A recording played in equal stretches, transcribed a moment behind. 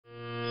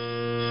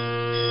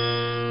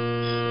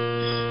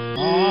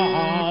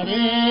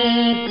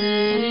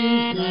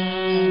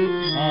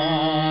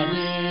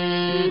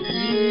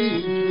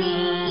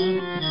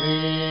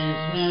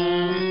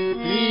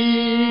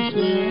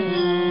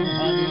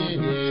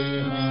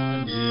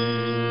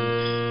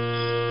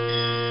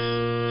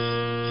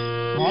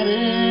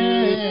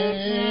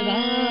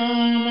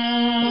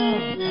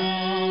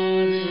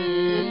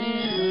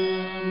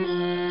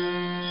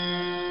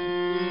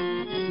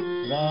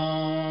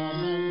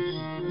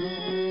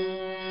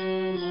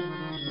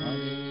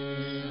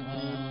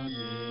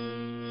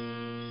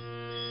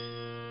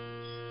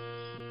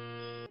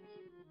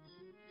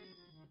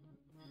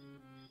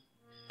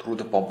Through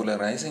the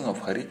popularizing of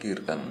Hare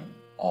Kirtan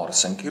or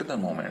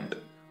Sankirtan movement,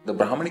 the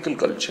Brahmanical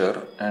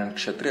culture and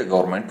Kshatriya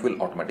government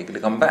will automatically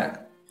come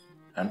back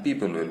and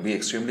people will be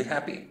extremely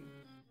happy.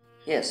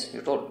 Yes,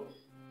 you told.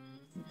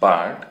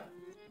 But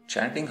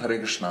chanting Hare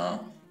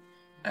Krishna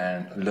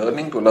and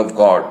learning to love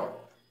God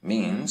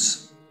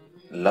means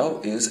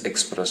love is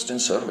expressed in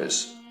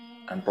service,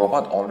 and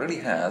Prabhupada already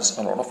has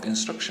a lot of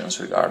instructions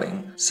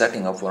regarding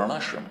setting up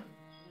Varnashram.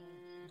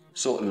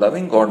 So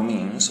loving God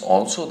means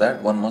also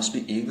that one must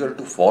be eager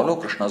to follow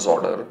Krishna's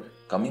order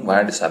coming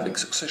via disciplic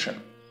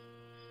succession.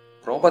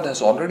 Prabhupada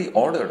has already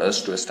ordered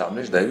us to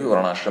establish Daivi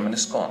Varnashram in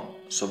ISKCON,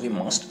 so we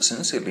must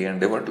sincerely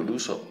endeavor to do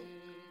so.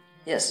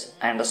 Yes,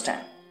 I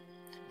understand.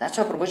 That's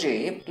why,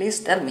 Prabhuji,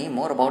 please tell me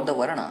more about the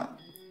Varna,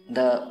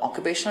 the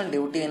occupational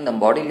duty in the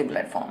bodily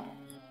blood form.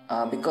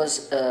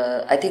 Because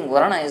I think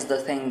Varna is the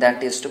thing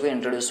that is to be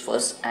introduced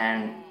first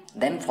and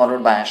then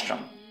followed by ashram.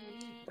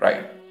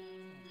 Right.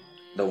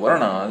 The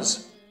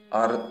Varnas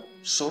are,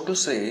 so to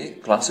say,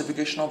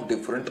 classification of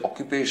different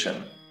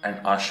occupation, and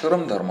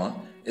ashram dharma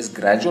is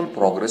gradual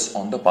progress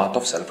on the path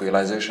of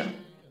self-realization.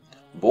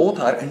 Both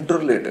are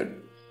interrelated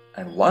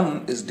and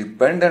one is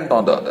dependent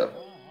on the other.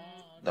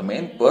 The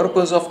main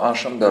purpose of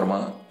ashram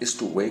dharma is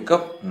to wake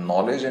up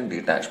knowledge and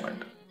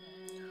detachment.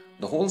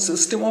 The whole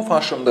system of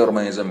ashram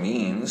dharma is a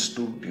means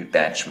to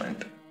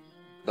detachment.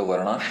 The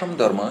varnashram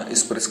dharma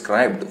is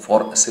prescribed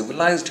for a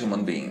civilized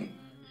human being,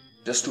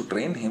 just to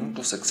train him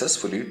to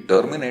successfully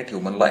terminate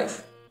human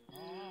life.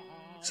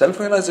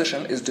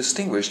 Self-realization is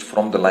distinguished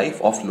from the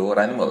life of lower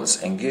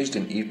animals engaged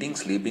in eating,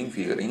 sleeping,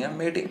 fearing and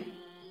mating.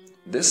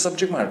 This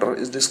subject matter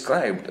is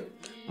described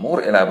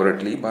more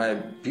elaborately by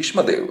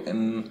Bhishma Dev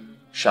in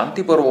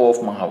Shanti Parva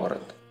of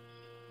Mahabharata.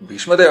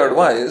 Bhishma Dev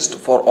advised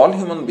for all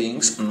human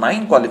beings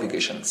 9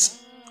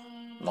 qualifications: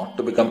 not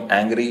to become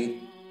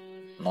angry,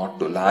 not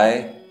to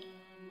lie,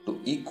 to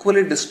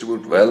equally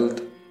distribute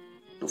wealth,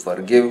 to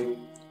forgive,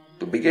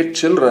 to beget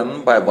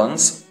children by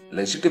one's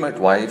legitimate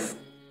wife,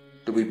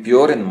 to be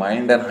pure in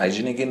mind and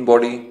hygienic in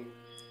body,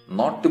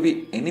 not to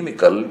be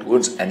inimical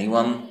towards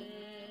anyone,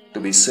 to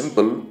be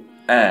simple,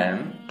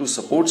 and to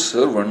support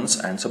servants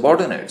and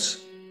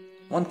subordinates.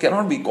 One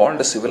cannot be called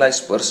a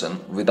civilized person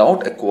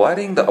without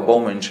acquiring the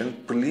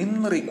above-mentioned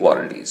preliminary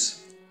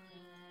qualities.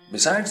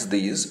 Besides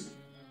these,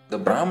 the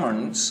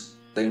Brahmins,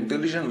 the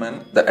intelligent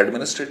men, the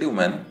administrative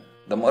men,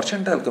 the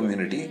mercantile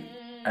community,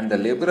 and the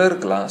laborer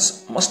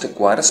class must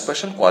acquire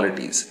special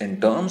qualities in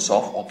terms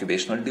of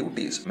occupational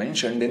duties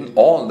mentioned in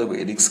all the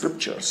Vedic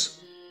scriptures.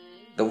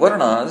 The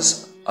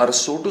Varnas are,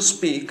 so to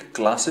speak,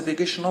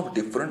 classification of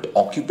different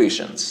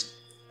occupations,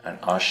 and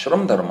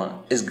ashram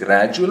dharma is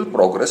gradual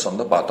progress on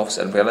the path of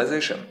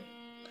self-realization.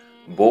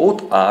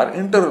 Both are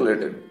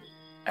interrelated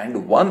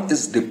and one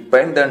is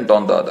dependent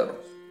on the other.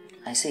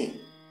 I see.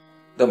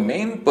 The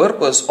main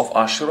purpose of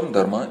ashram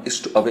dharma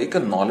is to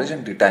awaken knowledge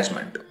and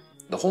detachment.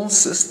 The whole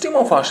system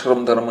of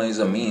ashram dharma is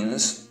a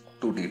means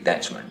to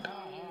detachment.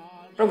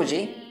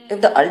 Prabhuji,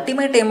 if the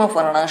ultimate aim of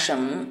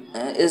Varnashram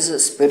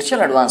is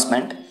spiritual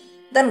advancement,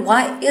 then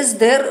why is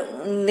there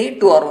need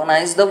to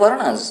organize the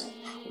Varnas?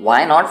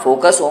 Why not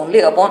focus only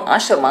upon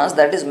ashramas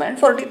that is meant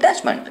for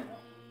detachment?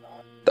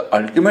 The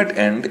ultimate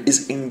end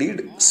is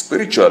indeed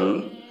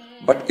spiritual,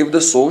 but if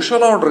the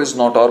social order is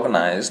not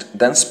organized,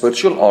 then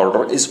spiritual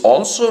order is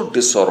also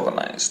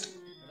disorganized.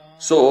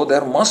 So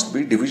there must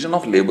be division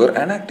of labor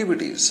and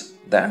activities.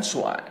 That's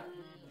why.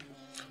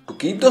 To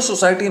keep the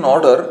society in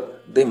order,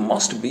 they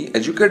must be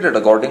educated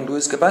according to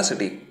his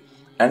capacity,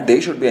 and they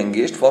should be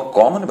engaged for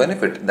common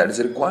benefit that is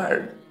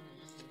required.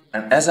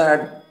 And as I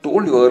had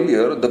told you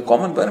earlier, the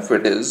common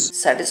benefit is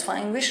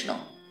satisfying Vishnu.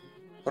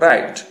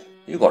 Right,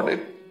 you got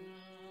it.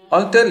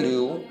 I'll tell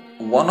you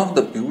one of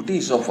the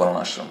beauties of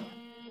Varnashram.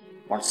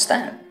 What's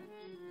that?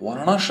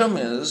 Varnashram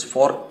is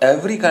for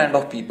every kind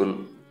of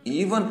people,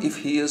 even if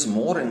he is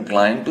more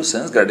inclined to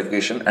sense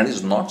gratification and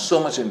is not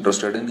so much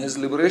interested in his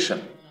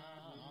liberation.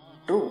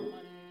 True.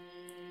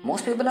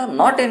 Most people are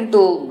not into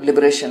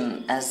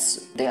liberation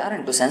as they are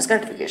into sense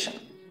gratification.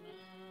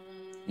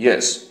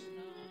 Yes.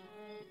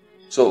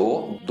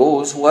 So,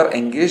 those who are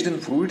engaged in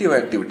fruitive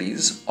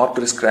activities or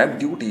prescribed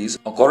duties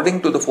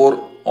according to the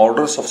 4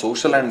 orders of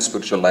social and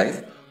spiritual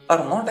life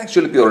are not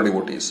actually pure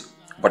devotees.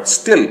 But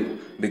still,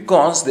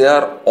 because they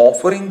are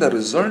offering the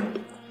result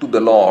to the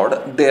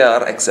Lord, they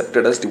are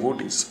accepted as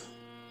devotees.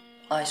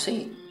 I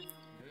see.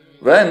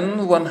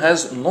 When one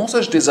has no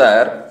such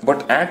desire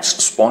but acts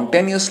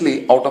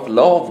spontaneously out of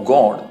love of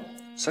God,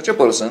 such a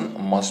person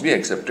must be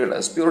accepted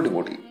as pure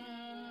devotee.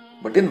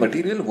 But in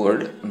material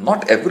world,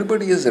 not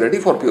everybody is ready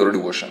for pure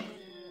devotion.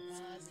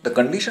 The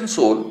conditioned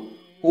soul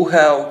who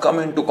have come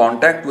into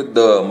contact with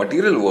the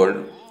material world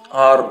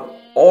are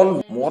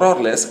all more or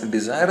less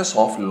desirous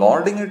of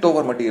lording it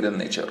over material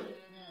nature.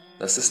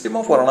 The system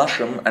of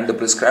Varnashram and the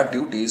prescribed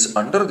duties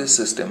under this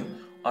system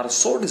are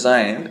so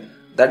designed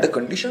that the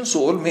conditioned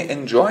soul may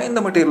enjoy in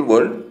the material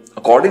world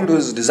according to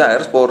his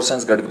desires for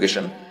sense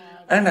gratification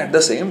and at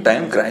the same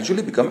time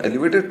gradually become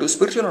elevated to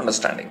spiritual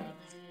understanding.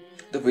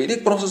 The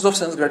Vedic process of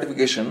sense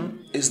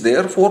gratification is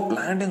therefore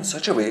planned in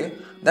such a way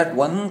that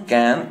one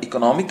can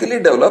economically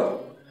develop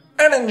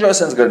and enjoy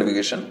sense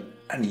gratification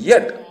and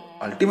yet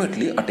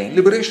ultimately attain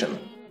liberation.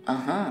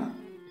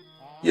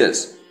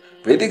 Yes,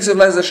 Vedic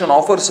civilization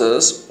offers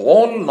us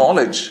all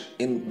knowledge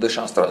in the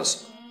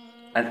Shastras.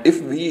 And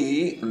if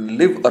we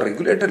live a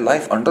regulated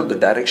life under the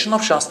direction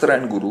of Shastra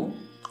and Guru,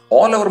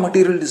 all our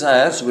material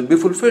desires will be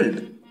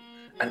fulfilled.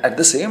 And at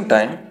the same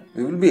time,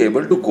 we will be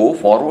able to go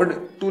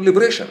forward to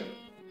liberation.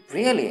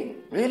 Really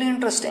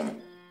interesting.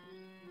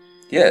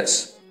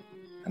 Yes,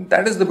 and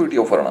that is the beauty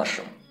of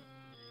Varnashram.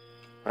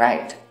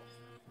 Right.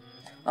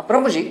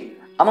 Prabhuji,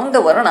 among the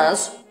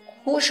Varnas,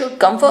 who should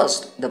come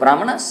first? The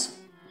Brahmanas?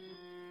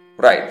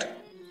 Right.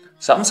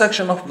 Some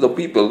section of the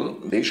people,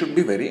 they should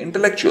be very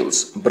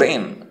intellectuals,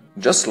 brain.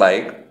 Just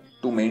like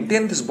to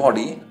maintain this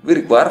body, we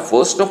require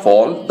first of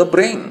all the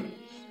brain.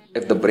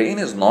 If the brain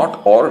is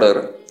not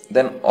order,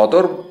 then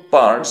other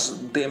parts,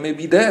 they may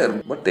be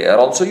there, but they are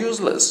also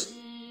useless.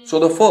 So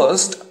the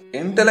first,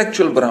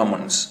 intellectual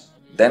Brahmins,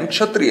 then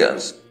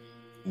Kshatriyas,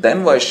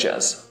 then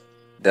Vaishyas,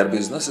 their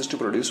business is to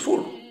produce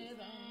food.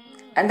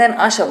 And then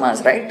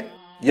ashramas, right?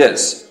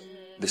 Yes,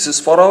 this is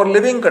for our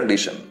living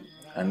condition.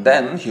 And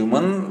then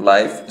human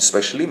life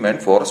especially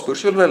meant for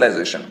spiritual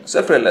realization,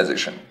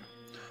 self-realization.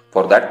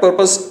 For that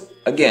purpose,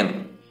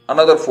 again,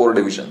 another 4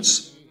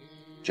 divisions.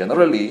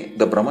 Generally,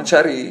 the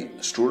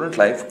brahmachari, student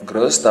life,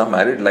 grahastha,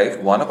 married life,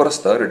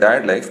 vanaprastha,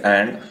 retired life,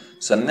 and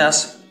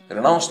sannyas,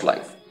 renounced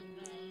life.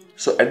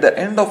 So at the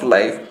end of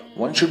life,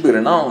 one should be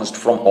renounced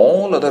from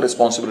all other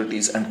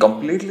responsibilities and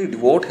completely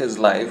devote his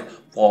life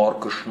for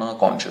Krishna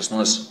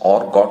consciousness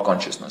or God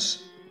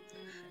consciousness.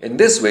 In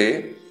this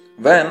way,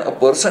 when a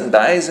person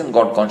dies in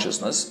God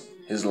consciousness,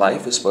 his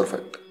life is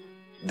perfect.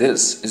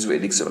 This is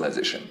Vedic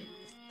civilization.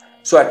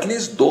 So at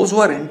least those who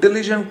are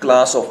intelligent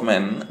class of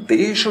men,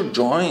 they should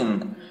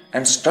join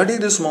and study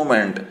this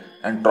movement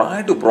and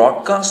try to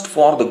broadcast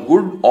for the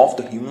good of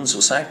the human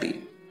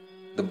society.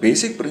 The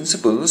basic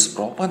principles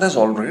Prabhupada has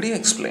already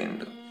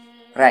explained.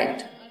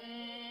 Right.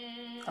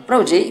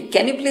 Prabhuji,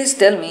 can you please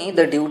tell me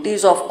the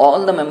duties of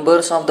all the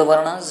members of the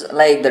Varnas,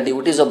 like the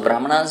duties of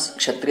Brahmanas,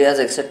 Kshatriyas,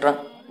 etc.,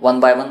 one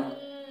by one?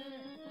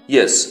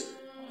 Yes.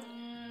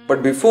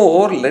 But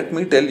before, let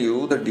me tell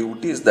you the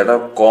duties that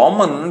are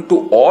common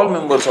to all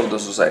members of the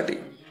society.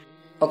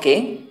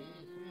 Okay.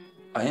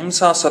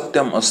 Ahimsa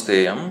satyam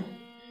asteyam,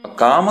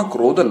 akama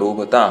krodha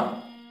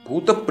lobhata,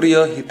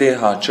 bhutapriya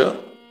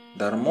hitehacha,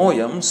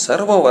 dharmoyam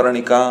sarva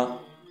varanika.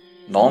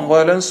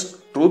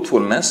 Non-violence,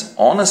 truthfulness,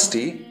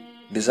 honesty,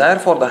 desire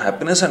for the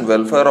happiness and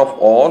welfare of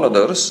all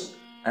others,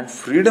 and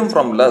freedom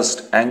from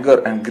lust, anger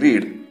and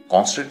greed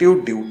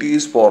constitute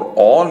duties for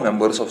all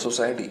members of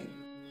society.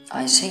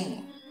 I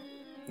see.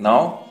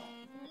 Now,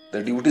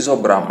 the duties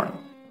of Brahman.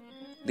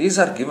 These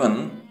are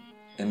given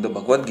in the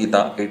Bhagavad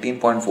Gita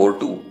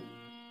 18.42.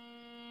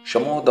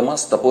 Shamo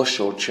damas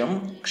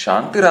taposhochyam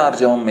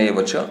kshantirarjavam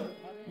evacha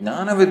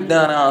jnana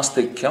vidyana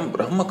astikyam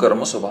brahma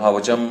karma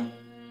subhavacham.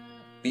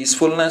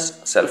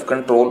 Peacefulness,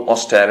 self-control,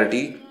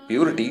 austerity,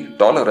 purity,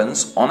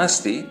 tolerance,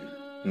 honesty,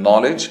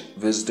 knowledge,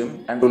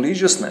 wisdom and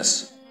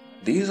religiousness.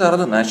 These are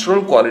the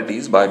natural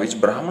qualities by which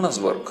Brahmanas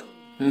work.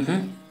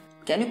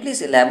 Can you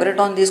please elaborate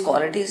on these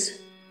qualities?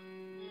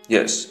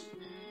 Yes.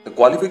 The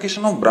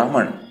qualification of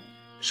Brahman,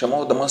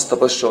 Shamo damas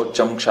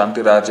tapashocham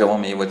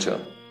kshantirajyavam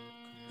evacha.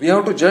 We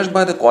have to judge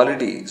by the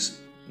qualities,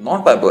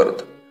 not by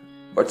birth.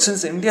 But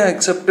since India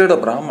accepted a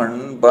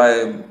Brahman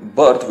by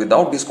birth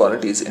without these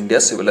qualities,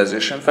 India's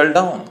civilization fell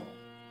down.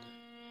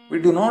 We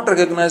do not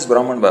recognize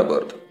Brahman by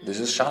birth. This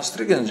is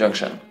Shastric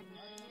injunction.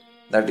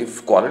 That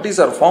if qualities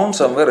are found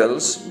somewhere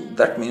else,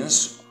 that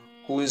means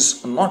who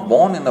is not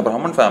born in a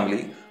Brahman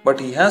family, but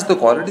he has the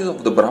qualities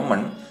of the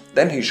Brahman,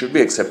 then he should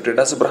be accepted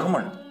as a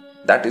Brahman.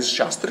 That is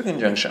Shastric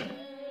injunction.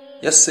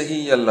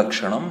 Yasyahi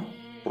yallakshanam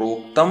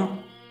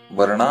proktam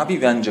varnabhi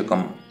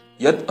vyanjakam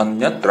yad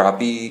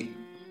anyatrapi.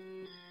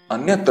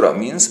 Anyatra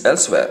means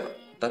elsewhere.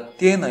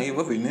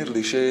 Tatyenaiva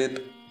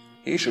vinirdishet.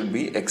 He should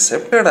be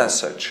accepted as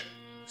such.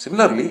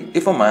 Similarly,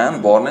 if a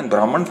man born in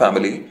Brahman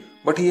family,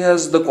 but he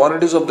has the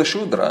qualities of the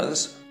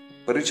Shudras,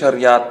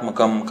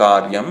 paricharyatmakam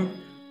karyam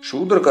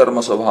Shudra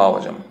karma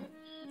svabhavajam.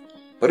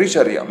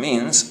 Paricharya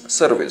means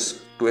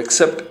service, to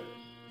accept.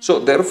 So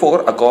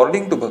therefore,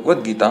 according to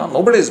Bhagavad Gita,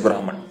 nobody is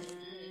Brahman.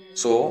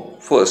 So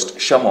first,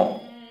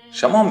 Shamo.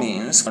 Shamo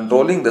means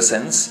controlling the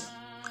sense,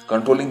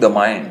 controlling the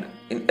mind.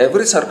 In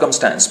every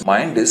circumstance,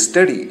 mind is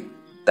steady.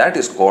 That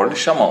is called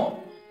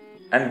Shamo.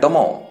 and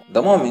damo.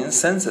 Damo means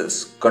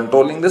senses,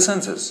 controlling the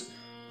senses.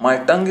 My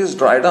tongue is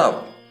dried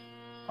up,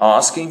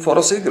 asking for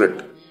a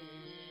cigarette.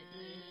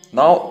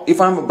 Now, if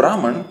I am a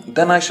Brahman,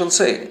 then I shall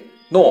say,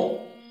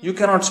 no, you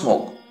cannot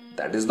smoke.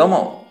 That is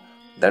damo.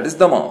 That is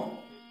damo.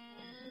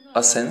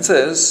 A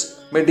senses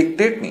may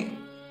dictate me.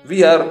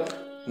 We are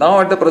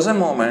now at the present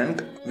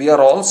moment, we are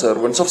all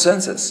servants of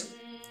senses.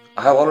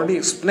 I have already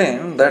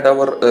explained that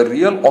our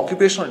real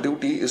occupational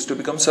duty is to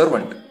become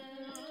servant.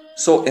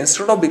 So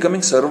instead of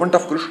becoming servant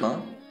of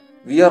Krishna,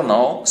 we are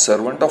now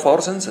servant of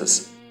our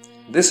senses.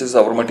 This is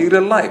our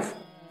material life.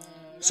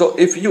 So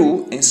if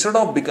you, instead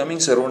of becoming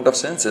servant of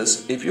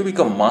senses, if you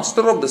become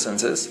master of the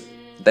senses,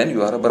 then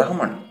you are a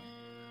Brahman.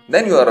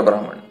 Then you are a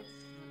Brahman.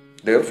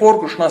 Therefore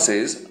Krishna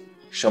says,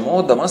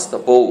 Shamo damas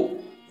tapo.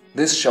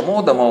 This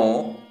Shamo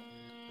damo,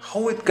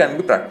 how it can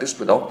be practiced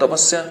without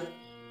tapasya?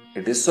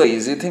 It is so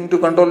easy thing to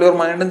control your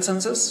mind and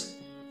senses.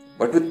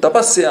 But with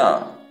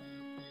tapasya,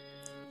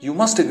 you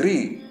must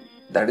agree,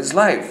 that is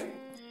life.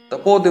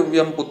 Tapo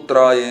divyam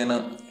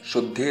putrayena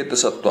shuddhet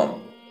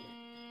sattvam.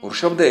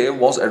 Vrishabdev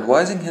was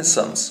advising his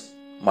sons,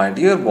 my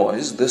dear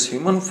boys, this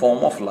human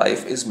form of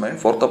life is meant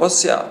for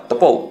tapasya,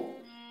 tapo.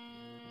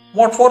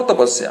 What for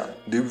tapasya?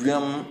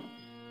 Divyam,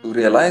 to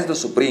realize the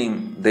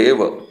Supreme,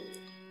 Deva.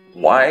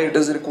 Why it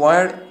is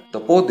required?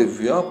 Tapo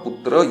divya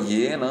putra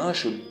yena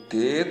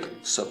shuddhet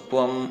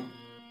sattvam.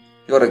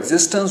 Your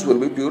existence will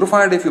be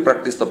purified if you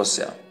practice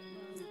tapasya.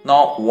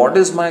 Now, what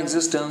is my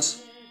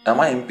existence? Am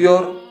I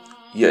impure?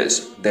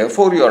 Yes,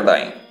 therefore you are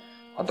dying.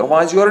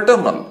 Otherwise you are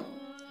eternal.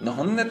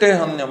 Nahunyate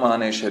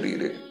hanyamane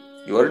sharire.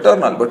 You are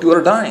eternal, but you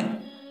are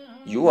dying.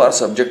 You are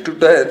subject to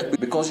death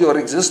because your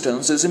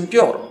existence is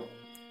impure.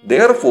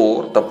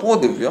 Therefore,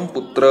 tapo divyam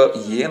putra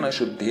yena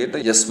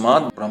shuddheta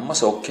yasmad brahma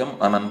saukyam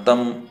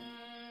anantam.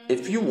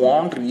 If you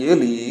want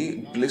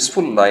really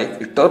blissful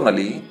life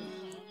eternally,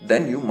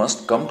 then you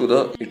must come to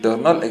the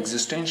eternal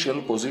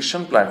existential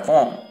position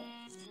platform.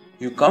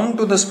 You come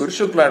to the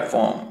spiritual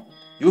platform.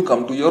 You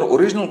come to your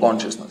original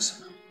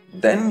consciousness.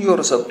 Then your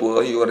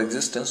sattva, your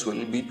existence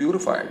will be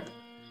purified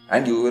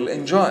and you will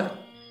enjoy.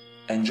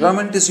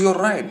 Enjoyment is your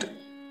right.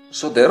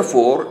 So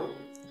therefore,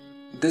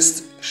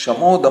 this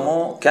Shamo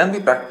Damo can be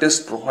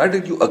practiced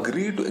provided you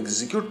agree to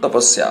execute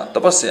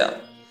tapasya.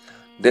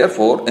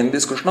 Therefore, in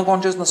this Krishna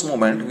consciousness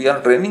movement, we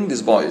are training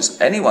these boys,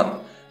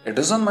 anyone. It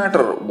doesn't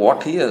matter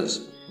what he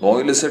is. No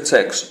illicit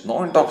sex,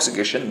 no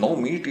intoxication, no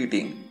meat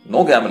eating,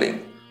 no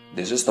gambling.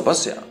 This is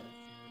tapasya.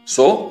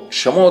 So,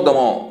 Shamo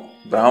Damo,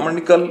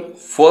 Brahmanical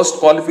first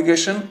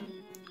qualification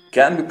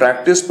can be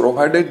practiced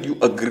provided you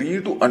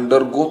agree to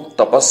undergo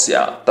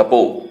tapasya,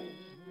 tapo.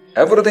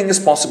 Everything is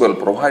possible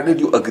provided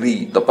you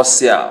agree,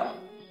 tapasya.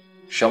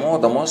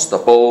 Shamo Damos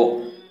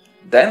tapo.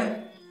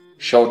 Then,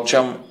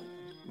 Shaucham,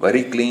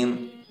 very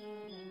clean.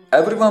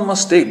 Everyone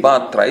must take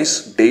bath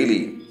thrice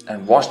daily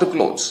and wash the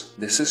clothes.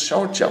 This is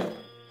Shaucham,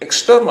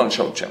 external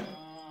Shaucham.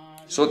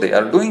 So they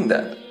are doing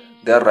that.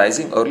 They are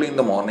rising early in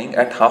the morning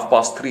at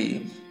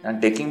 3:30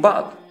 and taking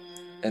bath.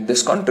 In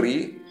this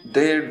country,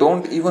 they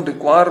don't even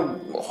require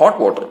hot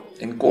water,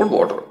 in cold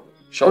water.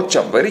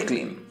 Shaucham, very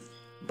clean.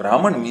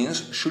 Brahman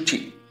means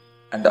Shuchi.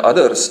 And the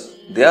others,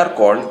 they are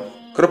called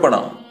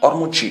Kripana or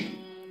Muchi.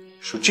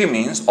 Shuchi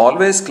means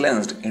always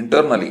cleansed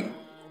internally.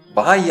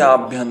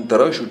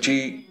 Bahyabhyantara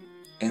Shuchi,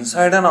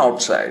 inside and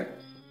outside.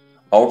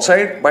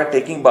 Outside by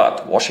taking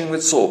bath, washing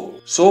with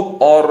soap.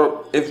 Soap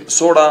or if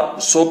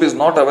soap is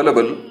not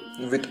available,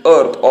 with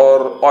earth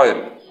or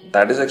oil.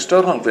 That is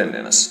external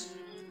cleanliness.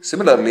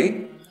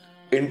 Similarly,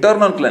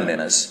 internal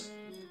cleanliness.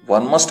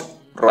 One must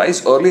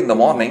rise early in the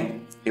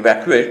morning,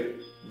 evacuate,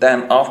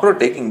 then after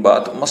taking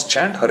bath must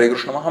chant Hare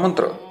Krishna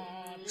Mahamantra.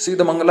 See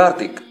the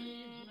Mangalartik.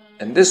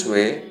 In this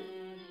way,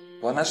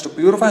 one has to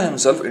purify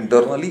himself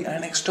internally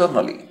and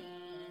externally.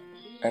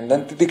 And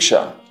then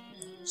Titiksha.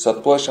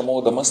 Sattva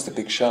Shamo Damas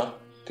Titiksha.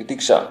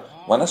 Titiksha.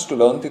 One has to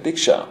learn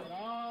Titiksha.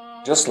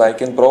 Just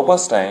like in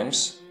Prabhupada's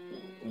times,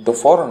 the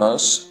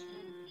foreigners,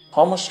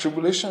 how much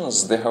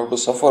tribulations they have to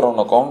suffer on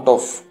account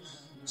of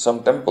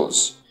some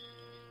temples.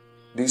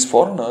 These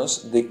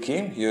foreigners, they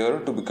came here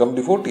to become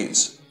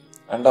devotees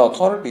and the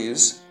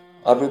authorities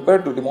are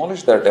prepared to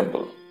demolish their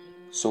temple.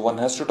 So one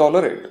has to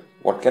tolerate.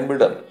 What can be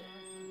done?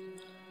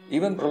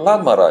 Even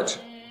Prahlad Maharaj,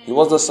 he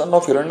was the son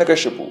of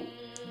Hiranyakashipu.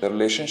 The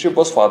relationship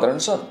was father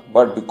and son.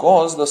 But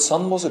because the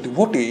son was a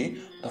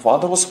devotee, the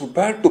father was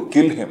prepared to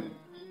kill him.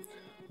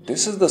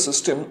 This is the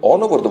system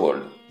all over the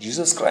world.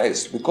 Jesus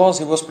Christ, because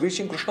he was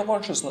preaching Krishna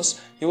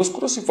consciousness, he was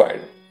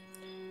crucified.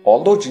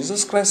 Although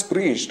Jesus Christ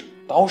preached,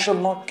 thou shalt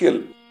not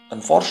kill.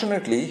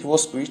 Unfortunately, he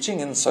was preaching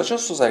in such a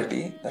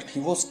society that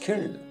he was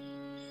killed.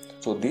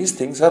 So these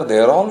things are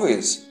there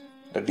always.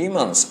 The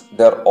demons,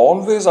 they are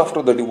always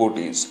after the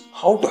devotees.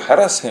 How to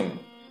harass him,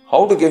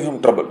 how to give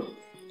him trouble.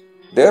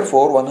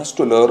 Therefore, one has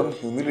to learn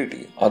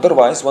humility.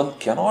 Otherwise, one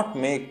cannot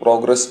make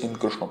progress in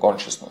Krishna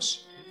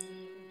consciousness.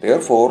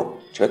 Therefore,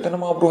 Chaitanya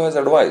Mahaprabhu has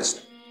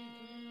advised,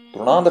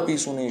 Trunadapi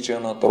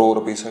sunichana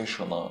tarorapi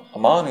saishrana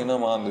amanina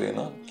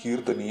mandrena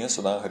kirtaniya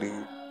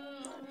sadahari.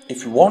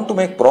 If you want to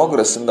make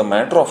progress in the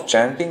matter of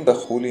chanting the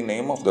holy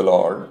name of the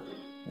Lord,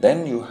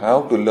 then you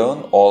have to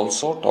learn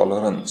also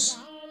tolerance.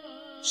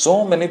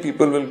 So many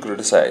people will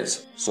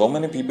criticize, so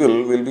many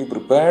people will be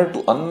prepared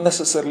to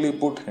unnecessarily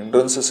put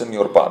hindrances in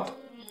your path.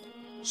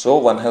 So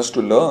one has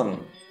to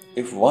learn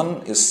if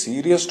one is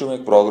serious to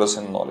make progress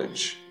in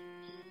knowledge.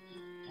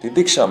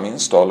 Tidiksha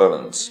means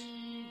tolerance.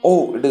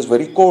 Oh, it is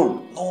very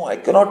cold. No, I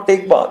cannot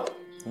take bath.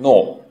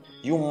 No,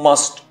 you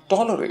must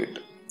tolerate.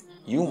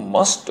 You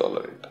must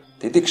tolerate.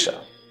 Tidiksha.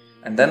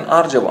 And then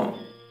Arjavam.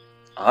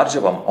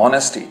 Arjavam,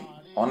 honesty.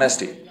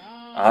 Honesty.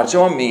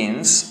 Arjavam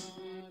means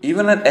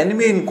even an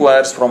enemy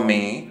inquires from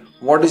me,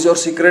 what is your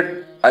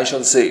secret? I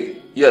shall say,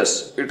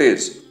 yes, it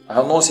is. I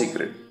have no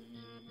secret.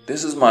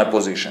 This is my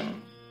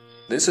position.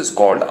 This is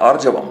called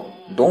Arjavam.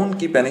 Don't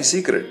keep any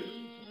secret.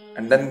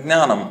 And then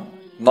Jnanam,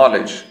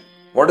 knowledge.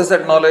 What is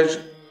that knowledge?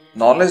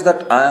 Knowledge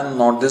that I am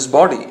not this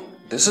body.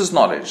 This is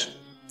knowledge.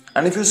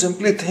 And if you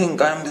simply think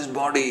I am this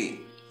body,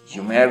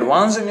 you may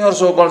advance in your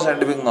so-called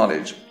scientific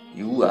knowledge.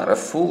 You are a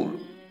fool.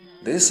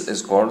 This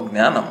is called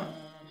Jnanam.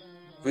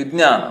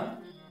 Vijnana.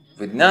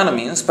 Vijnana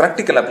means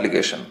practical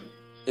application.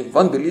 If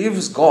one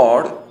believes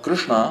God,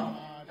 Krishna,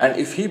 and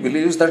if he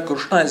believes that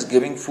Krishna is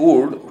giving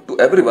food to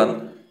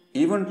everyone,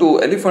 even to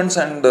elephants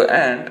and the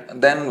ant,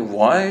 then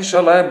why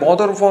shall I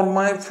bother for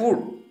my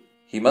food?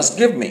 He must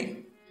give me.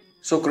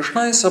 So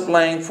Krishna is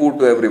supplying food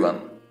to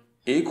everyone.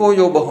 Eko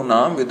yo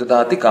bahunam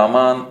vidadati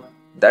kaman.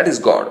 That is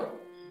God.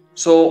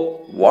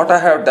 So what I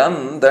have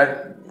done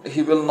that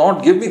he will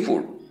not give me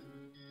food.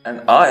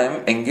 And I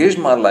am engaged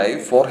my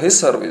life for his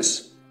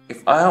service.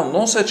 If I have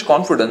no such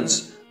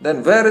confidence,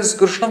 then where is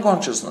Krishna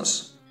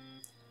consciousness?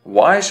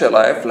 Why shall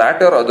I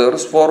flatter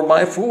others for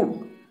my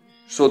food?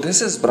 So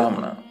this is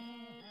Brahmana.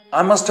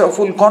 I must have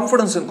full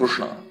confidence in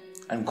Krishna.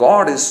 And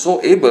God is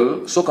so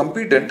able, so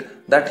competent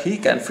that he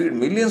can feed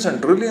millions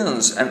and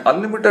trillions and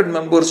unlimited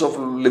members of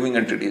living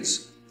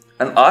entities.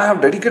 And I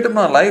have dedicated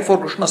my life for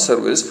Krishna's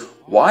service.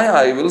 Why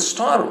I will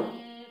starve?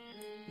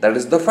 That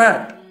is the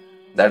fact.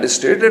 That is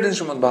stated in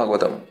Srimad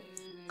Bhagavatam.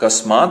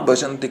 Kasmat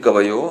bhajanti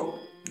kavayo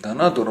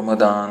dhana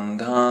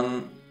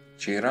durmadandhan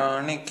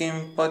chirani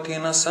kim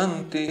pathina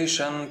santi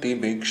shanti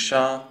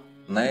bhiksha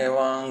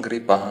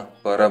naivangripa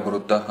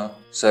parabrutah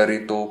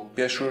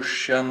saritopya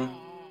shushyan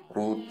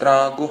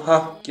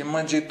rudraguha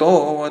kimajito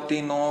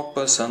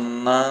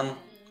vatinopasannan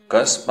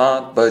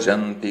kasmat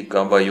bhajanti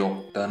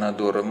kavayo dhana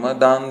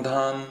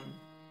durmadandhan.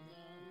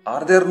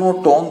 Are there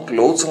no torn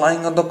clothes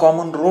lying on the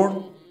common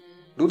road?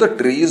 Do the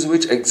trees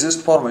which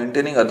exist for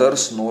maintaining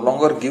others no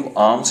longer give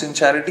alms in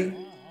charity?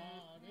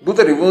 Do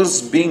the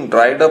rivers being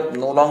dried up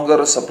no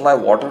longer supply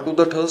water to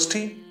the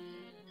thirsty?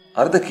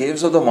 Are the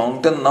caves of the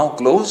mountain now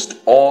closed?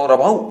 Or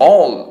above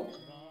all,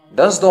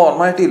 does the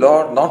Almighty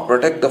Lord not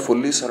protect the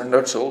fully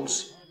surrendered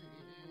souls?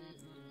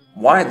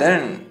 Why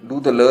then do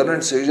the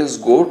learned sages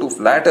go to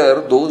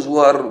flatter those who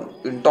are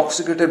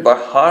intoxicated by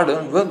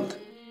hard-earned wealth?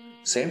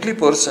 Saintly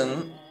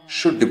person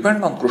should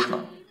depend on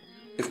Krishna.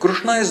 If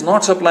Krishna is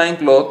not supplying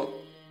cloth,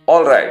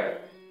 all right,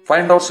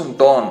 find out some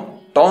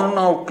torn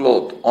out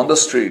cloth on the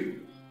street.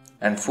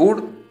 And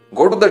food,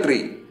 go to the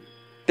tree,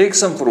 take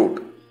some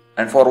fruit.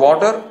 And for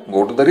water,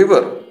 go to the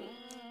river.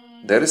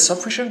 There is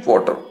sufficient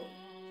water.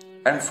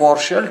 And for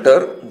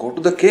shelter, go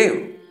to the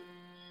cave.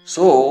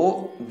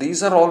 So,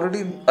 these are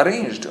already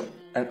arranged.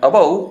 And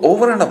above,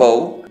 over and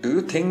above, do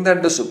you think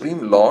that the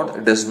Supreme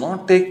Lord does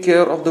not take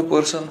care of the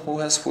person who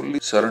has fully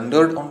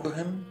surrendered unto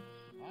him?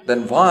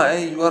 Then why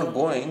you are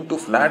going to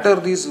flatter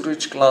these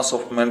rich class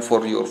of men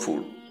for your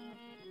food?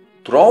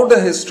 Throughout the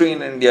history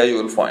in India you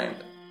will find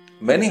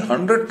many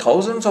hundred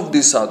thousands of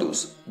these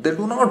sadhus. They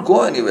do not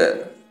go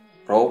anywhere.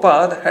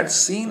 Prabhupada had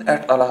seen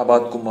at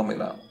Allahabad Kumbh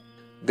Mela.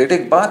 They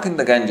take bath in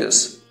the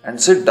Ganges and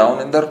sit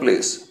down in their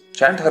place,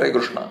 chant Hare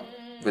Krishna,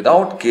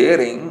 without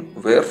caring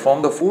where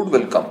from the food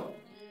will come.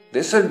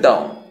 They sit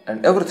down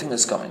and everything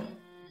is coming.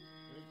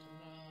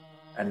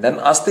 And then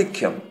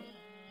Astikyam.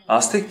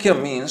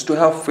 Astikyam means to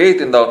have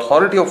faith in the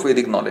authority of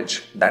Vedic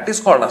knowledge. That is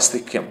called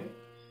Astikyam.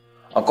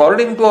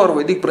 According to our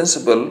Vedic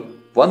principle,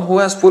 one who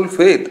has full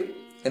faith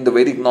in the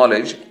Vedic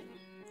knowledge,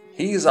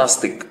 he is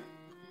Astik.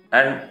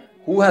 And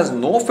who has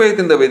no faith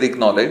in the Vedic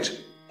knowledge,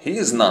 he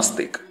is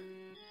Nastik.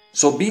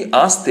 So be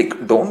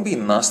Astik, don't be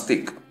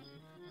Nastik.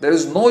 There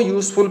is no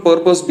useful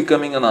purpose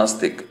becoming an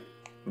Astik.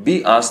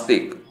 Be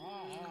Astik.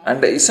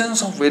 And the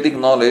essence of Vedic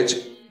knowledge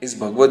is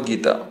Bhagavad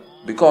Gita,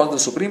 because the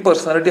Supreme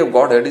Personality of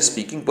Godhead is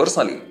speaking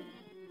personally.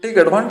 Take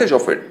advantage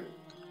of it.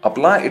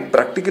 Apply it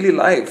practically in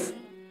life.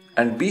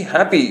 And be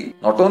happy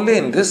not only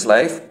in this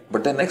life,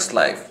 but the next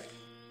life.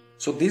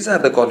 So these are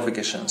the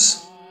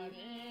qualifications.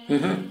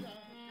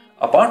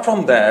 Apart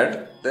from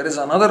that, there is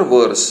another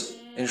verse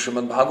in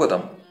Srimad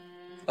Bhagavatam.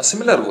 A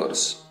similar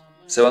verse.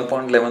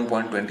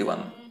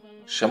 7.11.21.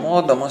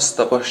 Shamo damas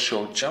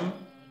tapashocham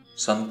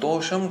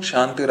santosham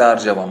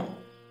kshantirarjavam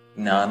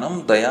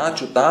jnanam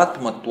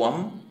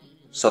dayachutatmatvam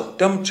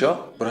satyam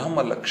cha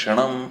brahma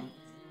lakshanam.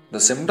 The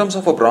symptoms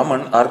of a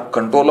Brahman are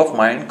control of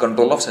mind,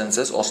 control of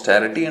senses,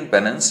 austerity and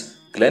penance,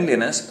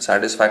 cleanliness,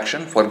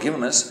 satisfaction,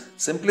 forgiveness,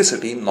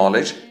 simplicity,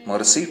 knowledge,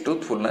 mercy,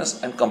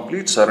 truthfulness, and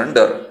complete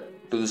surrender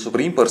to the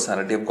Supreme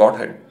Personality of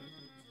Godhead.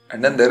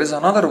 And then there is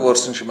another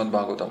verse in Srimad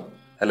Bhagavatam,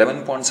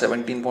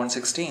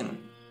 11.17.16,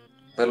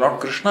 where Lord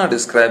Krishna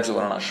describes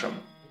Varnashram.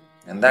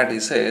 And that he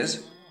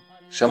says,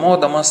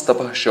 Shamodamas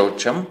tapah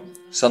shaucham,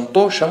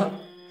 santosha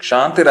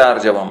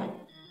kshantirarjavam,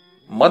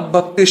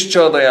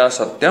 madbhaktischa daya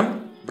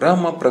satyam,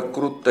 brahma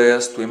prakrutaya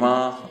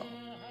stvima.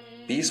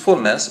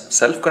 Peacefulness,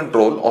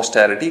 self-control,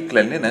 austerity,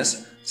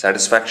 cleanliness,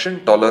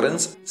 satisfaction,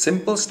 tolerance,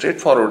 simple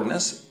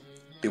straightforwardness,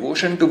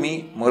 devotion to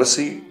me,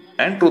 mercy,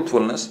 and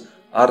truthfulness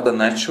are the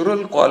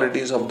natural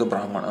qualities of the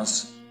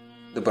Brahmanas.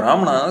 The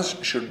Brahmanas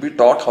should be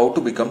taught how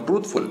to become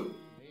truthful.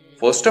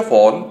 First of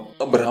all,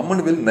 a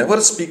Brahman will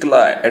never speak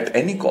lie at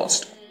any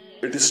cost.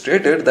 It is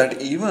stated that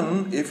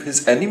even if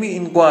his enemy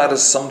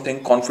inquires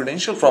something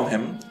confidential from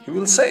him, he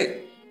will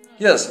say,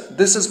 yes,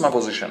 this is my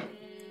position.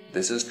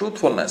 This is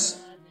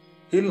truthfulness.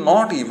 He will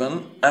not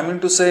even,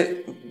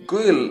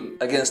 guile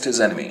against his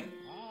enemy.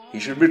 He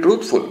should be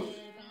truthful.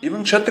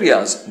 Even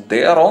Kshatriyas,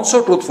 they are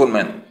also truthful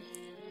men.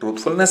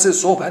 Truthfulness is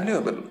so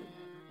valuable.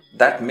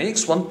 That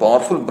makes one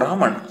powerful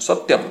Brahman,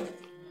 Satyam.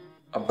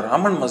 A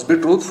Brahman must be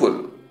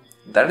truthful.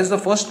 That is the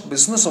first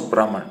business of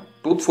Brahman,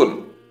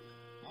 truthful.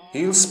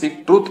 He will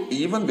speak truth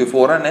even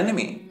before an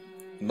enemy.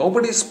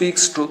 Nobody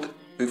speaks truth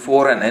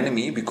before an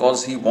enemy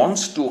because he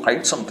wants to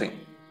hide something.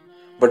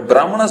 But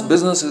Brahmana's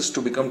business is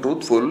to become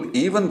truthful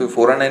even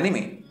before an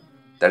enemy.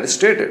 That is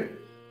stated.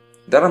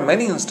 There are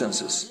many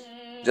instances.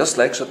 Just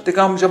like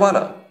Satyakam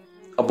Jabala.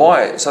 A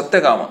boy,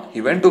 Satyakama,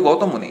 he went to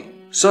Gautam Muni.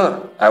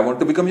 Sir, I want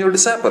to become your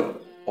disciple.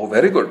 Oh,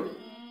 very good.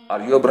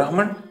 Are you a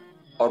Brahman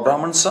or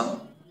Brahman's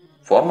son?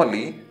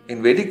 Formerly,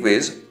 in Vedic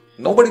ways,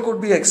 nobody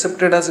could be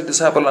accepted as a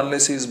disciple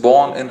unless he is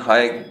born in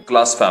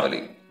high-class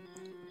family.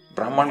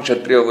 Brahman,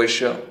 Kshatriya,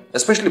 Vaishya,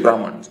 especially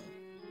Brahmans.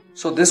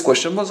 So this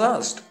question was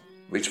asked,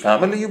 which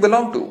family you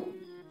belong to?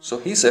 So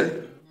he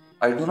said,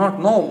 I do not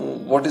know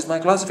what is my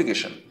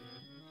classification.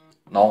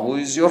 Now who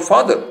is your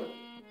father?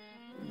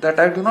 That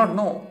I do not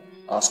know.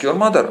 Ask your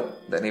mother.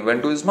 Then he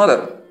went to his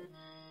mother.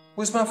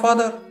 Who is my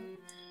father?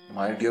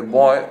 My dear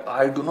boy,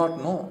 I do not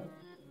know.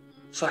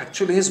 So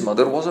actually his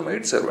mother was a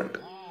maidservant.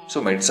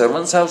 So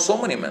maidservants have so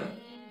many men.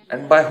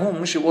 And by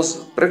whom she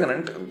was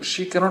pregnant,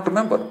 she cannot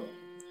remember.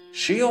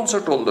 She also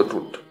told the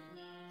truth.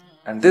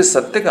 And this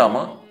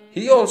Satyakama,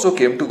 he also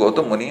came to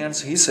Gautam Muni and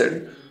he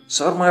said,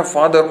 Sir, my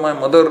father, my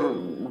mother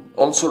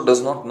also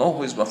does not know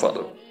who is my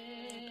father.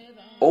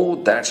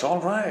 Oh, that's all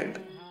right.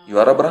 You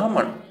are a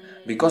Brahman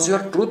because you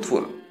are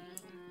truthful.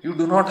 You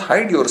do not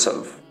hide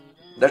yourself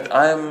that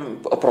I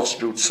am a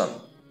prostitute's son.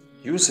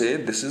 You say,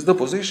 this is the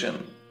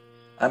position.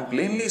 I am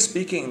plainly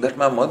speaking that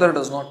my mother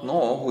does not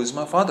know who is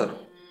my father.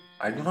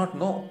 I do not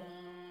know.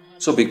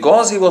 So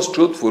because he was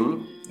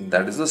truthful,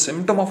 that is the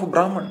symptom of a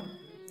Brahman.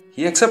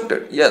 He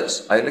accepted,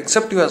 yes, I will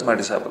accept you as my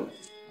disciple.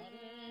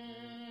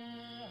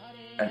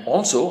 And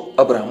also,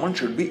 a Brahman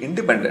should be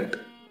independent.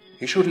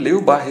 He should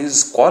live by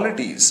his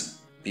qualities.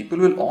 People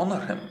will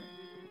honor him.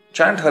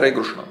 Chant Hare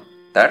Krishna.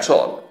 That's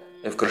all.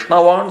 If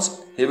Krishna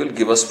wants, he will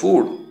give us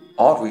food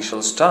or we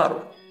shall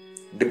starve.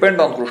 Depend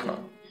on Krishna.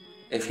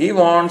 If he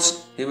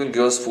wants, he will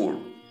give us food.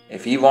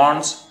 If he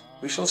wants,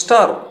 we shall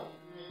starve.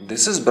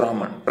 This is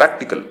Brahman,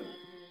 practical.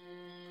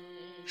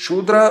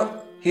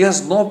 Shudra, he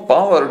has no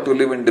power to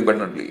live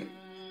independently.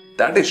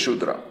 That is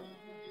Shudra.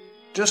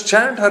 Just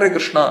chant Hare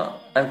Krishna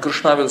and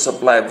Krishna will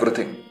supply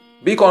everything.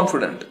 Be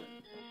confident.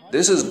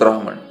 This is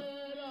Brahman.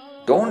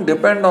 Don't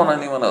depend on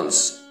anyone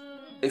else.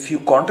 If you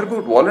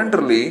contribute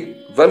voluntarily,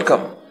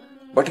 welcome.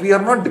 But we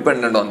are not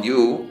dependent on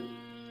you.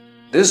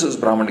 This is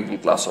Brahmanical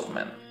class of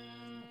men.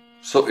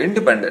 So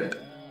independent.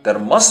 There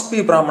must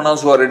be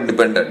Brahmanas who are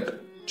independent.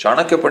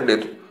 Chanakya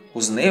Pandit,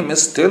 whose name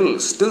is still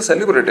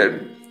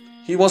celebrated.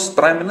 He was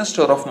Prime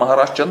Minister of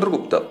Maharaj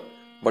Chandragupta,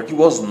 but he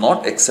was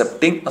not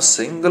accepting a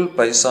single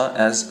paisa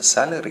as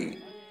salary.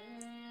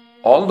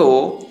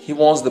 Although he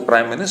was the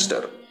Prime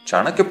Minister,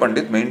 Chanakya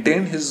Pandit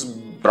maintained his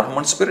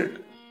Brahman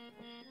spirit.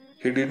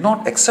 He did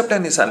not accept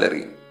any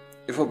salary.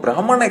 If a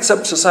Brahman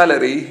accepts a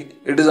salary,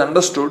 it is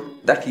understood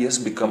that he has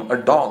become a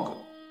dog.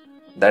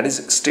 That is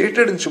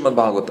stated in Srimad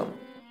Bhagavatam.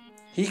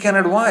 He can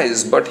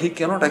advise, but he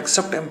cannot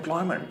accept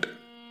employment.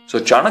 So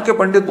Chanakya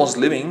Pandit was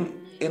living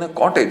in a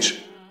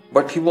cottage,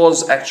 but he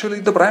was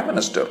actually the Prime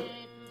Minister.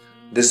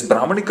 This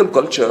Brahmanical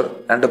culture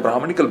and a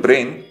Brahmanical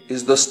brain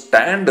is the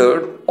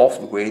standard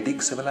of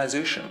Vedic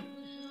civilization.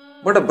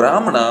 But a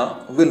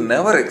Brahmana will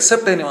never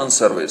accept anyone's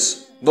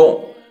service.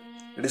 No,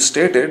 it is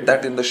stated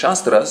that in the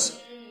Shastras,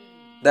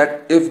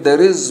 that if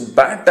there is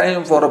bad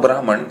time for a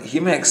Brahman, he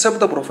may accept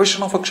the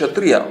profession of a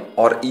Kshatriya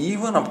or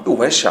even up to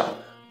Vaishya,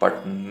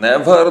 but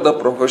never the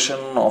profession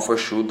of a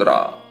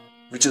Shudra,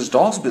 which is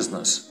dog's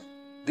business.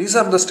 These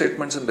are the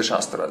statements in the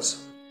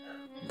Shastras.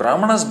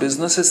 Brahmana's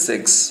business is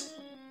 6.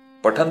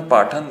 Pathan,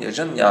 Pathan,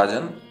 Yajan,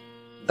 Yajan,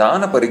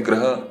 Dana,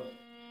 Parigraha.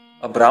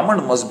 A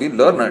Brahman must be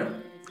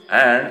learned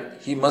and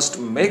he must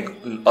make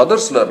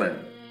others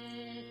learned.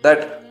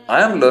 That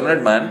I am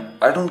learned man,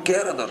 I don't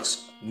care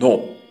others.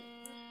 No.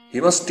 He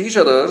must teach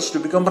others to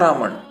become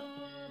Brahman.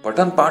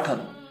 Patan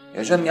Pathan,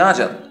 Yajan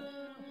Yajan.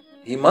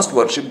 He must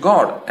worship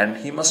God and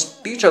he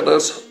must teach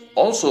others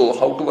also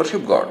how to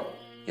worship God.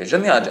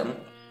 Yajan Yajan.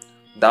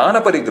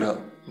 Dana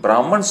Parigraha.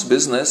 Brahman's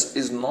business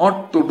is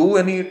not to do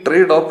any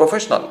trade or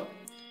professional.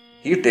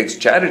 He takes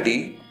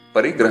charity,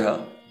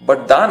 Parigraha,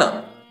 but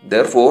Dana.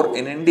 Therefore,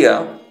 in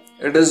India,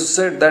 it is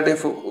said that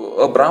if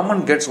a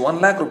Brahman gets 1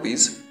 lakh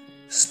rupees,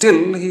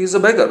 still he is a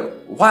beggar.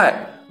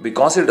 Why?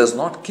 Because he does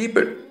not keep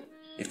it.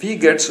 If he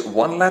gets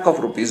 1 lakh of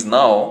rupees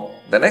now,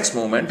 the next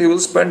moment he will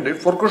spend it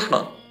for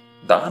Krishna.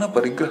 Dana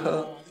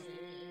Parigraha.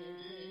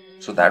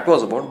 So that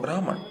was about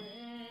Brahman.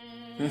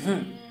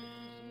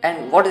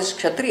 And what is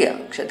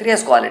Kshatriya?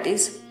 Kshatriya's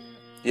qualities?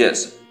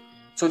 Yes.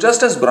 So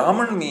just as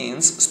Brahman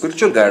means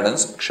spiritual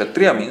guidance,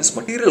 Kshatriya means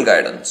material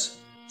guidance.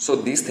 So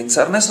these things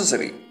are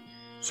necessary.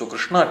 So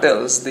Krishna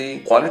tells the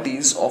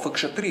qualities of a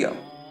Kshatriya.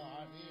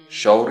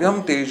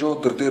 Shauryam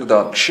tejo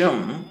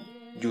dhritirdakshyam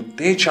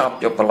yuddhe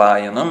chapya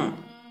palayanam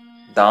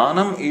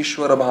danam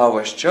ishvara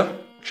bhavascha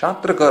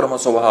kshatriya karma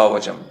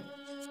svabhavacham.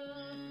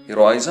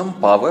 Heroism,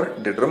 power,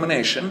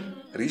 determination,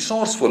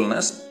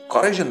 resourcefulness,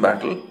 courage in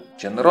battle,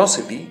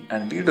 generosity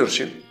and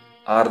leadership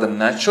are the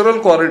natural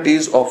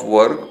qualities of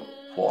work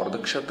for the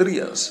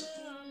Kshatriyas.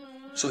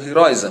 So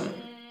heroism.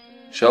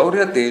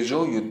 Shaurya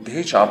tejo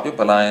yuddhe chapya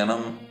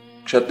palayanam.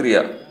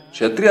 Kshatriya.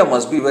 Kshatriya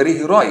must be very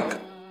heroic.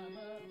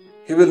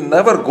 He will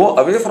never go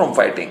away from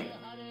fighting.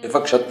 If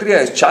a Kshatriya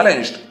is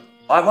challenged,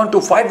 I want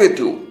to fight with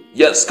you.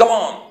 Yes, come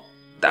on.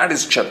 That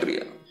is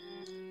Kshatriya.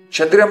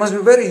 Kshatriya must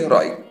be very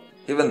heroic.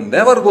 He will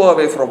never go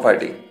away from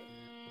fighting.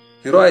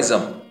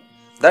 Heroism.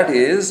 That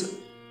is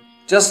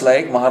just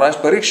like Maharaj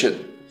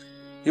Parikshit.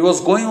 He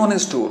was going on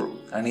his tour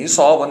and he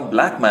saw one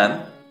black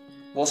man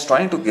was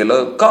trying to kill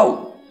a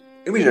cow.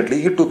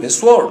 Immediately he took his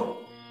sword.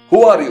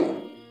 Who are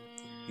you?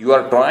 You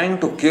are trying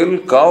to kill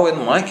cow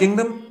in my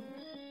kingdom?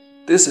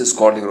 This is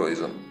called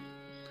heroism.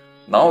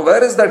 Now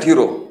where is that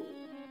hero?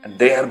 And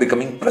they are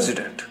becoming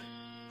president.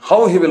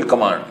 How he will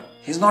command?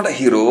 He is not a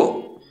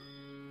hero.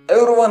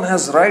 Everyone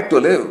has right to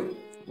live.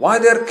 Why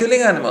they are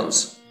killing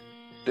animals?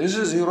 This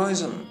is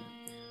heroism.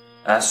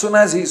 As soon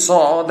as he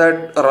saw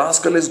that a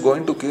rascal is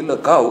going to kill a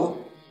cow,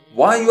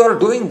 why you are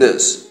doing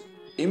this?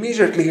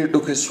 Immediately he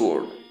took his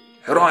sword.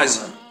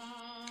 Heroism.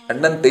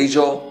 And then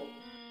Tejo.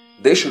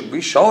 They should be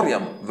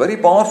Shauryam, very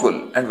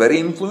powerful and very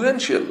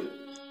influential.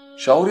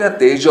 Shaurya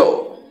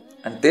Tejo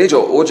and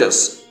Tejo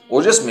Ojas.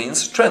 Ojas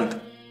means strength.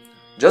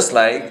 Just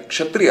like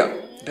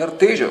Kshatriya, they are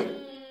Tejo.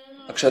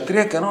 A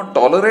Kshatriya cannot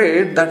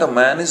tolerate that a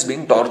man is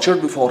being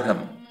tortured before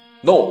him.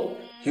 No,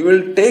 he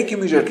will take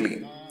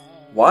immediately.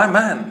 Why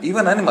man?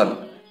 Even animal.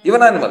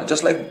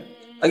 Just like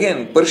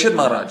again Parishad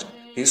Maharaj.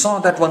 He saw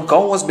that one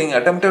cow was being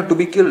attempted to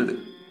be killed.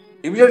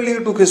 Immediately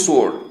he took his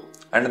sword.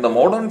 And in the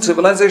modern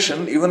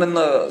civilization, even in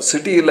a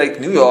city like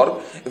New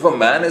York, if a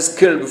man is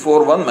killed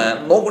before one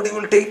man, nobody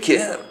will take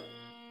care.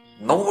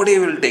 Nobody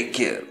will take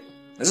care.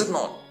 Is it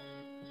not?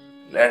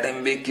 Let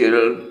him be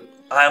killed.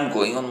 I am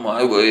going on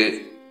my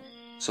way.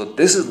 So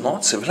this is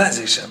not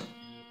civilization.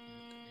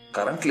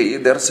 Currently,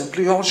 they are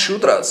simply all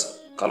Shudras.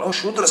 Kalo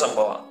Shudra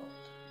Sambhava.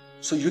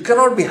 So you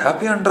cannot be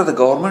happy under the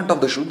government of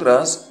the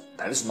Shudras.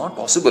 That is not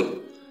possible.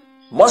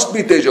 Must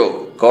be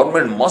Tejo.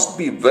 Government must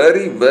be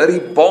very, very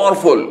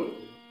powerful.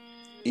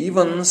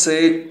 Even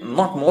say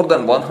not more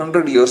than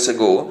 100 years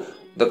ago,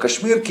 the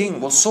Kashmir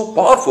king was so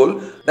powerful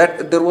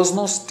that there was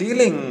no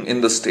stealing in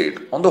the state,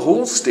 on the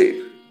whole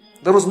state.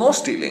 There was no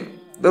stealing.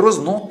 There was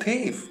no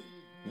thief.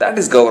 That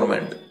is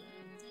government.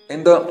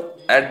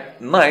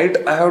 At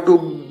night, I have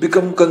to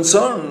become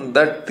concerned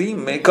that thief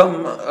may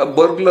come, a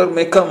burglar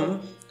may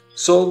come.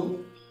 So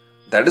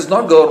that is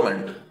not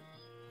government.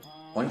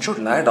 One should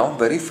lie down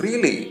very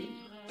freely.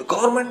 The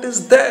government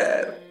is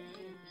there.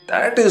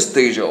 That is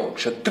Tejo,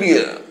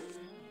 Kshatriya.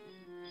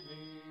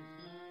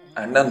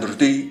 And then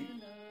Dhriti,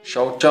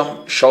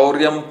 Shaucham,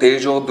 Shauryam,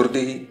 Tejo,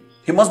 Dhriti.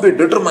 He must be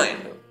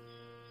determined.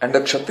 And the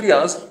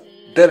Kshatriyas,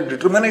 their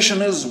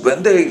determination is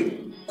when they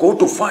go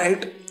to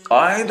fight,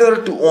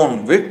 either to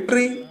own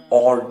victory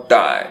or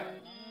die.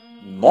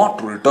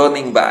 Not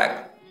returning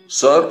back.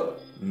 Sir,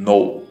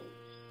 no.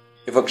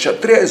 If a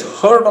Kshatriya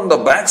is hurt on the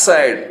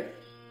backside,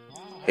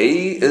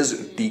 he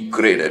is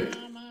degraded.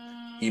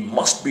 He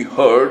must be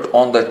hurt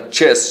on the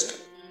chest,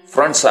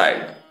 front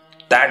side.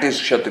 That is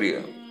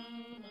Kshatriya.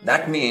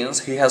 That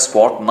means he has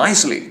fought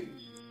nicely.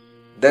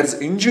 There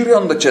is injury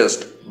on the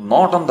chest,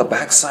 not on the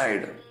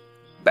backside.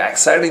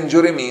 Backside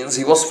injury means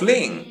he was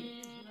fleeing.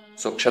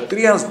 So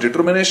Kshatriya's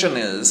determination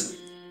is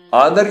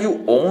either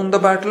you own the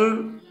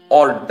battle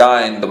or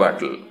die in the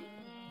battle.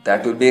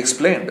 That will be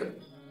explained.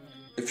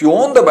 If you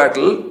own the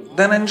battle,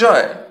 then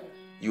enjoy.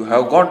 You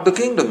have got the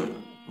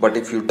kingdom. But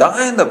if you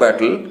die in the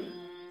battle,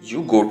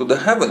 you go to the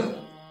heaven.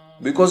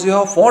 Because you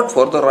have fought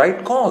for the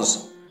right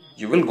cause.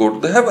 You will go to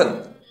the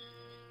heaven.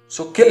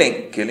 So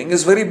killing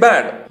is very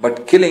bad.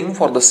 But killing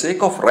for the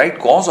sake of right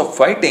cause of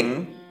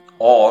fighting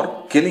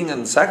or killing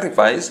in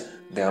sacrifice,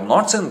 they are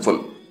not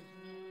sinful.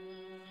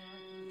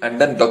 And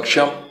then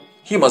Daksham,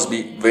 he must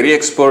be very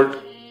expert.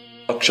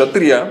 A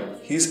Kshatriya,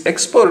 he is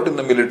expert in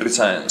the military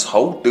science,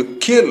 how to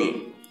kill.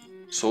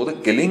 So the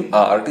killing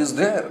art is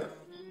there.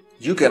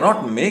 You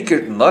cannot make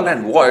it null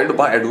and void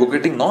by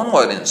advocating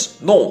non-violence.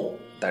 No,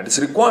 that is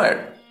required.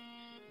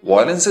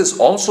 Violence is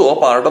also a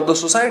part of the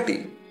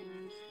society.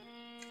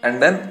 And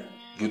then,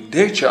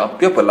 Yuddhe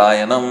Chapya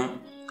Palayanam.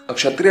 A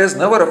Kshatriya is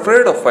never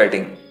afraid of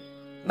fighting.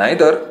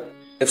 Neither,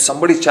 if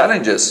somebody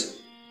challenges,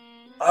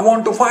 I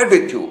want to fight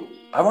with you,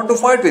 I want to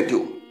fight with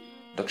you,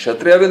 the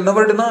Kshatriya will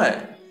never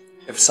deny.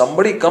 If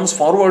somebody comes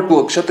forward to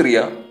a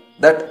Kshatriya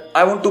that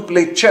I want to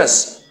play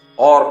chess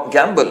or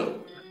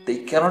gamble, they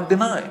cannot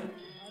deny.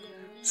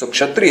 So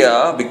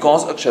Kshatriya,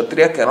 because a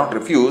Kshatriya cannot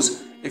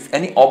refuse, if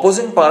any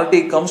opposing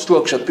party comes to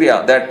a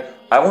Kshatriya that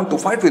I want to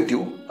fight with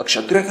you, a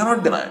Kshatriya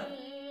cannot deny.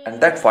 And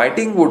that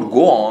fighting would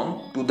go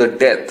on to the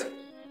death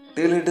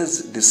till it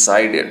is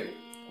decided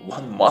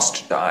one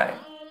must die.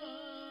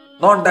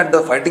 Not that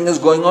the fighting is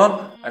going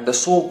on and the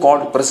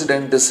so-called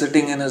president is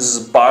sitting in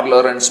his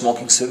parlor and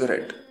smoking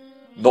cigarette.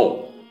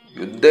 No.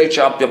 Yuddhe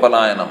Chapya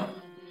Palayanam.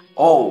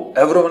 Oh,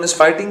 everyone is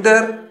fighting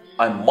there?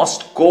 I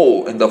must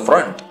go in the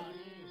front.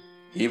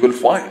 He will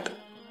fight.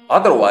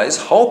 Otherwise,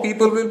 how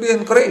people will be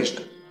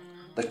encouraged?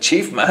 The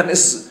chief man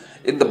is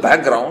in the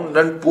background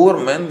and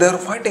poor men they are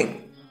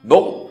fighting.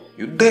 No.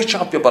 Yuddhe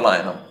Chapya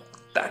Palayanam.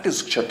 That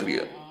is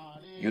Kshatriya.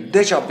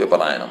 Yuddhe Chapya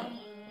Palayanam.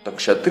 The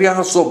Kshatriyas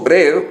are so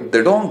brave,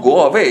 they don't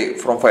go away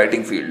from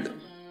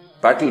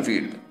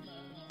battlefield.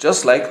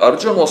 Just like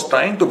Arjun was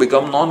trying to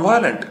become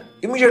non-violent.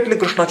 Immediately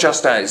Krishna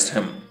chastised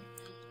him.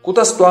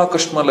 Kutastva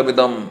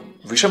kashmalabidam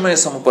vishame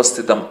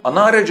samupastitam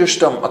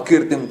anarejishtam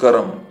akirtim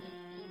karam.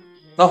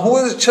 Now who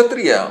is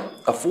Kshatriya?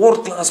 A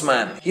fourth class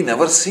man. He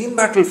never seen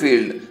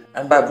battlefield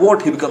and by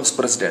what he becomes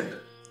president.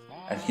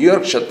 And here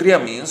Kshatriya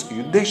means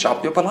Yuddhe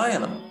Chapya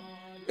Palayanam.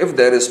 If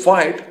there is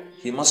fight,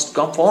 he must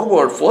come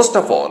forward first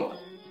of all.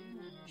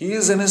 He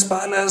is in his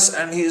palace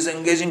and he is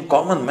engaging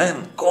common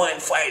men. Go and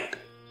fight.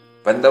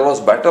 When there was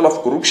battle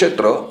of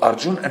Kurukshetra,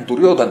 Arjun and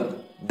Duryodhan,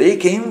 they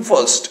came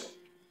first.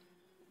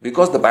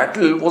 Because the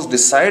battle was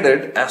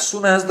decided as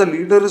soon as the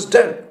leader is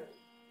dead.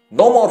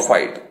 No more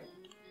fight.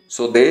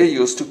 So they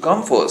used to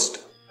come first.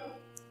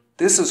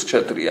 This is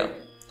Kshatriya.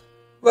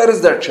 Where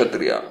is that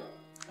Kshatriya?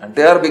 And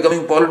they are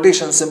becoming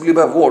politicians simply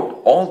by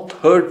vote. All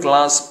third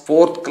class,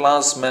 fourth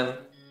class men.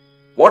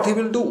 What he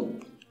will do?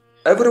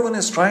 Everyone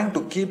is trying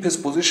to keep his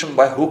position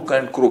by hook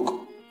and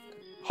crook.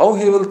 How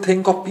he will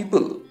think of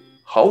people?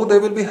 How they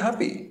will be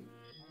happy?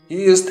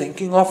 He is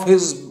thinking of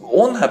his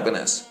own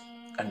happiness.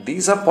 And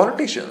these are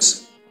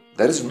politicians.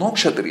 There is no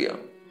Kshatriya.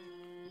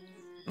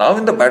 Now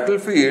in the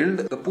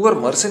battlefield, the poor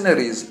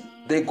mercenaries,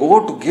 they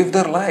go to give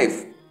their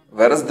life.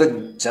 Whereas the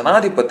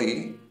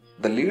Janadipati,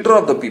 the leader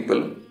of the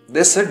people,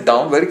 they sit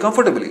down very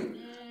comfortably.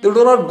 They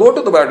do not go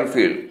to the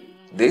battlefield.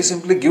 They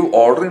simply give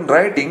order in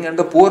writing and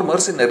the poor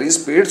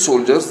mercenaries, paid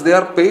soldiers, they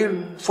are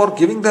paid for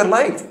giving their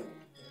life.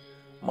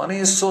 Money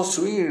is so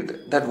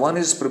sweet that one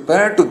is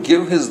prepared to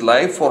give his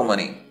life for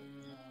money.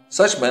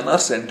 Such men are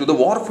sent to the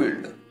war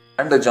field.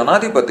 And the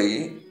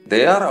Janadipati,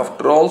 they are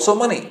after also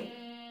money.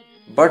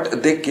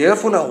 But they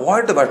carefully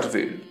avoid the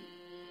battlefield.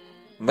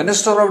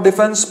 Minister of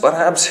Defense,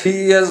 perhaps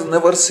he has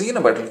never seen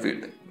a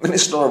battlefield.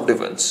 Minister of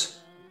Defense.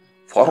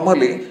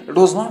 Formerly, it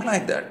was not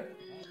like that.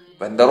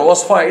 When there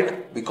was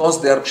fight,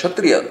 because they are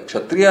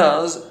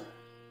Kshatriyas,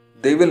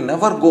 they will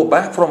never go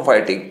back from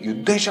fighting.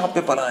 Yuddhe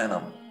Chapya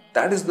Palayanam.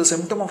 That is the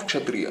symptom of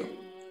Kshatriya.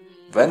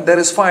 When there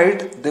is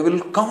fight, they will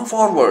come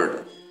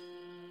forward.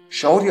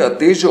 Shaurya,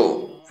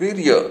 Tejo,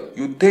 Virya,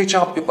 Yuddhe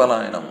Chapya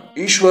Palayanam,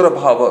 Ishvara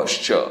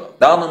Bhavascha,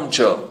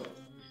 Danamcha.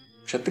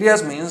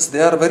 Kshatriyas means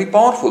they are very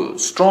powerful,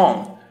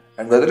 strong.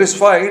 And when there is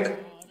fight,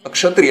 a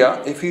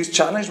Kshatriya, if he is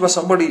challenged by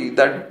somebody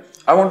that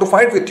I want to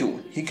fight with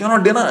you, he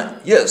cannot deny.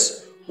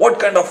 Yes, what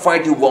kind of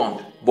fight you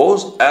want?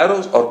 Bows,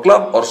 arrows or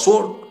club or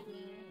sword?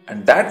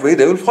 And that way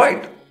they will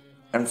fight.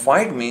 And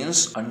fight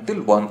means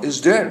until one is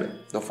dead.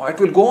 The fight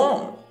will go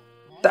on.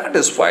 That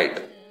is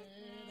fight.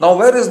 Now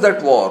where is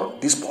that war?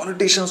 These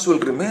politicians will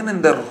remain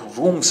in their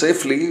room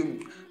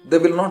safely. They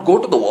will not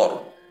go to the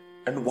war.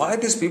 And why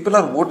these people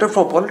are voted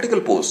for political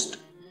post?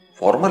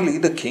 Formerly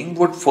the king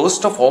would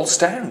first of all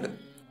stand.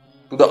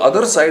 To the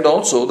other side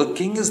also the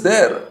king is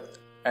there.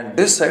 And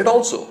this side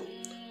also.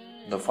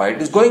 The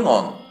fight is going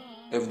on.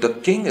 If the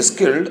king is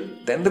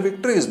killed, then the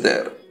victory is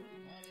there.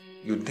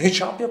 Yuddhe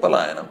Chapya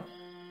Palayanam.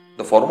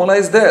 The formula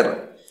is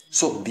there.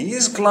 So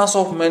these class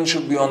of men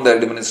should be on the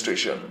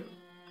administration.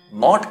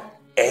 Not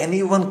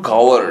anyone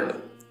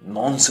coward.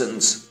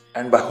 Nonsense.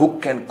 And by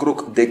hook and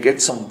crook they get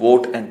some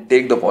vote and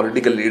take the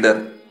political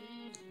leader.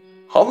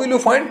 How will you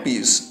find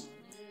peace?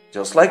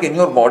 Just like in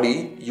your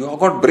body, you have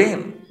got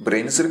brain.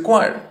 Brain is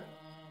required.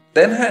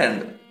 Then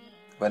hand.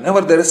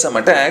 Whenever there is some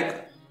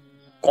attack,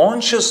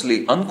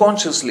 consciously,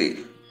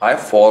 unconsciously, I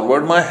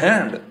forward my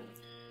hand.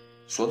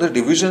 So the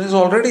division is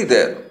already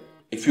there.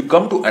 If you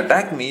come to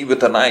attack me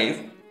with a knife,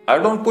 I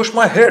don't push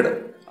my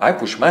head, I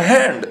push my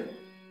hand.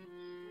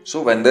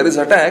 So when there is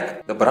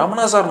attack, the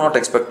Brahmanas are not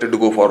expected to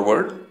go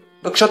forward,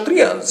 the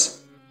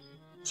Kshatriyas.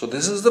 So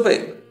this is the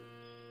way.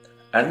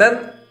 And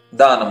then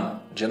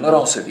Danam,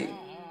 generosity.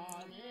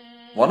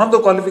 One of the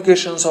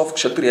qualifications of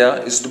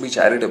Kshatriya is to be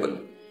charitable.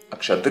 A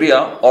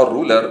Kshatriya or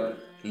ruler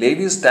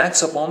levies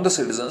tax upon the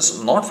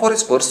citizens not for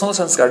his personal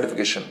sense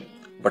gratification,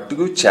 but to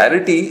give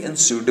charity in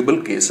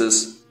suitable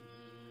cases.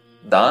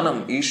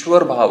 Dhanam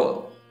Ishwar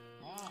Bhava.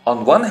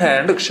 On one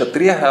hand,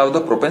 Kshatriya have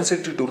the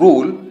propensity to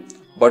rule,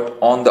 but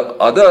on the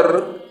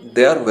other,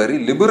 they are very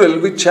liberal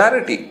with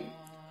charity.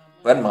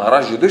 When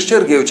Maharaj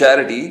Yudhishthir gave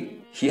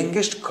charity, he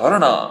engaged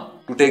Karna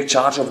to take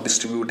charge of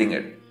distributing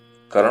it.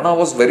 Karna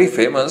was very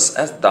famous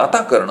as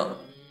Data Karna.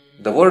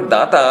 The word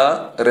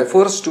Data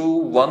refers to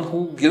one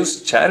who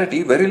gives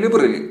charity very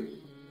liberally.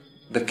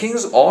 The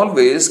kings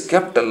always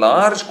kept a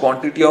large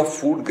quantity of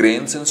food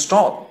grains in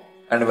stock,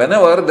 and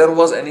whenever there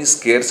was any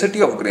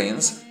scarcity of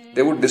grains,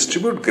 they would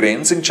distribute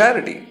grains in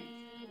charity.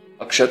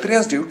 A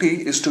Kshatriya's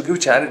duty is to give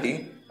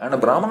charity, and a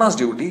Brahmana's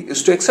duty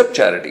is to accept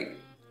charity,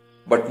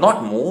 but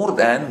not more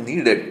than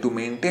needed to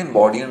maintain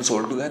body and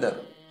soul together.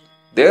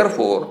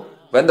 Therefore,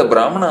 when the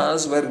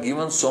Brahmanas were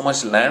given so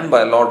much land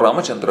by Lord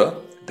Ramachandra,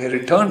 they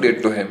returned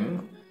it to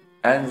him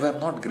and were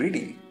not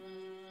greedy.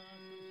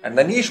 And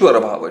then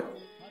Ishwara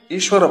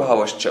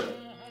Bhavascha,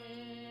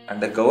 and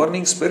the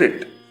governing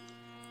spirit,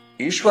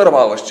 Ishwara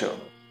Bhavascha,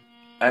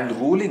 and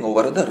ruling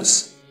over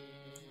others.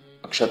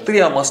 A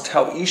Kshatriya must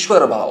have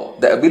Ishwara Bhav,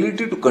 the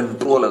ability to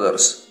control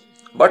others,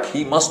 but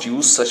he must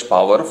use such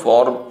power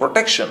for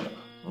protection,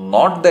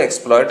 not the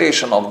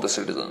exploitation of the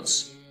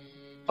citizens.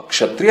 A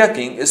Kshatriya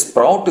king is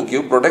proud to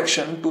give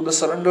protection to the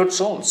surrendered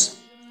souls.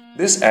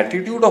 This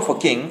attitude of a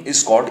king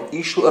is called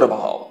Ishwara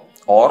Bhav,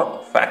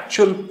 or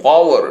factual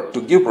power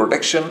to give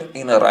protection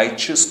in a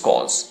righteous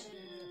cause.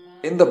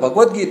 In the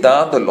Bhagavad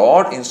Gita, the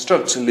Lord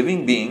instructs a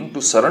living being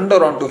to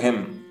surrender unto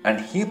him,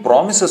 and he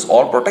promises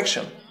all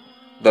protection.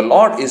 The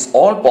Lord is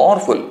all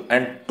powerful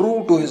and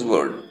true to his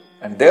word,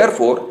 and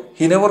therefore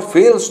he never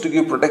fails to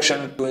give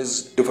protection to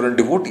his different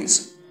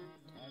devotees.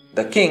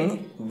 The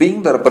king,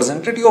 being the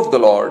representative of the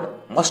Lord,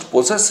 must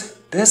possess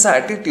this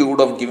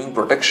attitude of giving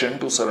protection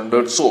to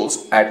surrendered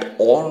souls at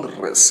all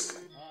risk.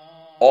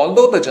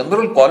 Although the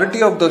general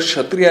quality of the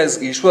Kshatriya is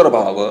Ishwara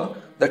Bhava,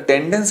 the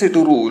tendency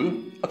to rule,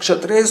 a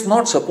Kshatriya is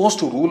not supposed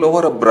to rule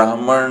over a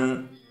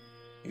Brahman.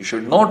 You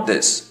should note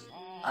this.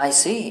 I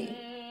see.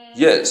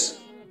 Yes,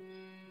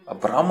 a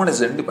Brahman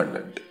is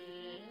independent.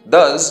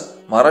 Thus,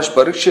 Maharaj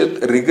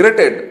Parikshit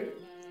regretted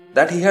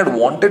that he had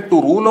wanted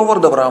to rule over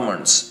the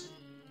Brahmans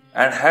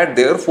and had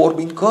therefore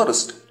been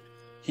cursed.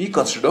 He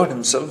considered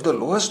himself the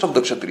lowest of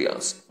the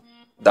Kshatriyas.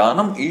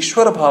 Dhanam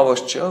Ishwara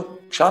Bhavascha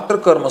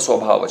Kshatra Karma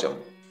Swabhavajam.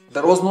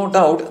 There was no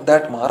doubt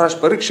that Maharaj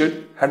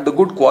Parikshit had the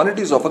good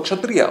qualities of a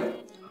Kshatriya,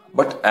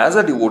 but as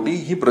a devotee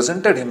he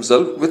presented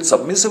himself with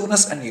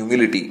submissiveness and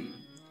humility,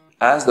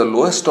 as the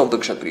lowest of the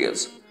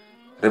Kshatriyas,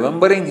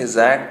 remembering his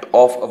act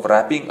of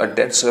wrapping a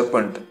dead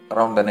serpent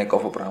around the neck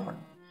of a Brahman.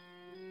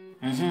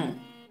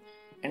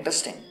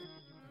 Interesting.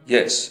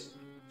 Yes.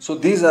 So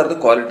these are the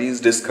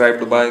qualities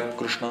described by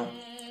Krishna.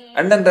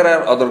 And then there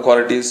are other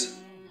qualities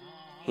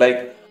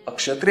like a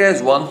Kshatriya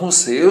is one who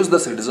saves the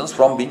citizens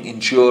from being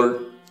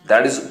insured.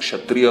 That is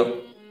Kshatriya.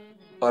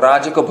 A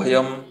Rajaka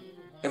Bhayam.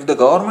 If the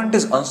government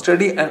is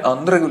unsteady and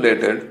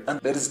unregulated and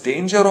there is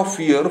danger of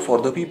fear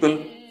for the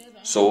people.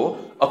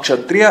 So a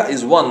Kshatriya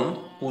is one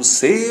who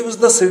saves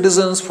the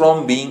citizens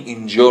from being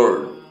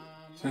injured.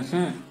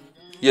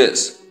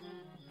 Yes.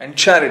 And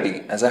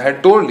charity, as I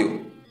had told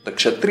you, the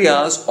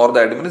Kshatriyas or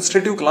the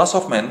administrative class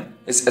of men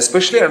is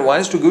especially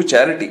advised to give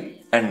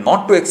charity and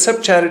not to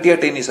accept charity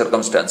at any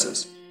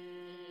circumstances.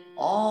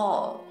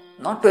 Oh,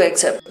 not to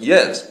accept.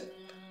 Yes,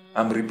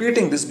 I am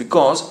repeating this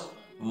because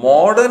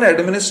modern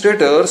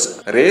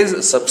administrators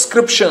raise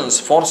subscriptions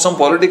for some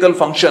political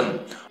function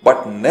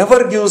but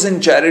never gives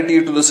in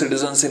charity to the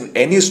citizens in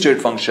any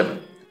state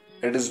function.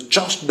 It is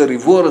just the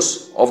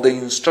reverse of the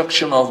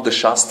instruction of the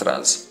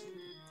Shastras.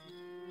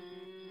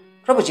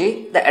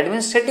 Prabhuji, the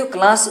administrative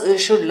class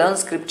should learn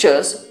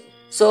scriptures,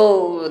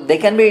 so they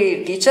can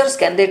be teachers,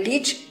 can they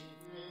teach?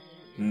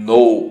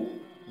 No,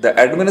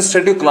 the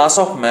administrative class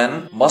of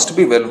men must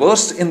be well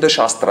versed in the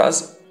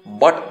Shastras,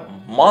 but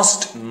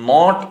must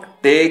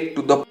not take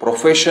to the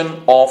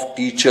profession of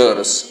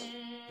teachers.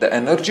 The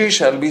energy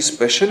shall be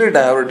specially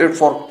diverted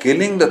for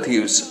killing the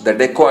thieves, the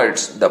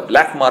dacoits, the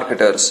black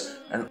marketers,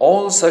 and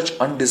all such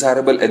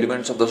undesirable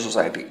elements of the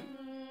society.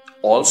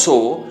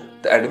 Also,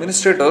 the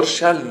administrator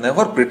shall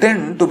never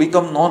pretend to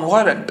become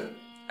non-violent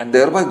and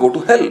thereby go to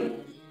hell.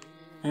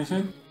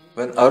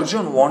 When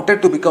Arjun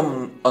wanted to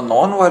become a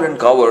non-violent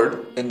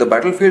coward in the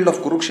battlefield of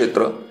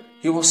Kurukshetra,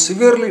 he was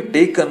severely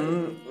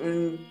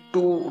taken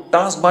to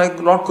task by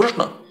Lord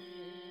Krishna.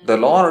 The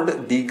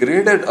Lord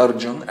degraded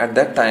Arjun at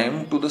that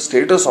time to the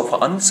status of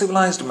an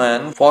uncivilized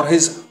man for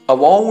his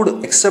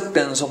avowed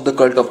acceptance of the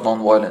cult of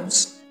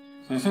non-violence.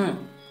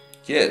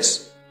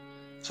 Yes.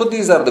 So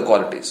these are the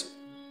qualities.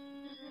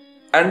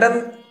 And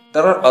then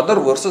there are other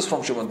verses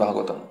from Srimad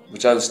Bhagavatam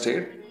which I will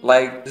state.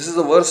 Like this is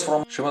a verse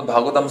from Srimad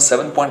Bhagavatam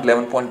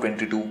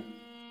 7.11.22.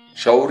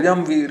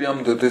 Shauryam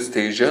Viryam Dhritis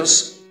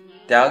Tejas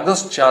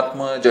Tyagas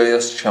Chatma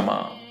Jayas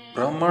Shama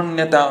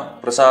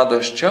Brahmanyata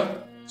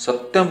Prasadascha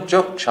Satyam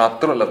Cha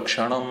Kshatra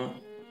Lakshanam.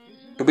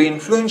 to be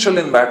influential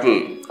in battle,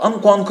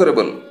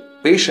 unconquerable,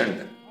 patient,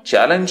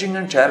 challenging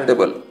and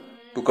charitable,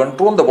 to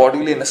control the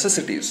bodily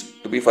necessities,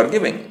 to be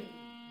forgiving,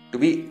 to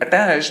be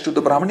attached to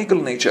the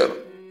Brahmanical nature,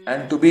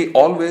 and to be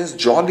always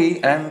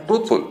jolly and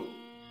truthful.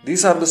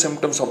 These are the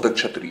symptoms of the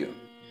Kshatriya.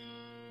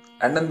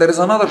 And then there is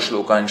another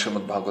shloka in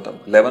Srimad Bhagavatam,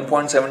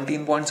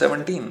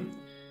 11.17.17.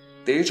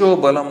 Tejo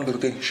balam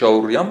dhruti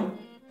shauryam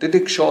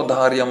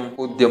tidikshodharyam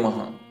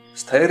udyamah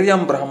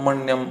stairyam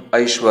brahmanyam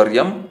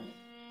aishwaryam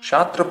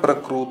shatra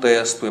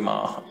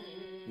prakrutayastvimah.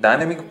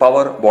 Dynamic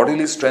power,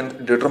 bodily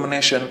strength,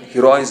 determination,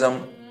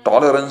 heroism,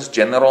 tolerance,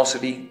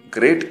 generosity,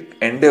 great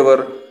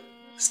endeavor,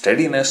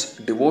 steadiness,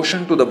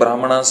 devotion to the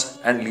Brahmanas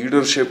and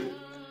leadership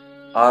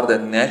are the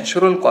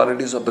natural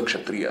qualities of the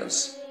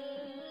Kshatriyas.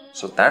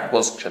 So that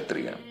was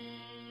Kshatriya.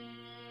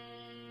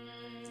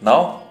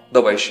 Now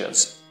the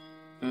Vaishyas.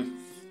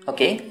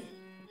 Okay.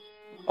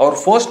 Our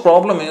first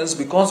problem is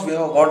because we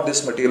have got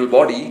this material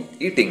body,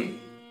 eating.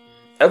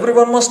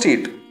 Everyone must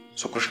eat.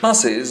 So Krishna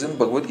says in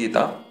Bhagavad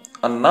Gita,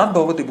 Annat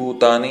bhavati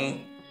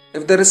bhutani.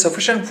 If there is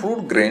sufficient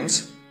food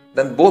grains,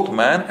 then both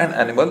man and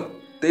animal,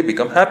 they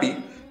become happy.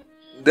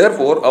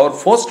 Therefore, our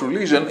first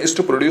religion is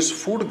to produce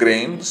food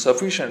grain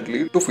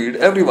sufficiently to feed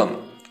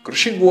everyone.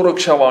 Krishi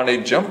goraksha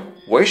vanijyam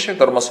vaishya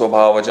karma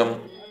swabhavajam.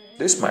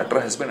 This matter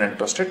has been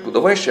entrusted to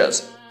the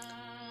Vaishyas.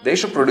 They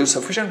should produce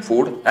sufficient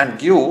food and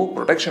give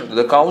protection to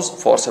the cows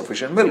for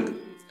sufficient milk.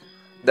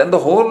 Then the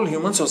whole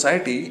human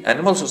society,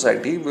 animal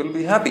society will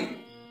be happy.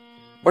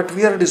 But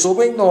we are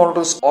disobeying the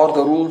orders or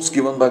the rules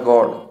given by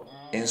God.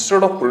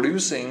 Instead of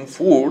producing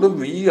food,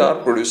 we are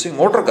producing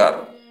motor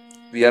car.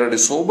 We are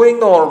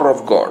disobeying the order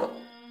of God.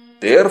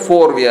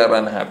 Therefore, we are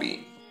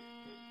unhappy.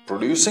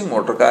 Producing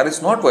motor car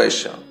is not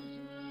Vaishya.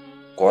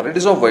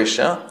 Qualities of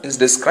Vaishya is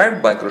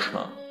described by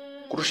Krishna.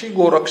 Krushi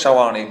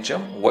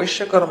gorakshavanijyam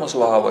Vaishya karma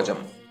svabhavajam.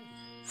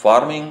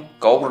 Farming,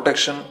 cow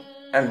protection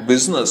and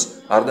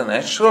business are the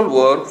natural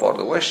work for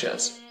the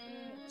Vaishyas.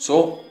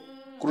 So,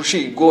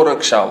 Krushi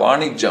goraksha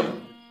vanijyam.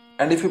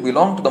 And if you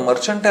belong to the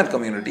mercantile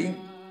community,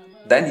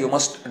 then you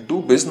must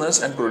do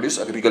business and produce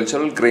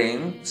agricultural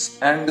grains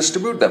and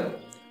distribute them.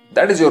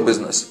 That is your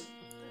business.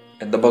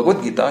 In the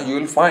Bhagavad Gita, you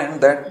will find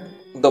that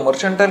the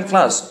mercantile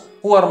class,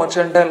 who are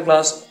mercantile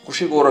class?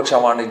 Krushi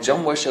goraksha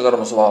vanijyam Vaishya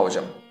karma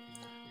svabhavajam.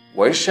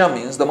 Vaishya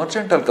means the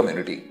mercantile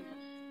community.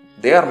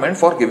 They are meant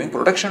for giving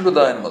protection to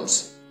the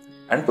animals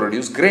and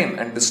produce grain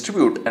and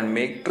distribute and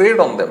make trade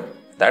on them.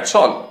 That's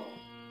all.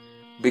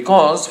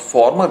 Because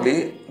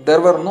formerly there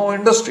were no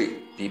industry.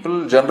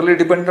 People generally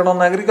depended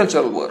on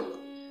agricultural work.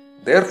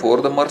 Therefore,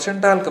 the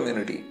mercantile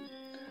community,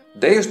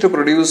 they used to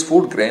produce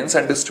food grains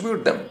and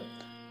distribute them.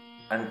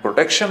 And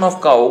protection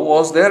of cow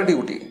was their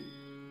duty.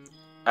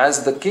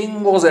 As the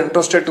king was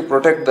entrusted to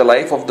protect the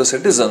life of the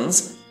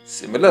citizens,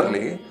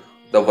 similarly,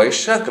 the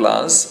Vaishya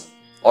class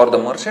or the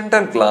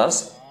mercantile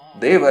class,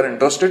 they were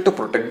entrusted to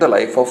protect the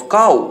life of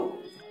cow.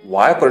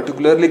 Why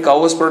particularly cow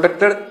was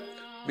protected?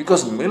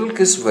 Because milk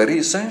is very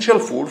essential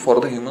food for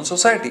the human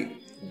society.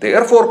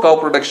 Therefore, cow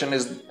protection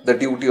is the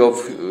duty of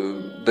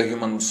the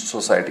human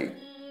society.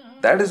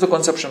 That is the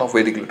conception of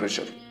Vedic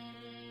literature.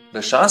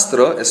 The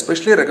Shastra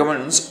especially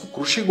recommends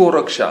Krushi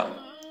Goraksha.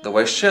 The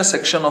Vaishya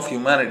section of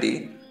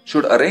humanity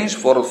should arrange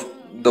for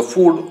the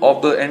food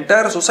of the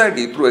entire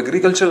society through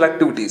agricultural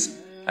activities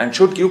and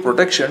should give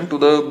protection to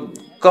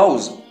the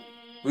cows,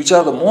 which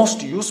are the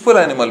most useful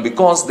animal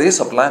because they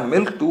supply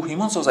milk to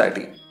human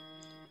society.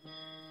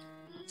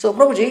 So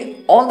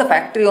Prabhuji, all the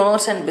factory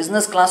owners and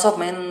business class of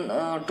men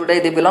today,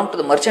 they belong to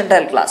the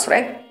mercantile class,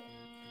 right?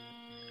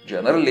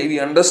 Generally, we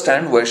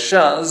understand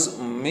Vaishyas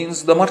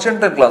means the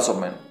mercantile class of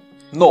men.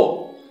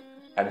 No.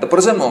 At the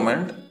present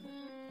moment,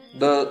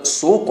 the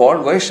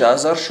so-called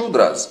Vaishyas are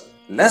Shudras,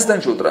 less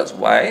than Shudras.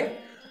 Why?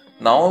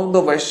 Now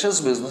the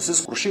Vaishyas' business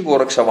is Krushi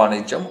Goraksha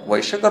Vanijyam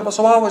Vaishya karma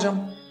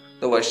svabhavajam.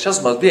 The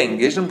Vaishyas must be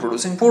engaged in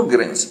producing food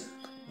grains,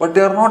 but they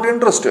are not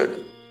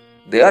interested.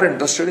 They are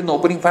interested in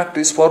opening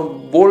factories for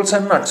bolts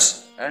and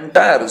nuts and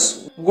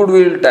tires,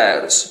 Goodwill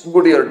tires,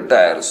 Goodyear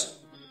tires.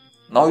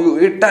 Now you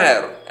eat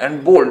tire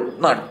and bolt,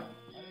 nut.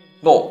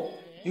 No,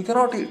 you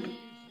cannot eat.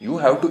 You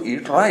have to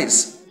eat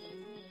rice.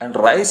 And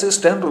rice is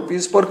 10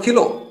 rupees per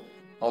kilo.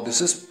 Now this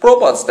is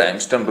Prabhupada's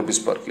times 10 rupees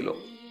per kilo.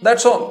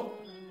 That's all.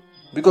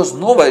 Because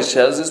no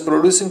Vaishyas is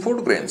producing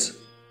food grains.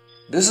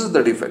 This is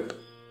the defect.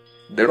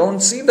 They don't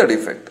see the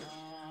defect.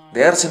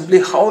 They are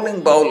simply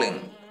howling,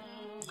 bowling.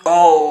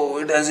 Oh,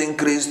 it has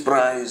increased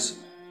price.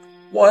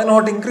 Why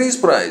not increase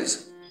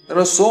price? There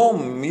are so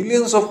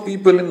millions of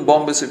people in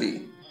Bombay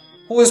city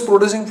who is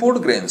producing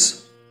food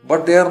grains,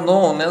 but they are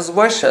known as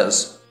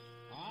Vaishyas.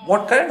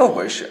 What kind of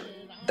Vaishya?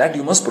 That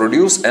you must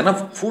produce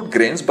enough food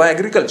grains by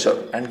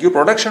agriculture and give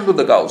protection to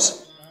the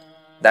cows.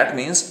 That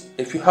means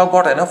if you have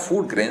got enough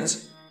food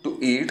grains to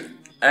eat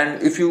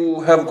and if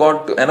you have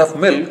got enough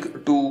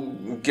milk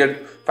to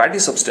get fatty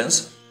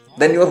substance,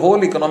 then your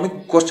whole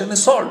economic question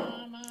is solved.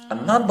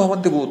 Annat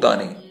bhavanti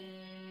bhutani.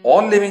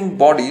 All living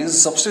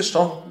bodies subsist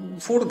on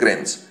food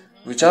grains,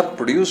 which are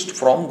produced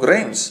from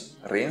grains.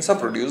 Rains are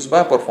produced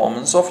by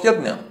performance of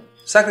yajna,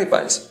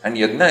 sacrifice, and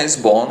yajna is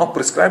born of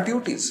prescribed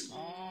duties.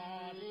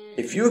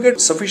 If you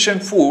get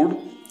sufficient food,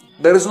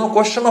 there is no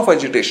question of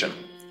agitation.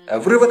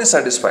 Everyone is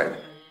satisfied,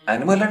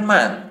 animal and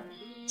man.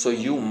 So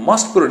you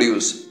must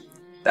produce.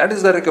 That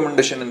is the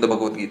recommendation in the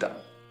Bhagavad Gita.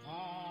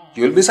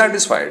 You will be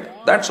satisfied.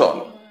 That's all.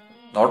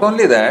 Not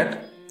only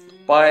that,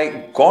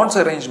 by God's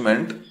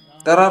arrangement,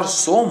 there are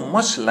so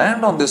much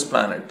land on this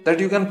planet that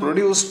you can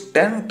produce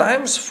 10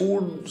 times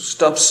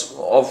foodstuffs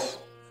of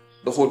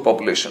the whole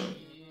population.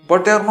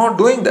 But they are not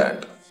doing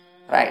that.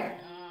 Right.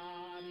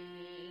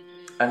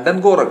 And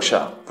then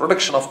Goraksha,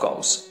 protection of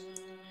cows.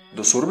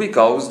 The Survi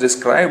cow is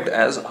described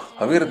as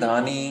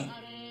Havirdhani,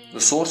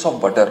 the source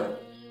of butter.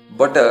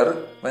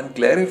 Butter, when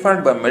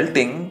clarified by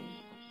melting,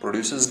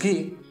 produces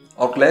ghee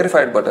or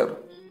clarified butter,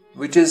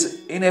 which is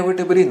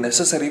inevitably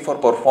necessary for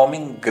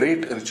performing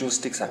great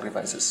ritualistic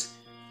sacrifices.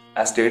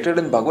 As stated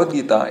in Bhagavad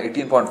Gita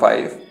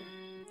 18.5,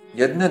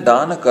 Yajna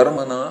Dana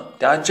Karmana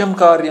Tyajyam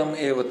Karyam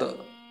Evata.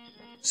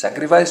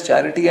 Sacrifice,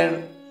 charity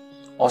and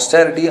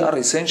austerity are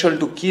essential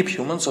to keep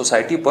human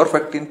society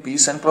perfect in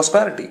peace and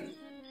prosperity.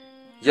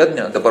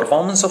 Yajna, the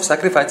performance of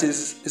sacrifice, is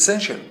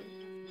essential.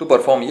 To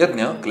perform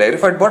yajna,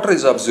 clarified butter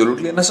is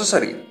absolutely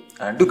necessary.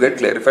 And to get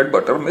clarified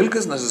butter, milk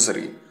is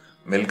necessary.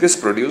 Milk is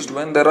produced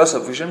when there are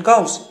sufficient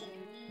cows.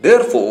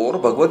 Therefore,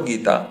 Bhagavad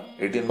Gita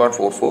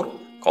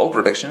 18.44, cow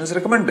protection is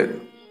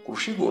recommended.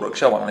 Krushi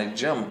Goraksha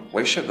Vanijyam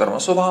Vaishya Karma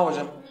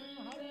Swabhavajam.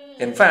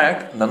 In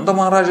fact, Nanda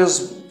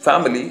Maharaja's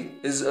family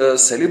is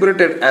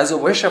celebrated as a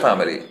Vaishya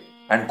family,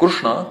 and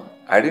Krishna,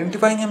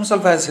 identifying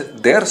himself as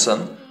their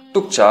son,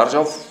 took charge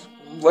of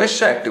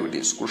Vaishya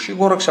activities. Krushi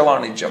Goraksha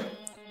Vanijyam.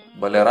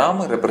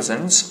 Balaram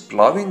represents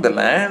ploughing the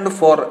land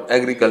for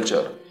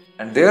agriculture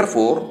and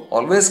therefore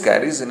always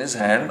carries in his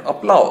hand a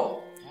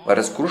plough,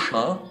 whereas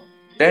Krishna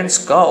tends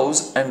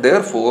cows and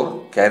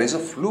therefore carries a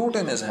flute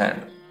in his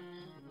hand.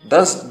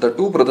 Thus, the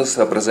two brothers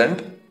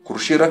represent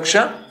Krushi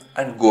Raksha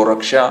and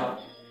Goraksha.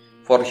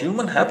 For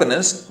human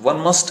happiness,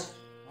 one must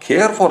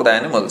care for the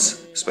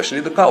animals,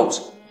 especially the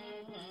cows.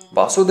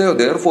 Vasudeva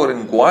therefore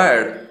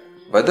inquired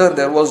whether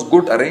there was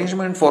good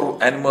arrangement for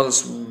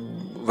animals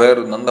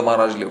where Nanda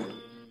Maharaj lived.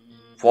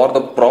 For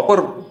the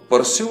proper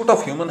pursuit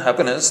of human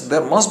happiness,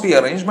 there must be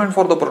arrangement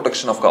for the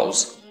protection of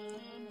cows.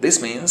 This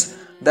means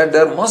that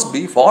there must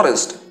be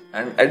forest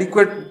and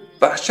adequate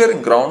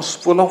pasturing grounds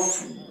full of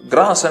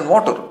grass and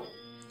water.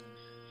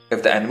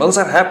 If the animals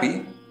are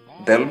happy,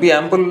 there will be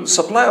ample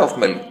supply of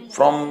milk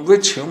from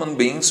which human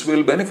beings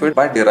will benefit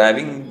by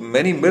deriving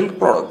many milk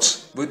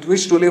products with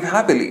which to live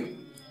happily.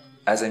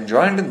 As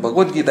enjoined in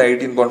Bhagavad Gita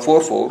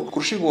 18.44,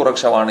 Krushi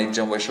Goraksha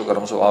Vanijyam Vaishya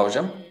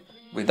Swabhavajam,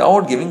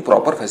 without giving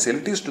proper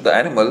facilities to the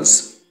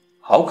animals,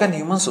 how can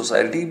human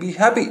society be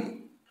happy?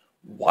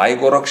 Why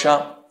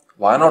Goraksha?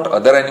 Why not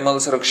other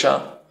animals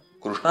Raksha?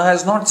 Krishna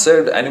has not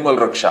said animal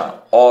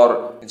Raksha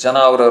or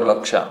Janavara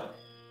Raksha.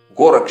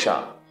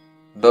 Goraksha.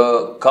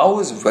 The cow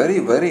is very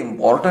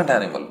important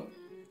animal.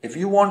 If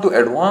you want to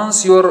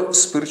advance your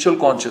spiritual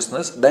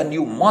consciousness, then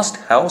you must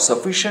have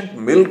sufficient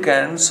milk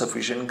and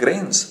sufficient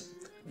grains.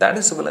 That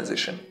is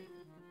civilization.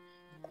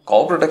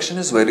 Cow protection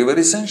is very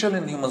essential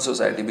in human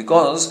society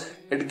because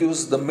it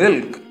gives the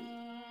milk,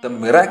 the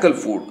miracle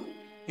food.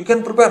 You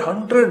can prepare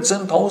hundreds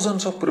and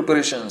thousands of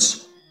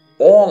preparations,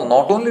 all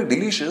not only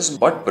delicious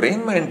but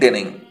brain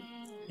maintaining.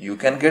 You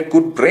can get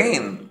good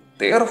brain.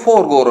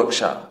 Therefore,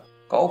 Goraksha.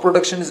 Cow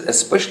protection is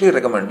especially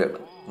recommended,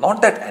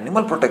 not that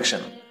animal protection.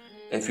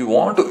 If you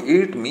want to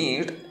eat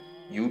meat,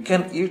 you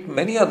can eat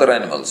many other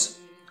animals.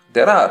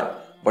 There are,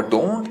 but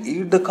don't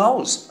eat the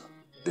cows.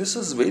 This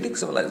is Vedic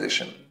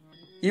civilization.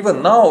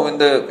 Even now in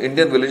the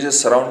Indian villages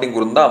surrounding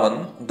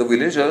Vrindavan, the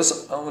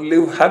villagers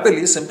live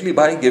happily simply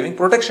by giving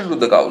protection to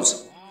the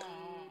cows.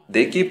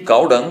 They keep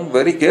cow dung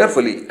very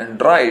carefully and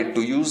dry it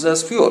to use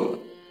as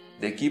fuel.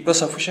 They keep a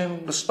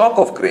sufficient stock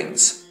of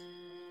grains.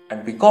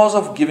 And because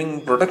of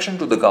giving protection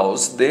to the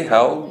cows, they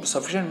have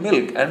sufficient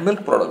milk and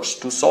milk products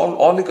to solve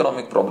all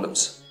economic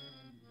problems.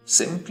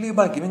 Simply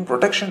by giving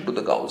protection to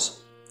the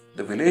cows,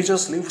 the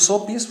villagers live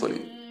so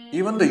peacefully.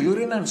 Even the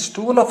urine and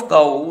stool of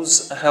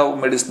cows have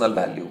medicinal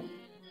value.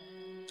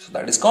 So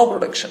that is cow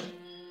protection.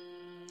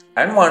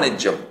 And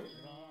Vanijyam.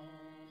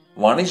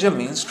 Vanijyam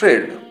means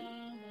trade.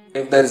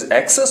 If there is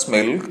excess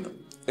milk,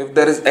 if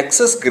there is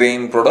excess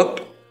grain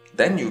product,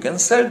 then you can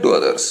sell to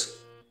others.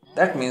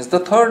 That means the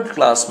third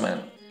class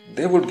men.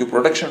 They would give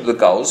protection to the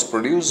cows,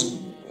 produce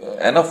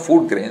enough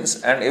food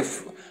grains, and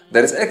if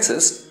there is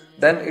excess,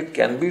 then it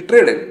can be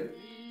traded.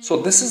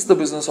 So this is the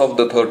business of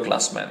the third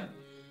class man.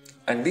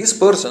 And these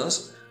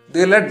persons,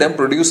 they let them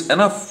produce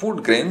enough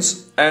food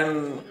grains,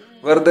 and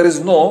where there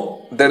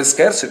is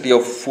scarcity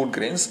of food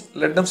grains,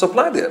 let them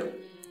supply there.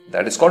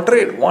 That is called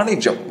trade,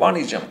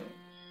 Vanijyam.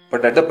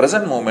 But at the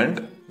present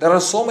moment, there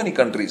are so many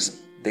countries.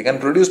 They can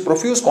produce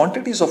profuse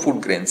quantities of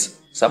food grains.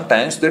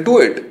 Sometimes they do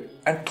it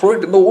and throw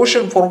it in the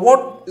ocean for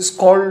what is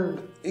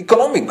called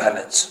economic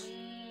balance.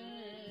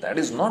 That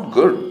is not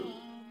good.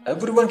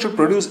 Everyone should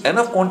produce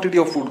enough quantity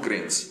of food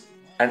grains.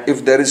 And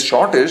if there is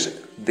shortage,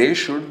 they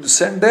should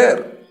send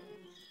there.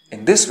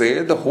 In this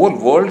way, the whole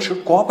world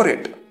should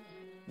cooperate.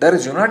 There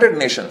is United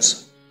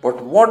Nations,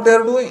 but what they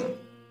are doing?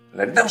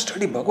 Let them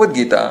study Bhagavad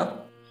Gita,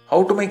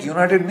 how to make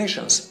United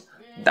Nations.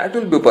 That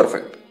will be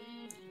perfect.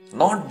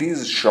 Not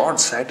these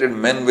short-sighted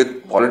men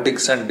with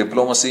politics and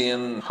diplomacy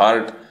in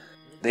heart.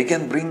 They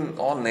can bring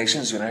all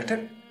nations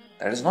united?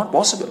 That is not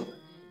possible.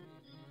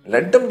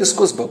 Let them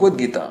discuss Bhagavad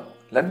Gita.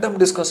 Let them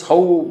discuss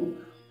how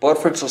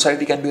perfect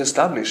society can be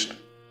established.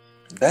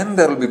 Then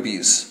there will be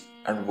peace.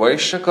 And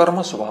Vaishya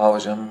Karma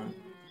Subhavajam.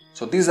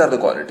 So these are the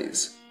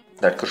qualities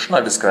that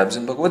Krishna describes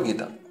in Bhagavad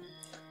Gita.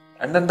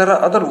 And then there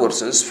are other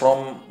verses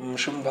from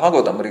Srimad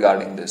Bhagavatam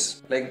regarding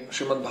this. Like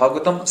Srimad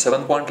Bhagavatam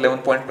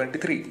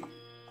 7.11.23.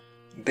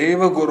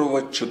 Deva Guru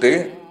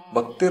Vachute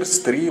Bhaktir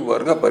Stri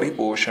Varga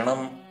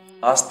Pariposhanam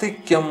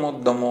Astikyam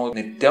Uddamo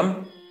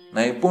Nityam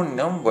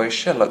Naipunyam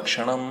Vaishya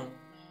Lakshanam.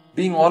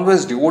 Being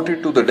always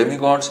devoted to the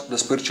demigods, the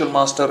spiritual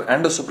master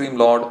and the Supreme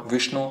Lord,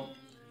 Vishnu,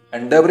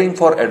 endeavoring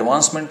for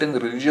advancement in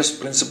religious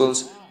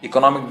principles,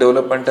 economic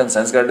development and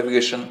sense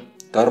gratification,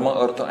 dharma,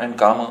 artha and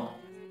kama,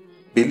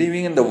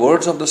 believing in the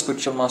words of the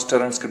spiritual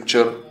master and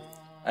scripture,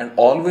 and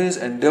always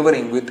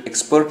endeavoring with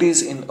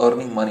expertise in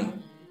earning money.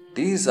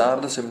 These are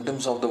the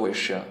symptoms of the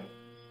Vaishya.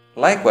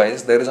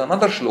 Likewise, there is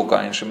another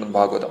shloka in Srimad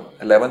Bhagavatam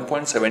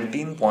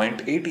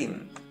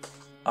 11.17.18.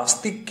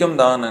 Astikyam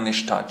dana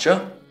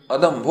nishthacha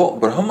adambho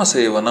brahma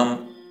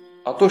sevanam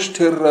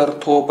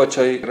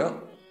atushthirarthopachaira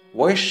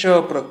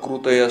Vaishya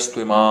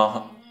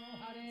prakrutayastvimaha.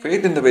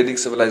 Faith in the Vedic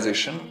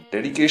civilization,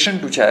 dedication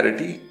to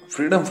charity,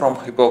 freedom from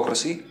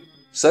hypocrisy,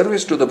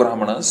 service to the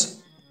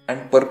Brahmanas,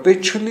 and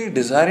perpetually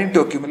desiring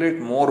to accumulate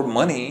more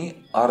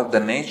money are the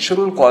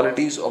natural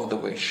qualities of the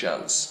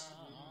Vaishyas.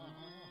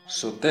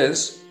 So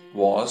this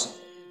was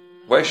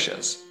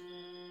Vaishyas.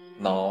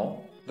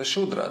 Now the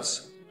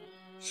Shudras.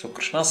 So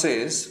Krishna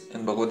says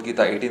in Bhagavad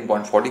Gita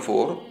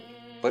 18.44,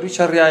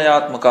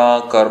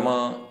 Paricharyayatmaka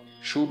karma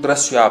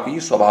Shudrasyapi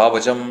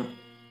Swabhavajam.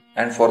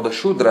 And for the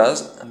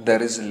Shudras,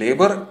 there is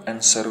labor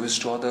and service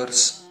to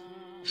others.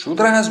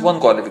 Shudra has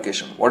one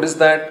qualification. What is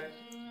that?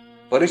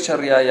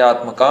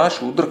 Paricharyayatmaka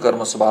Shudra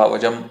Karma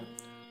Swabhavajam.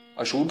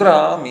 A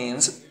Shudra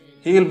means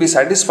he will be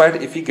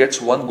satisfied if he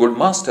gets one good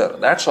master.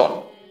 That's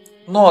all.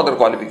 No other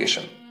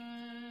qualification.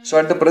 So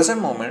at the present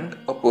moment,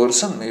 a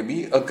person may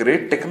be a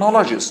great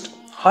technologist,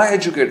 high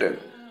educated,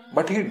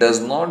 but if he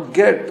does not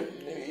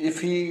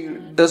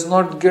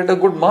get a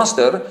good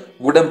master,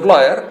 good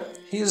employer,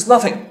 he is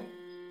nothing.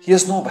 He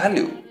has no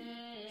value.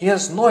 He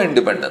has no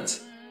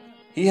independence.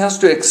 He has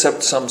to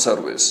accept some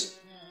service.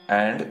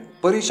 And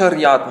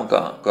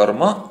Paricharyatmaka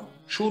karma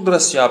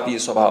Shudrasyapi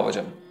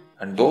Swabhavajam.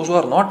 And those who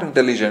are not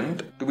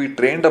intelligent to be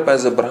trained up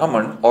as a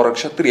Brahman or a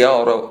Kshatriya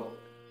or a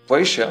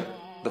Vaishya,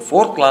 the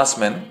fourth class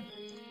men,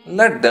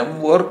 let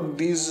them work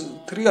these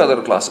three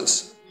other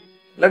classes.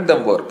 Let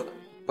them work.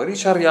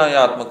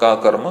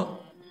 Paricharyayatmaka karma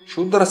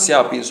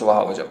Shudrasyapi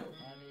Swabhavajam.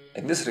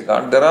 In this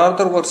regard, there are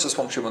other verses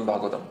from Srimad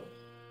Bhagavatam,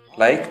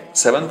 like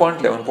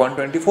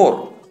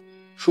 7.11.24.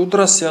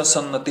 Shudrasya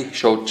sannati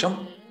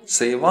shaucham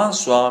seva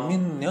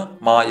swaminya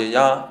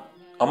mayaya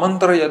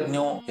amantra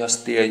yajno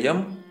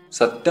yasteyam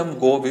satyam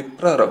go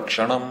vipra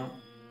rakshanam.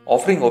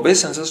 Offering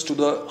obeisances to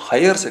the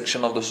higher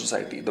section of the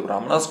society, the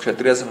Brahmanas,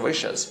 Kshatriyas and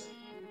Vaishyas,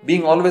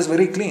 being always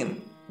very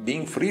clean,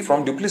 being free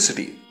from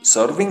duplicity,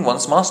 serving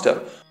one's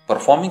master,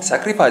 performing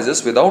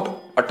sacrifices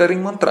without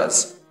uttering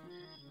mantras,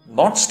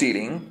 not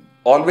stealing,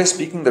 always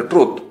speaking the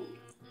truth,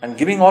 and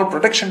giving all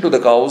protection to the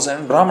cows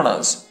and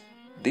Brahmanas.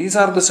 These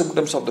are the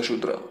symptoms of the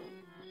Shudra.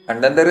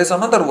 And then there is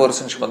another verse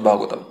in Srimad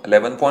Bhagavatam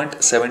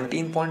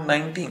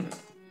 11.17.19.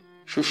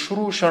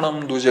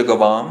 Shushrushanam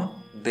dujagavam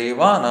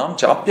devanam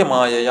chapya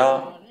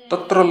mayaya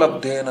tatra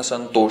labdhena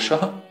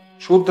santosha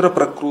shudra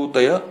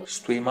prakrutaya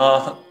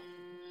stvimaha.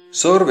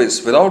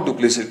 Service without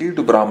duplicity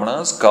to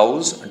Brahmanas,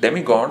 cows,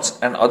 demigods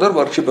and other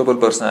worshipable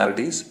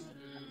personalities,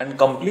 and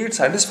complete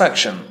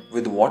satisfaction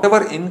with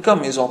whatever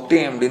income is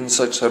obtained in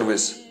such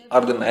service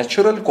are the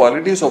natural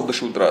qualities of the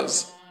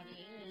Shudras.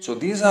 So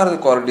these are the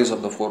qualities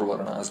of the four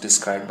Varnas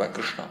described by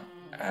Krishna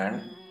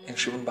and in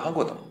Srimad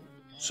Bhagavatam.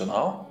 So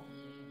now,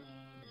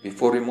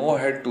 before we move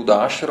ahead to the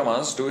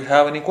ashramas, do you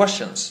have any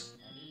questions?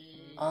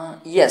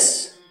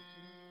 Yes.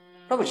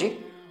 Prabhuji,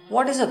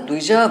 what is a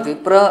Dvija,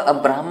 Vipra, a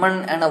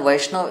Brahman and a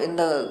Vaishnava in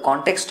the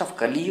context of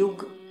Kali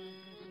Yuga?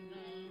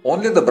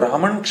 Only the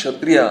Brahman,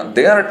 Kshatriya,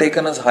 they are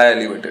taken as high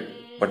elevated.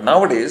 But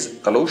nowadays,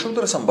 Kalau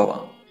Shudra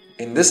Sambhava.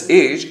 In this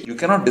age, you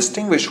cannot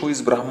distinguish who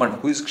is Brahman,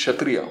 who is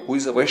Kshatriya, who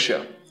is a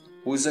Vaishya,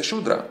 who is a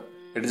Shudra.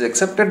 It is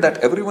accepted that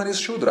everyone is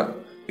Shudra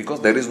because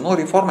there is no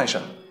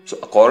reformation. So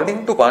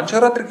according to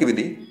Pancharatrika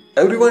Vidhi,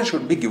 everyone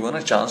should be given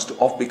a chance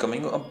of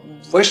becoming a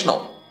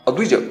Vaishnava, a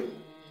Dvija.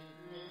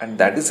 And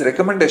that is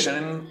recommendation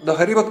in the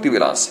Hari Bhakti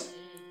Vilas,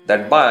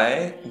 that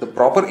by the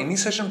proper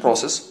initiation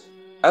process,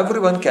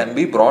 everyone can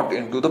be brought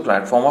into the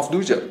platform of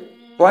Dvija,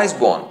 twice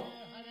born.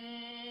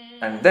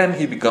 And then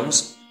he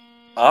becomes,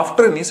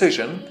 after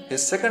initiation,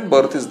 his second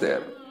birth is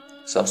there.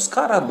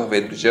 Samskarat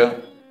bhaved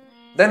Dvija.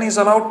 Then he is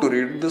allowed to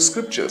read the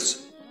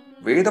scriptures.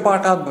 Veda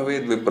patat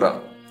bhaved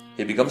Vipra.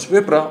 He becomes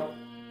Vipra.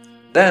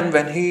 Then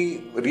when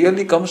he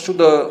really comes to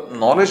the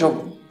knowledge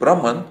of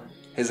Brahman,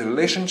 his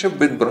relationship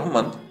with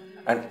Brahman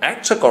and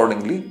acts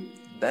accordingly,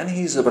 then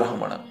he is a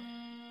Brahmana.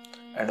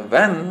 And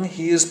when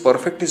he is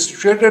perfectly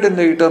situated in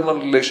the eternal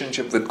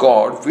relationship with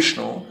God,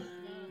 Vishnu,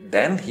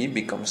 then he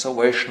becomes a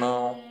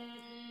Vaishnava.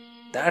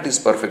 That is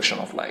perfection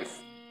of life.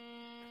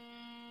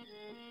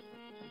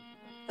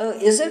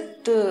 Is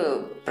it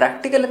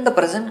practical in the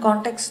present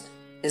context?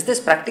 Is this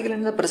practical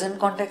in the present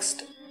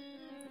context?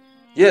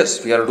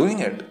 Yes, we are doing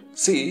it.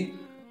 See,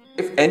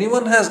 if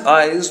anyone has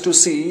eyes to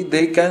see,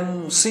 they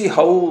can see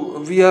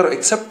how we are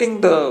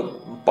accepting the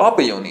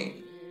Papa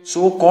Yoni,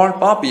 so-called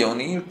Papa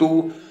Yoni,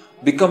 to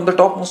become the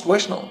topmost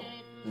Vaishnava.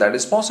 That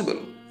is possible.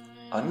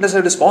 Unless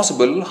it is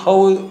possible,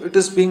 how it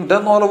is being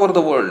done all over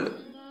the world?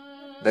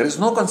 There is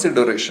no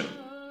consideration.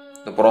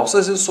 The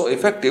process is so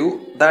effective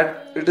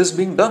that it is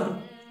being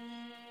done.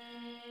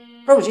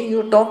 Prabhuji,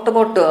 you talked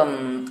about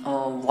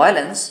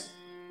violence,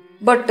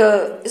 but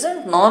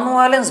isn't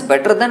non-violence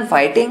better than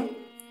fighting?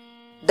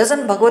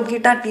 Doesn't Bhagavad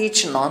Gita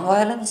teach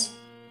non-violence?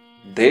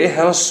 They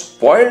have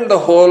spoiled the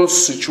whole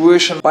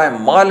situation by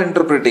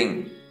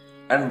malinterpreting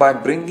and by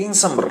bringing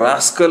some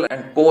rascal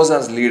and pose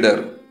as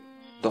leader.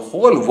 The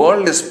whole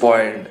world is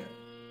spoiled.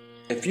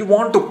 If you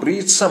want to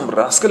preach some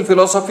rascal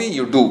philosophy,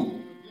 you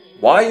do.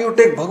 Why you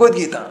take Bhagavad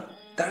Gita?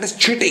 That is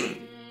cheating.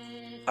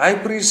 I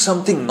preach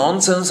something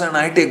nonsense and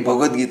I take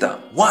Bhagavad Gita.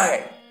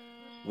 Why?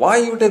 Why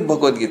you take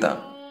Bhagavad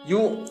Gita?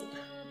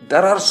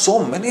 There are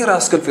so many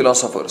rascal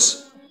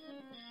philosophers.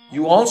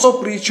 You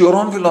also preach your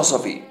own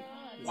philosophy.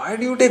 Why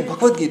do you take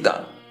Bhagavad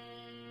Gita?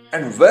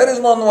 And where is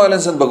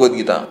non-violence in Bhagavad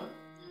Gita?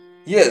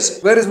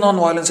 Yes, where is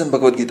non-violence in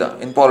Bhagavad Gita?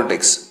 In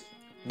politics.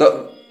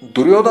 The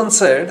Duryodhan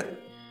said,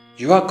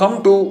 you have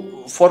come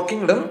for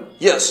kingdom?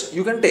 Yes,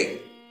 you can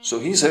take. So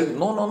he said,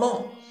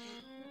 no.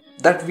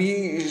 That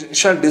we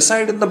shall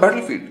decide in the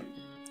battlefield.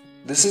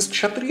 This is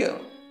Kshatriya.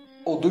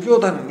 Oh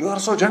Duryodhan, you are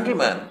so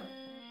gentleman.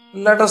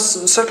 Let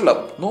us settle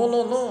up.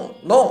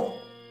 No.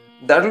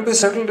 That will be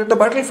settled in the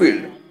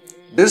battlefield.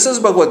 This is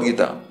Bhagavad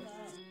Gita.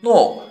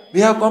 No, we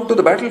have come to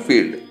the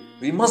battlefield.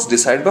 We must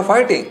decide by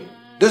fighting.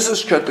 This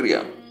is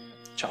Kshatriya.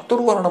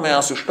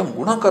 Chaturvarnamaya Sushtam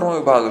Guna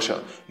Karma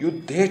Vibhagasha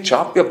Yuddhe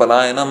Chapya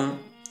Palayanam.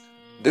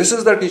 This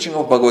is the teaching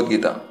of Bhagavad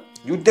Gita.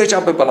 Yuddhe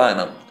Chapya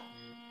Palayanam.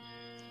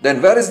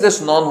 Then where is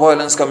this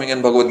non-violence coming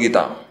in Bhagavad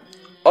Gita?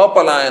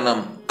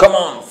 Apalayanam. Come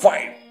on,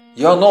 fight.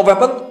 You have no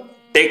weapon?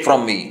 Take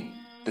from me.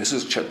 This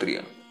is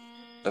Kshatriya.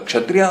 The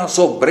Kshatriya are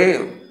so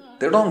brave.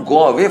 They don't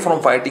go away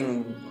from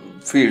fighting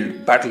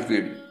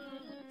battlefield.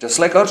 Just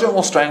like Arjuna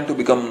was trying to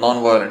become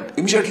non-violent,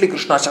 immediately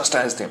Krishna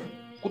chastised him.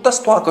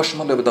 Kutastva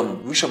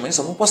kashmalavidam vishame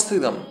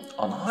samupastidam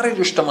anhare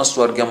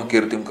jushtamaswargyam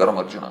kirtim karam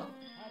Arjuna.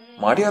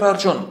 My dear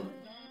Arjuna,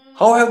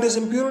 how have these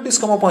impurities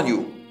come upon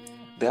you?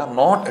 They are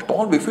not at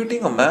all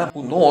befitting a man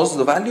who knows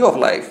the value of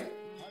life.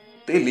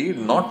 They lead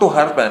not to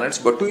higher planets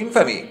but to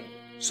infamy.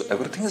 So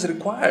everything is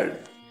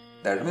required.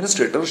 The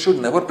administrator should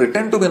never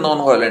pretend to be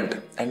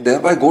non-violent and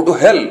thereby go to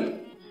hell.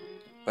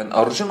 When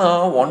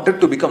Arjuna wanted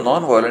to become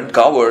non-violent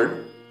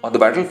coward on the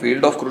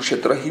battlefield of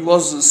Kurukshetra, he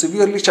was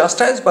severely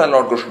chastised by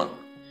Lord Krishna.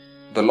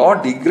 The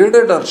Lord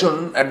degraded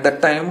Arjuna at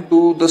that time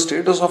to the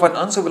status of an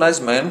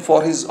uncivilized man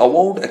for his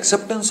avowed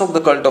acceptance of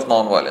the cult of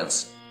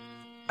non-violence.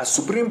 As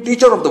supreme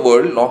teacher of the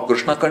world, Lord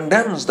Krishna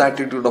condemns the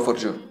attitude of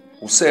Arjuna,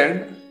 who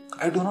said,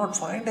 I do not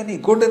find any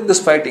good in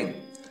this fighting.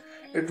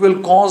 It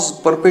will cause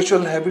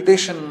perpetual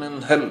habitation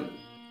in hell.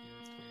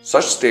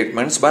 Such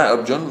statements by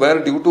Arjuna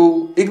were due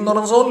to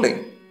ignorance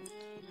only.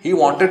 He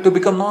wanted to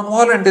become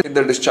non-violent in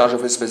the discharge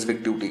of his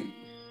specific duty.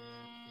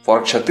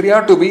 For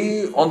Kshatriya to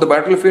be on the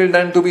battlefield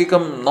and to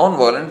become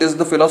non-violent is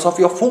the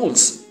philosophy of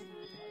fools.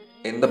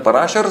 In the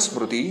Parashara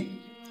Smriti,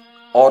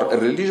 or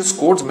religious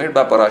codes made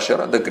by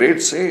Parashara, the great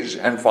sage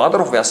and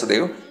father of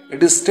Vyasadeva,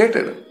 it is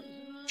stated,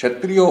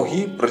 Kshatriyo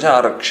hi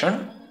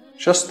prajarakshan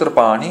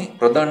shastrapani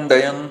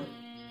pradandayan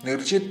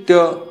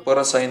nirjitya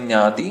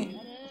parasainyati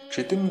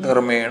kshitim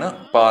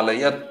dharmena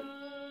palayat.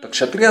 The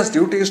Kshatriya's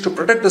duty is to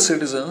protect the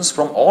citizens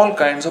from all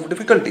kinds of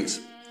difficulties,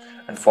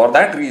 and for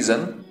that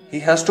reason he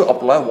has to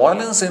apply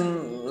violence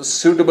in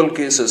suitable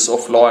cases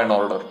of law and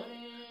order.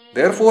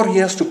 Therefore he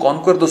has to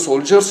conquer the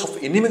soldiers of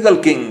inimical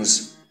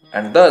kings,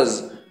 and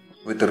thus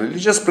with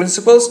religious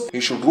principles he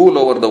should rule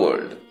over the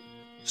world.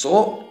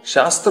 So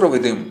Shastra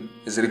Vidim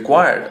is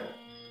required.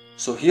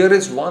 So here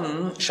is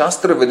one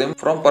Shastra Vidim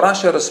from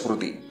Parashara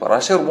Smriti.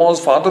 Parashara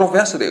was father of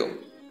Vyasadeva.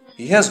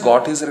 He has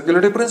got his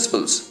regulative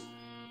principles.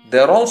 They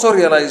are also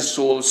realized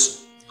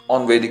souls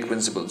on Vedic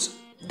principles.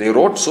 They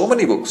wrote so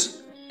many books.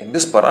 In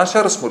this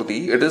Parashara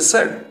Smriti, it is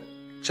said,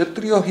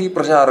 Kshatriyo hi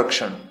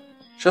prajarakshan,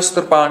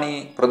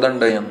 shastrapani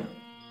pradandayan.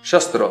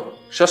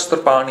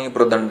 Shastrapani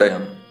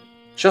pradandayan.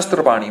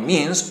 Shastrapani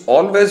means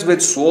always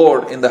with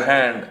sword in the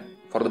hand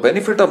for the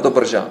benefit of the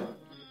praja.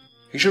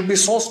 He should be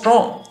so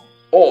strong.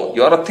 Oh,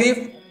 you are a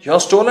thief? You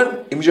have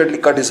stolen? Immediately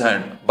cut his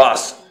hand.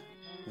 Bas.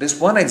 This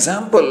one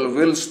example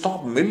will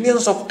stop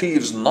millions of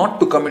thieves not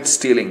to commit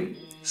stealing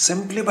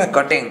simply by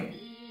cutting.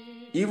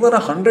 Even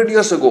 100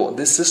 years ago,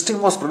 this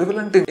system was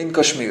prevalent in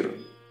Kashmir.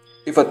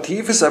 If a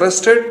thief is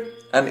arrested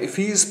and if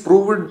he is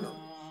proved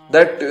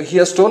that he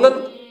has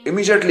stolen,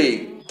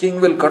 Immediately,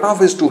 king will cut off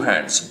his two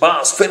hands.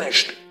 Bas,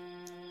 finished.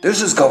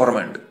 This is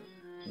government.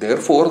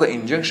 Therefore, the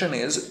injunction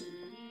is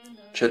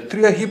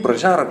Kshatriya hi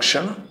praja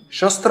rakshan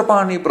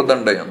shastrapani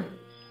pradandayan.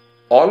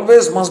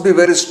 Always must be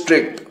very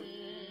strict.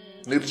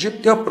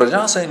 Nirjitya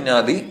praja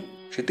sainyadi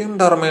shitim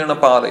dharmena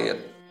palayat.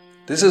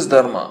 This is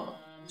dharma.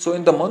 So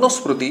in the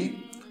Manusmriti,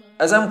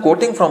 as I am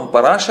quoting from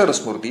Parashara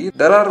Smriti,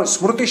 there are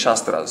Smriti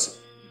Shastras.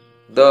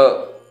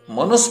 The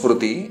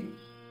Manusmriti,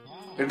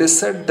 it is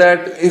said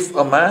that if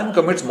a man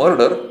commits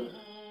murder,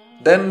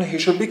 then he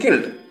should be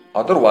killed.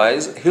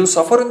 Otherwise, he will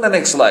suffer in the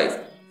next life.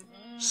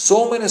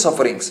 So many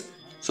sufferings.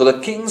 So the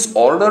king's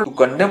order to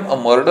condemn a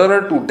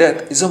murderer to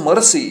death is a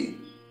mercy.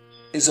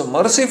 Is a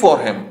mercy for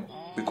him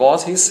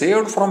because he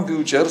saved from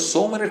future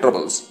so many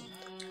troubles.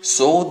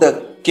 So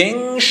the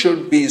king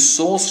should be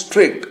so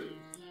strict.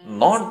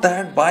 Not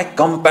that by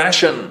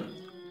compassion.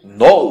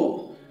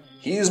 No,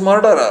 he is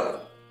murderer.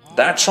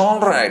 That's all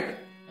right.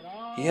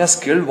 He has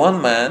killed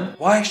one man.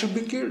 Why he should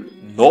be killed?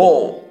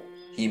 No,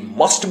 he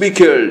must be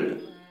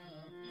killed.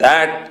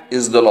 That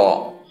is the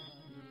law.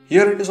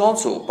 Here it is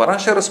also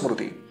Parashara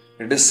Smriti.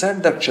 It is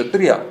said that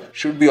Kshatriya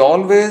should be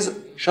always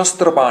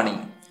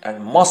Shastrapani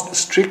and must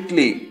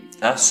strictly,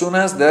 as soon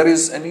as there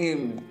is any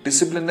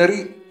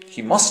disciplinary,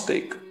 he must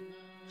take.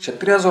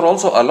 Kshatriyas are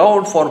also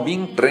allowed for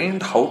being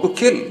trained how to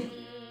kill.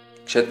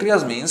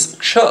 Kshatriyas means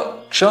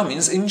Ksha. Ksha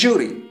means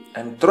injury.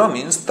 And Tra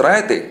means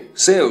Trayate,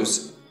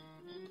 saves.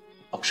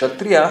 A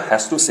Kshatriya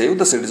has to save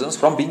the citizens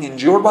from being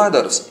injured by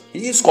others.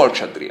 He is called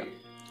Kshatriya.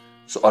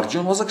 So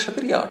Arjun was a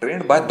Kshatriya,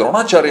 trained by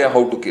Dronacharya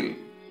how to kill.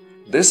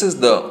 This is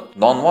the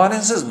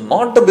non-violence is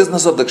not the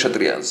business of the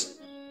Kshatriyas.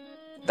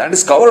 That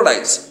is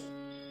cowardice.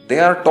 They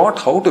are taught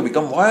how to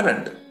become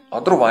violent.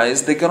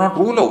 Otherwise, they cannot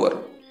rule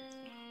over.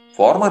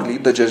 Formerly,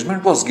 the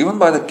judgment was given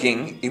by the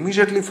king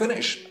immediately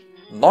finished.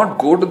 Not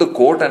go to the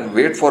court and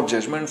wait for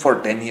judgment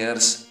for 10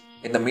 years.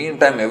 In the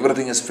meantime,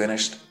 everything is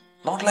finished.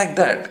 Not like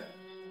that.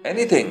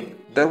 Anything.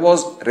 There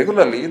was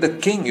regularly the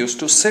king used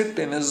to sit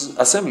in his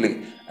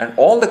assembly and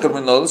all the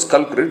criminals,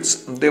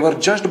 culprits, they were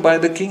judged by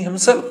the king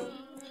himself.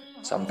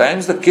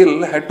 Sometimes the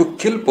kill had to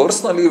kill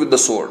personally with the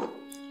sword.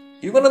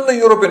 Even in the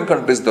European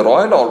countries, the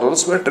royal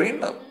orders were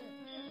trained up.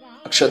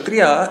 A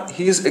Kshatriya,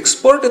 he is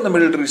expert in the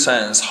military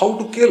science, how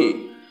to kill.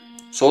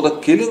 So the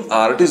killing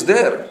art is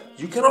there.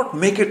 You cannot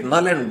make it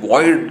null and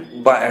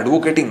void by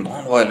advocating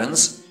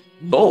non-violence.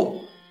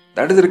 No,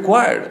 that is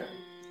required.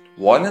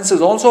 Violence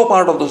is also a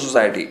part of the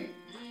society.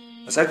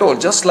 As I told,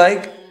 just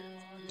like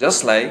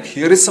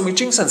here is some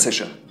itching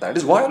sensation. That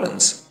is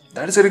violence.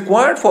 That is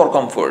required for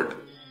comfort.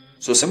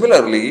 So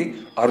similarly,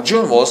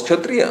 Arjun was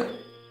Kshatriya.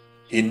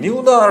 He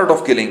knew the art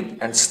of killing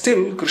and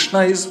still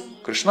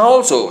Krishna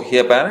also. He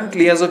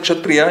apparently as a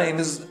Kshatriya in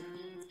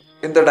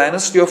the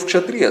dynasty of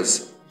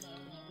Kshatriyas.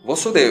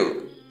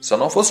 Vasudev,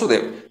 son of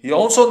Vasudev, he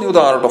also knew the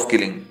art of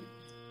killing.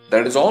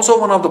 That is also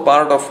one of the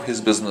part of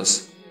his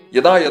business.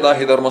 Yada yada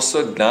hi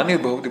dharmasya jnanir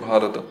bhavati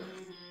bharata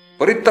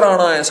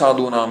paritranaya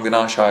sadhunam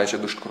vinashaya cha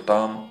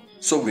dushkrutam.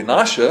 So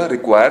vinasha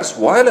requires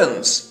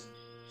violence.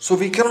 So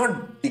we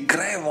cannot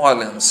decry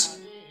violence.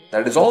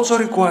 That is also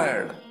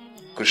required.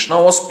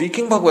 Krishna was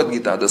speaking Bhagavad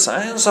Gita, the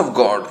science of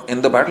God,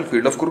 in the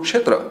battlefield of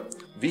Kurukshetra.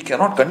 We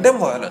cannot condemn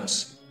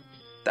violence.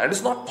 That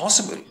is not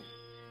possible.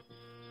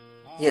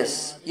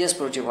 Yes,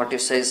 Prabhuji, what you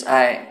say is,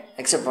 I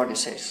accept what you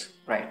say,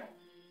 right.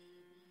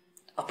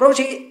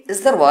 Prabhuji,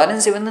 is there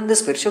violence even in the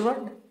spiritual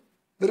world?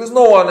 There is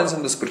no violence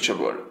in the spiritual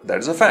world. That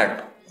is a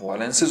fact.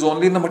 Violence is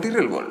only in the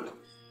material world.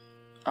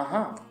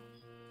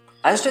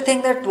 I used to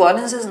think that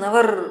violence is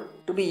never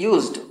to be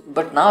used,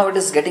 but now it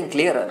is getting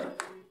clearer.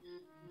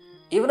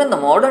 Even in the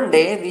modern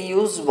day, we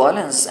use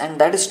violence,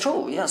 and that is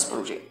true. Yes,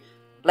 Prabhuji.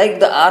 Like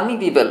the army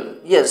people,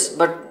 yes,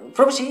 but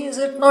Prabhuji, is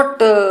it not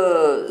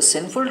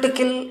sinful to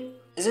kill?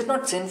 Is it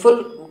not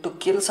sinful to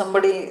kill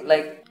somebody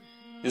like...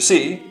 You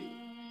see,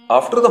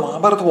 after the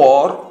Mahabharata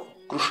war,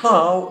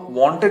 Krishna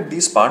wanted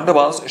these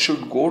Pandavas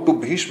should go to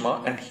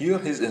Bhishma and hear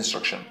his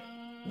instruction.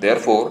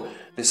 Therefore,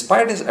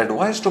 despite his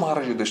advice to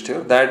Maharaj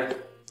Yudhishthir that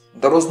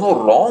there was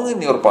no wrong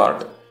in your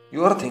part,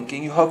 you are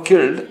thinking you have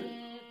killed,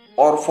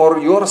 or for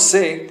your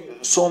sake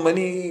so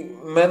many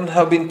men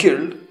have been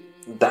killed,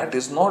 that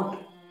is not,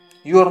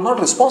 you are not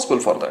responsible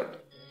for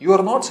that. You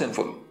are not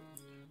sinful.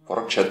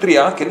 For a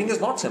Kshatriya, killing is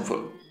not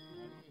sinful.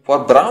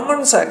 For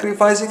Brahman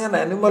sacrificing an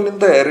animal in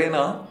the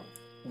arena,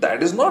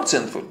 that is not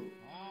sinful.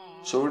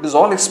 So it is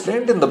all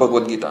explained in the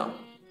Bhagavad Gita.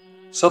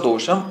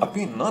 Sadosham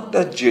api na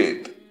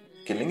tyajyet.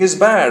 Killing is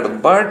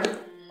bad, but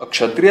a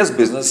Kshatriya's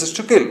business is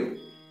to kill.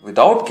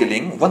 Without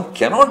killing, one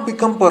cannot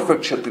become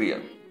perfect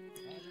Kshatriya.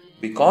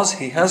 Because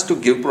he has to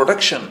give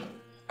protection.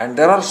 And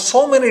there are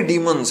so many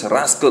demons,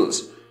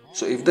 rascals.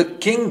 So if the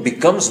king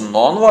becomes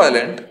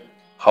non-violent,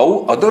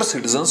 how other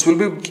citizens will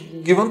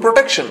be given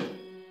protection?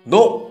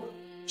 No.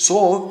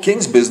 So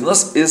king's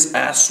business is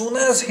as soon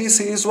as he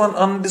sees one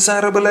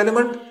undesirable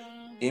element,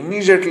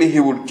 immediately he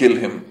would kill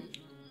him.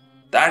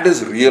 That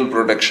is real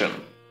protection.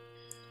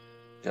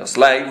 Just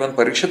like when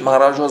Parikshit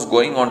Maharaj was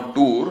going on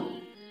tour,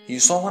 he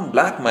saw one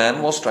black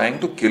man was trying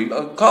to kill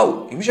a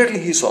cow. Immediately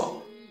he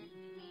saw.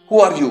 Who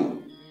are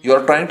you? You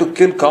are trying to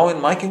kill cow in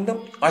my kingdom?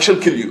 I shall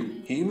kill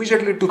you. He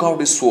immediately took out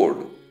his sword.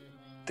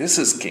 This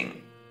is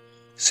king.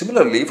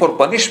 Similarly, for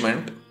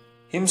punishment,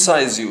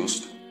 himsa is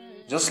used.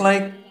 Just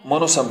like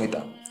Manu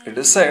Samhita, it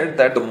is said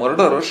that the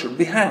murderer should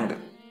be hanged.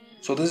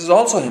 So this is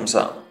also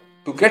himsa.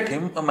 To get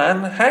him, a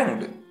man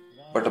hanged.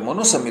 But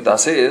Manu Samhita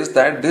says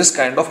that this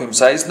kind of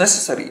himsa is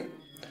necessary.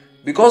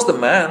 Because the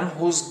man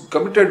who's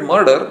committed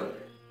murder,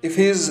 if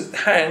he is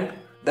hanged,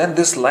 then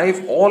this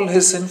life, all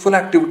his sinful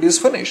activity is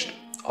finished.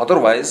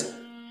 Otherwise,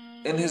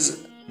 in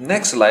his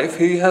next life,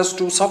 he has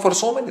to suffer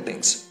so many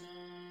things.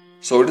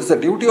 So it is the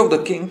duty of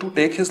the king to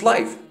take his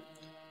life,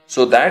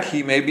 so that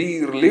he may be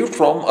relieved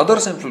from other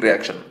sinful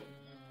reaction.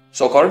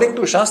 So according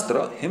to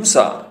Shastra,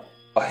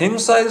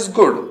 ahimsa is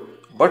good,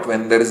 but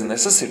when there is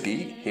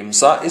necessity,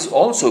 himsa is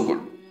also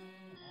good.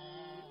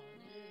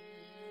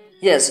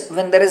 Yes,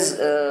 when there is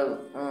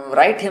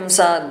right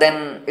himsa,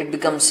 then it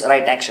becomes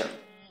right action.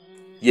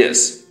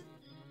 Yes.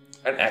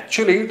 And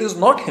actually it is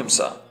not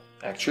himsa.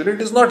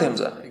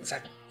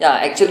 Exactly. Yeah,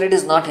 actually it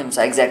is not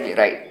himsa. Exactly,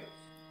 right.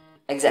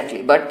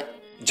 Exactly, but...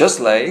 Just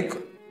like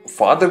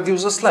father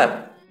gives a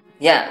slap.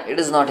 Yeah, it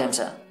is not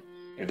himsa.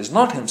 It is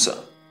not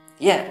himsa.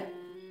 Yeah.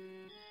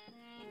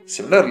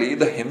 Similarly,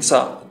 the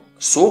himsa,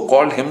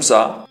 so-called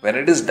himsa, when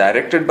it is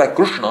directed by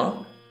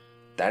Krishna,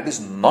 that is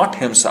not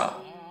himsa.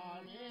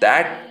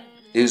 That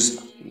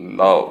is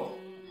love.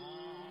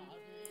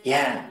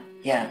 Yeah.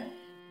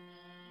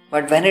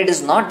 But when it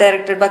is not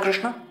directed by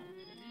Krishna?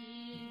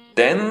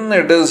 Then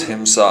it is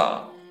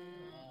himsa.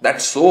 That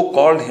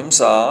so-called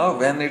himsa,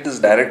 when it is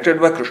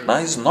directed by Krishna,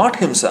 is not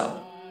himsa.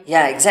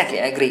 Yeah, exactly,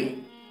 I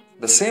agree.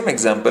 The same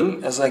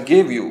example as I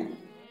gave you,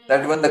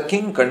 that when the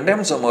king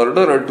condemns a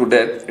murderer to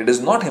death, it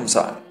is not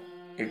himsa.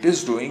 It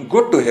is doing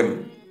good to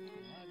him.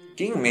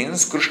 King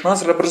means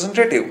Krishna's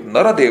representative,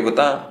 Nara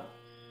Devata.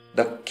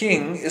 The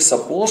king is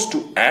supposed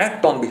to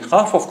act on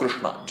behalf of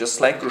Krishna, just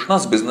like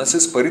Krishna's business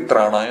is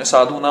paritranaya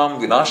sadhunam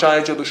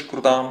vinashaya cha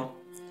dushkrutam.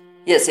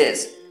 Yes.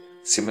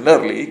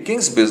 Similarly,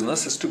 king's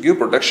business is to give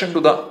protection to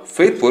the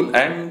faithful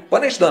and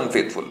punish the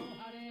unfaithful.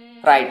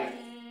 Right.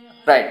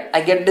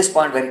 I get this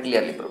point very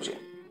clearly, Prabhuji.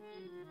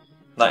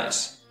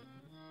 Nice.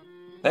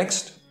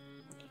 Next.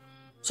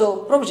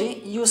 So,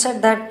 Prabhuji, you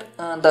said that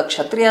the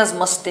Kshatriyas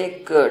must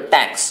take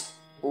tax.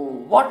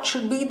 What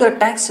should be the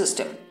tax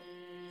system?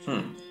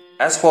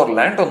 As for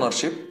land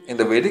ownership, in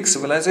the Vedic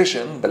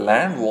civilization, the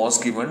land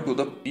was given to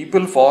the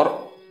people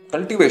for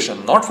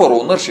cultivation, not for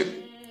ownership.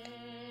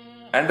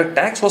 And the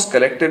tax was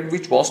collected,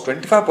 which was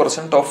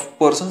 25% of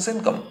person's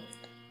income.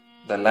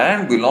 The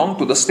land belonged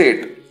to the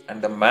state,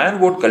 and the man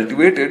would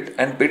cultivate it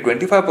and pay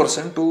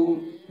 25%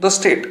 to the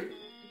state.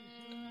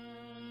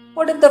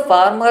 What if the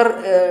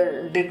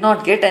farmer did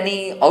not get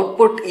any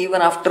output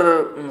even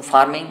after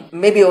farming?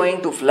 Maybe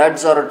owing to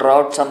floods or a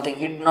drought, something,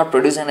 he did not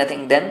produce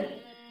anything then?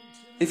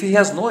 If he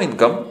has no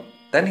income,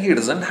 then he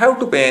doesn't have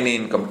to pay any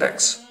income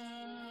tax.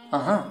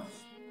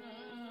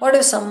 What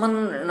if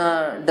someone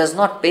does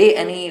not pay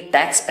any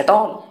tax at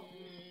all?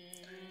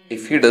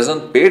 If he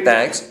doesn't pay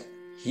tax,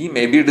 he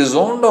may be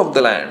disowned of the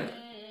land.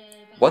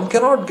 One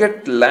cannot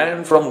get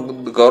land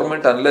from the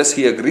government unless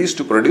he agrees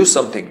to produce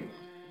something.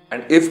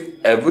 And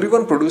if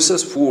everyone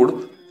produces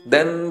food,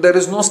 then there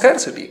is no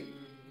scarcity.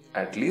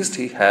 At least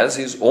he has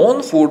his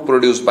own food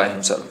produced by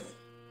himself.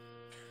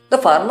 The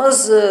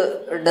farmers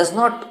does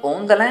not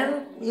own the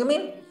land, you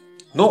mean?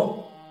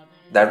 No,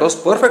 that was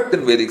perfect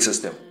in Vedic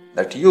system.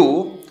 That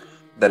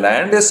the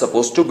land is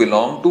supposed to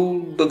belong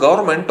to the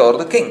government or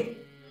the king.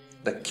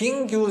 The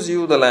king gives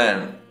you the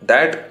land,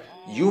 that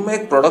you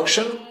make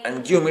production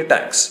and give me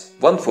tax,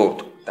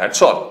 1/4,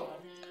 that's all.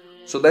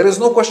 So there is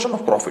no question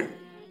of profit.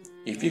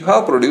 If you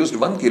have produced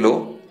 1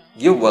 kilo,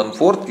 give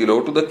 1/4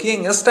 kilo to the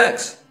king as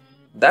tax.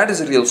 That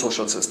is a real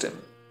social system.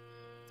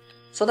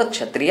 So the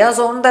Kshatriyas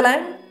own the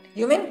land,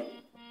 you mean?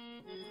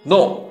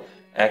 No,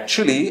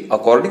 actually,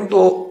 according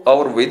to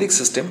our Vedic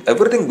system,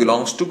 everything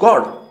belongs to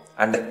God.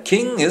 And the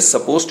king is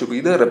supposed to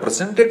be the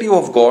representative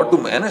of God to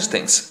manage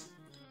things.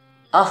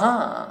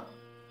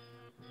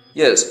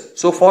 Yes,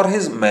 so for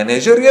his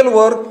managerial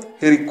work,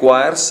 he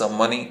requires some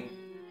money.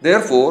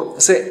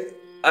 Therefore, say,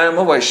 I am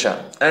a Vaishya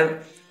and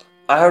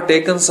I have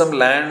taken some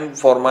land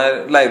for my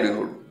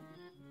livelihood.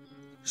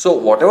 So,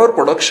 whatever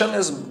production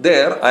is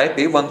there, I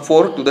pay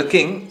 1/4 to the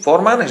king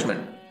for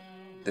management.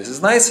 This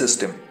is nice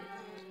system.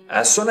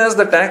 As soon as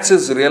the tax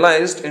is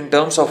realized in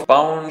terms of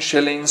pound,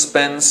 shillings,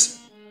 pence,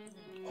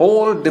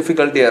 whole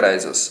difficulty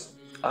arises.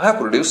 I have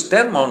produced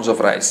 10 mounds of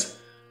rice,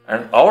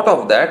 and out of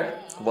that,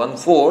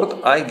 1/4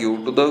 I give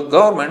to the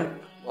government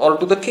or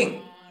to the king.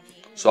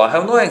 So I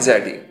have no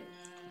anxiety.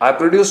 I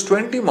produce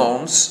 20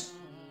 mounds,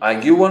 I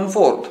give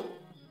 1/4.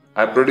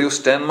 I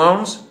produce 10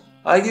 mounds,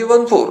 I give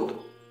 1/4.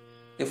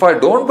 If I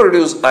don't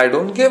produce, I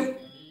don't give.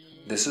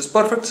 This is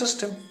perfect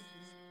system.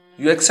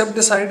 You accept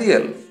this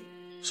ideal.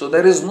 So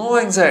there is no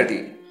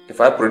anxiety. If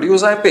I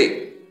produce, I pay.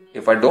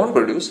 If I don't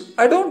produce,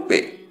 I don't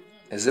pay.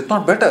 Is it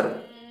not better?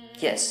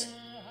 Yes.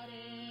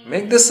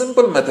 Make this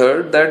simple method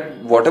that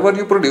whatever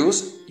you produce,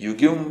 you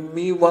give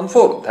me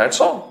 1/4. That's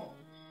all.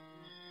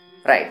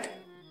 Right.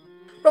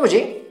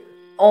 Prabhuji,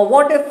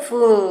 what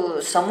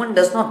if someone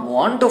does not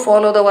want to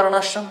follow the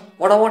Varnashram?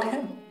 What about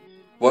him?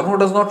 One who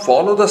does not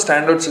follow the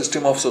standard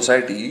system of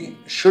society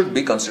should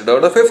be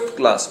considered a fifth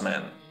class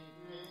man.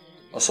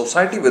 A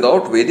society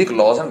without Vedic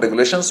laws and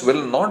regulations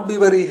will not be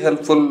very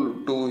helpful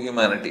to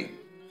humanity.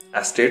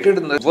 As stated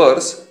in the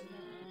verse,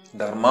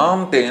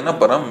 Dharmam tena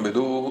param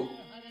vidu.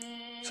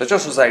 Such a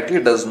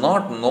society does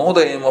not know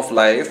the aim of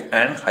life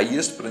and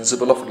highest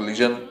principle of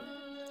religion.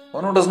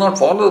 One who does not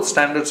follow the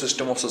standard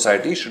system of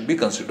society should be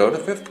considered a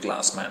fifth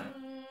class man.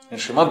 In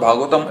Srimad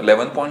Bhagavatam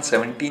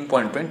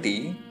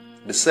 11.17.20,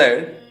 it is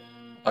said,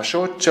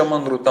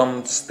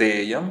 Ashochamanrutam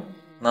steyam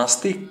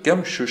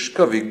nastikyam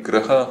shushka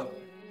vigraha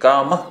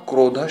kamah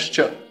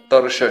krodhascha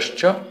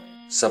tarshascha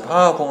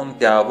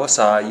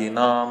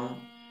sabhavontyavasayinam.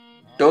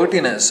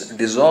 Dirtiness,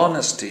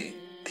 dishonesty,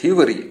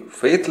 thievery,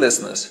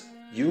 faithlessness,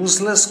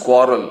 useless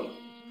quarrel,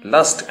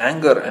 lust,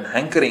 anger and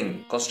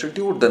hankering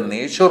constitute the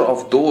nature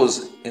of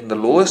those in the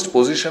lowest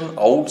position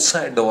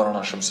outside the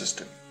Varnashram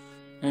system.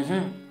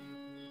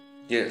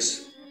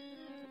 Yes.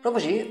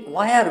 Prabhuji,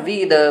 why are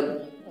we,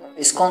 the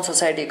ISKCON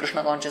Society,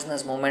 Krishna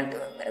Consciousness Movement,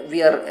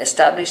 we are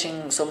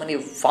establishing so many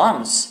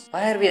farms?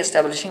 Why are we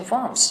establishing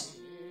farms?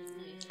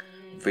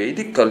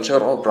 Vedic culture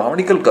or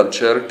Brahmanical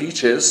culture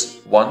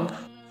teaches one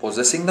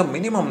possessing the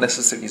minimum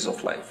necessities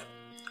of life.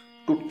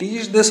 To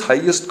teach this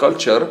highest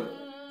culture,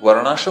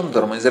 Varnashram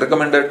Dharma is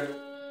recommended.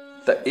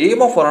 The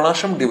aim of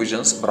Varnashram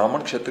divisions,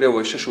 Brahman, Kshatriya,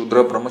 Vaishya,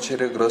 Shudra,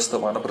 Brahmacharya, Grahastha,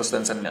 Vanaprastha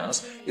and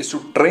Sannyas, is to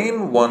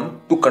train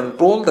one to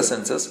control the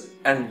senses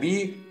and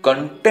be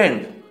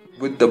content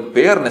with the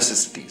bare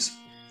necessities.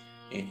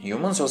 In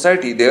human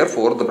society,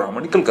 therefore, the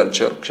Brahmanical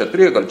culture,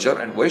 Kshatriya culture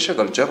and Vaishya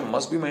culture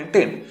must be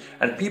maintained,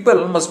 and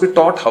people must be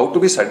taught how to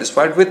be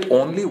satisfied with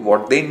only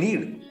what they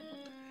need.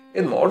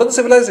 In modern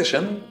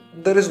civilization,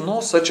 there is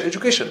no such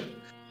education.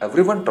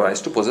 Everyone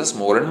tries to possess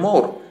more and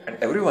more, and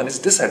everyone is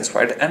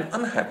dissatisfied and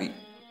unhappy.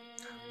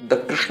 The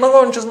Krishna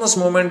Consciousness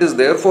Movement is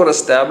therefore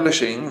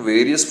establishing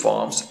various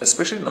forms,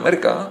 especially in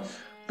America,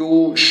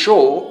 to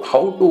show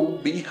how to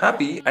be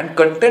happy and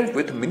content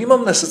with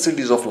minimum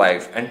necessities of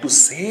life and to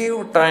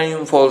save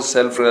time for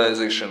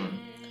self-realization,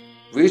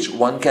 which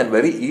one can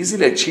very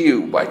easily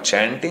achieve by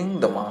chanting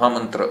the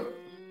Mahamantra.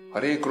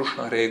 Hare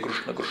Krishna,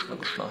 Krishna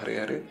Krishna,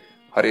 Hare Hare,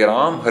 Hare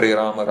Ram,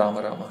 Rama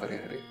Rama, Hare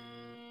Hare.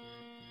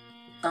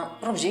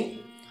 Prabhuji,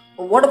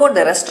 what about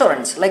the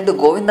restaurants, like the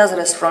Govinda's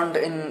restaurant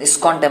in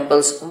ISKCON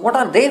temples? What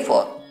are they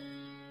for?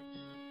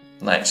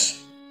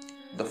 Nice.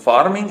 The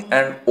farming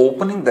and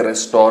opening the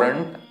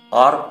restaurant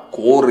are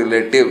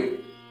correlative.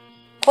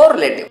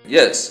 Correlative?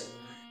 Yes.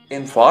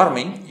 In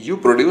farming, you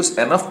produce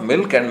enough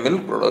milk and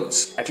milk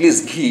products, at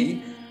least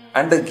ghee,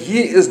 and the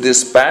ghee is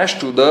dispatched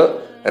to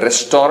the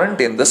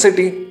restaurant in the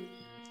city.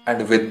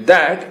 And with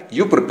that,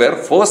 you prepare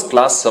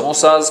first-class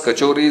samosas,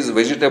 kachoris,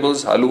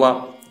 vegetables,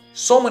 halwa.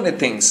 So many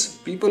things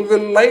people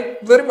will like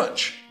very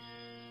much.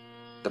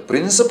 The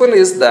principle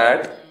is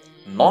that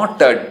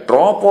not a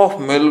drop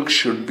of milk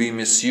should be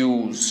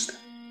misused.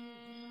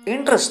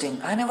 Interesting.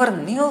 I never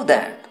knew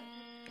that.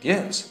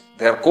 Yes,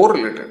 they are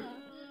correlated.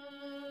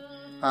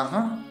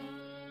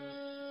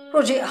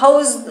 Prabhuji, how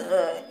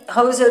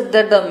is it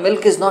that the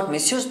milk is not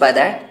misused by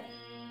that?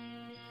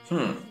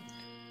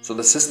 So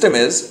the system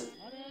is,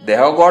 they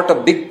have got a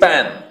big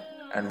pan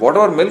and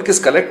whatever milk is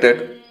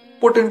collected,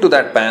 put into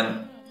that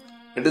pan.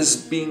 It is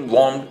being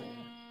warmed,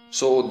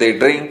 so they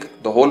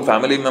drink, the whole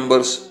family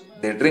members,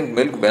 they drink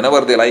milk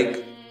whenever they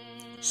like.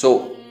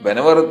 So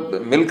whenever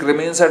the milk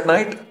remains at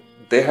night,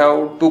 they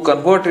have to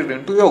convert it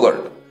into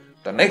yogurt.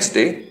 The next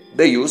day,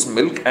 they use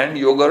milk and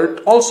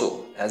yogurt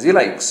also, as he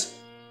likes.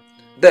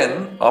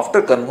 Then,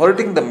 after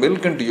converting the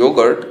milk into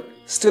yogurt,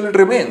 still it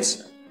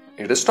remains.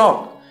 It is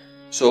stocked.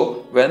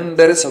 So when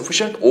there is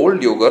sufficient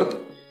old yogurt,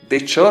 they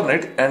churn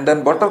it and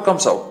then butter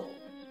comes out.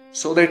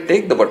 So they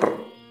take the butter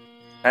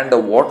and the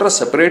water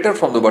separated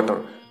from the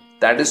butter,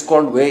 that is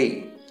called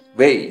whey.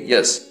 Whey,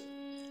 yes.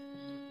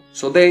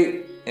 So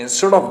they,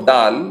 instead of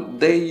dal,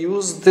 they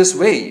use this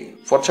whey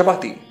for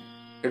chapati.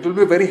 It will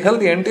be very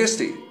healthy and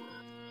tasty.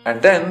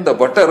 And then the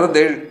butter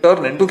they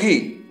turn into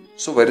ghee.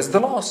 So where is the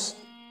loss?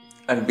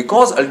 And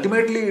because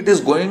ultimately it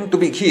is going to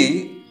be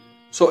ghee,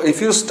 so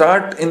if you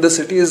start in the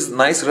city's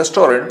nice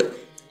restaurant,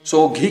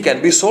 so ghee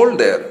can be sold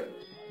there.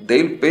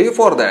 They'll pay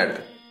for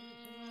that.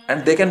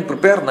 And they can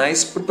prepare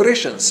nice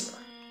preparations.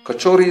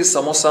 Kachoris,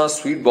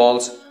 samosas, sweet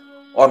balls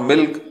or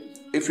milk.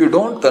 If you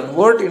don't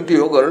convert into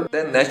yogurt,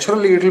 then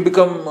naturally it will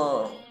become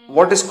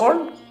what is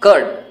called?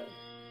 Curd.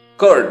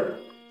 Curd.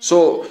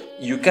 So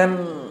you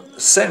can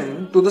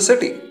send to the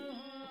city.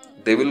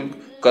 They will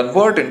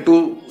convert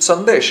into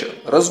sandesh,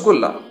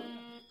 rasgulla,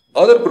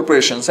 other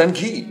preparations and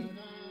ghee.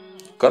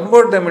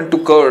 Convert them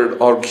into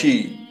curd or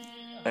ghee,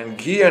 and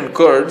ghee and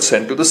curd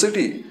sent to the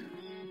city.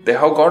 They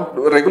have got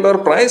regular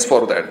price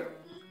for that.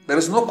 There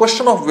is no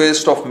question of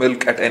waste of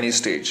milk at any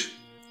stage.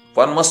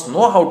 One must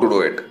know how to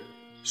do it.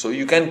 So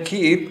you can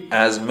keep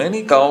as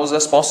many cows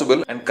as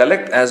possible and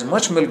collect as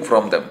much milk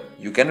from them.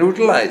 You can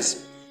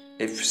utilize.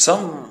 If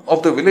some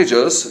of the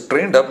villagers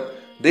trained up,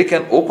 they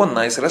can open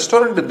nice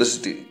restaurant in the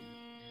city.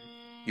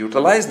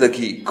 Utilize the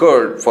ghee,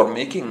 curd for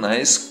making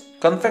nice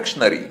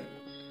confectionery.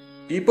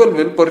 People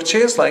will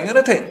purchase like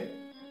anything.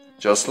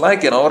 Just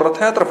like in our Rath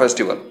Yatra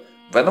festival,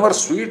 whenever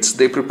sweets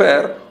they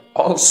prepare,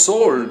 all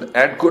sold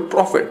at good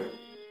profit.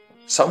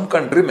 Some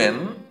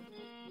countrymen,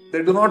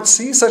 they do not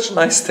see such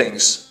nice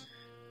things.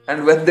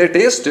 And when they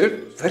taste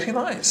it, very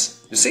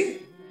nice. You see?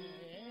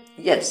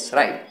 Yes,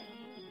 right.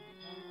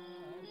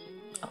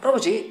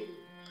 Prabhuji,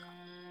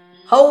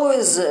 how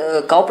is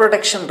cow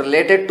protection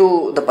related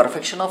to the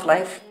perfection of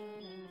life?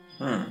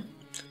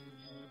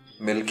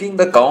 Milking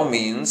the cow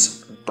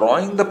means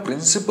drawing the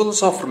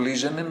principles of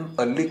religion in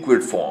a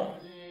liquid form.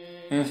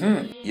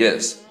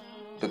 Yes,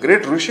 the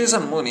great rishis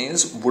and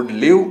munis would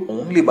live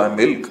only by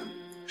milk.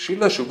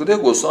 Srila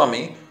Shukadeva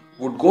Goswami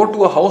would go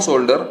to a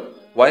householder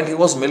while he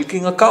was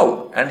milking a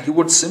cow and he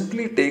would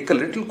simply take a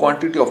little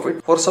quantity of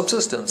it for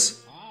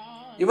subsistence.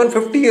 Even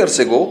 50 years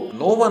ago,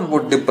 no one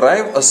would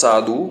deprive a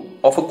sadhu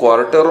of a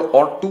quarter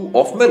or two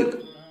of milk.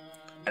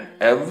 And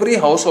every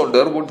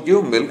householder would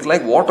give milk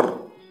like water.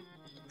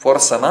 For a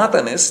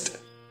Sanatanist,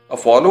 a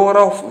follower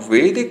of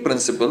Vedic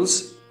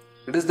principles,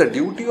 it is the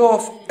duty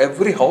of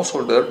every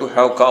householder to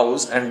have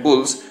cows and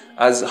bulls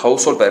as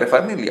household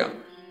paraphernalia,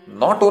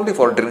 not only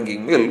for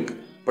drinking milk,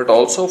 but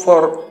also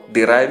for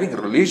deriving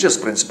religious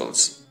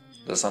principles.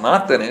 The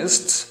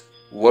Sanatanists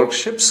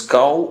worships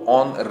cow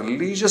on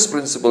religious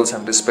principles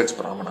and respects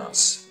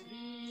Brahmanas.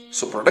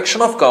 So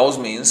protection of cows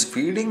means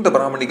feeding the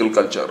Brahmanical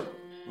culture,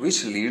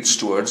 which leads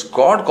towards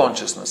God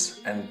consciousness,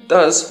 and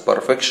thus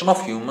perfection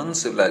of human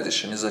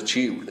civilization is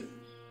achieved.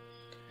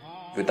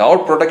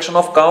 Without protection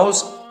of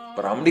cows,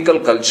 Brahmanical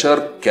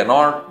culture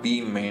cannot be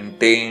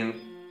maintained,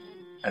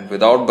 and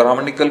without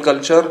Brahmanical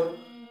culture,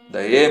 the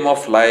aim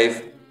of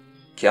life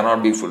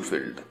cannot be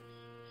fulfilled.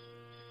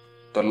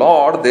 The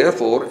Lord,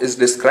 therefore, is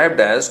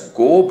described as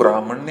Go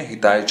Brahmanya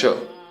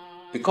Hitaicha,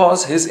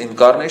 because his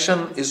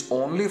incarnation is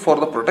only for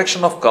the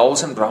protection of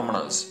cows and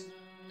Brahmanas.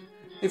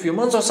 If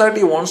human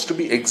society wants to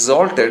be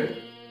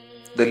exalted,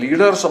 the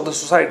leaders of the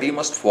society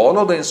must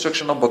follow the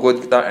instruction of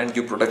Bhagavad Gita and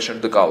give protection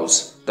to the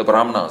cows, the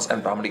Brahmanas,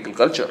 and Brahmanical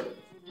culture.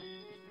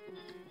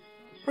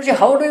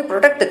 How do you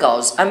protect the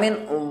cows? I mean,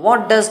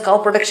 what does cow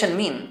protection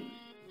mean?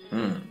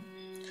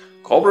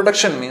 Cow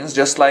protection means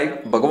just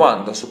like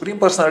Bhagavan, the Supreme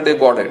Personality of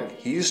Godhead,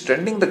 he is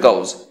tending the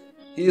cows.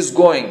 He is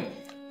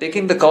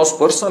taking the cows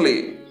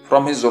personally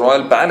from his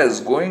royal palace,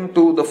 going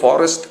to the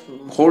forest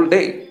whole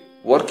day,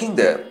 working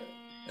there.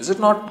 Is it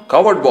not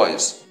cowherd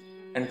boys?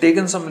 And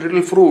taken some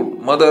little fruit,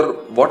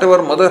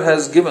 whatever mother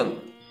has given,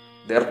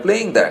 they are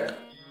playing that.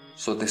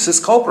 So this is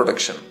cow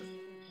protection.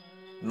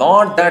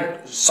 Not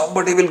that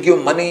somebody will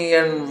give money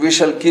and we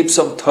shall keep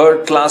some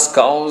third class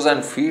cows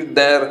and feed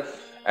there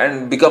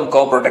and become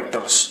cow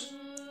protectors.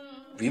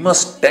 We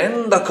must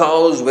tend the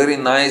cows very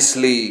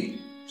nicely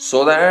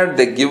so that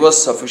they give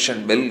us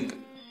sufficient milk,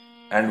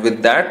 and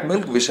with that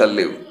milk we shall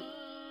live.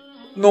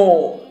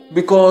 No,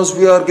 because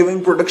we are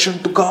giving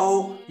protection to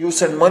cow, you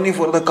send money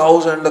for the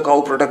cows and the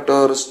cow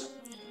protectors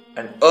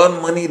and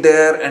earn money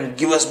there and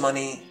give us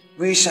money.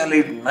 We shall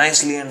eat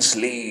nicely and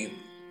sleep.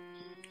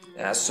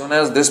 As soon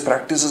as this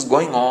practice is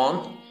going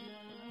on,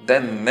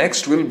 then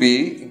next will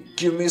be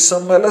give me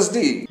some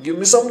LSD, give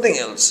me something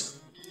else.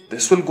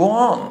 This will go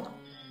on.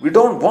 We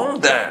don't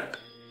want that.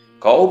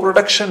 Cow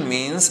production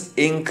means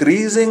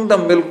increasing the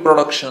milk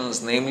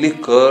productions, namely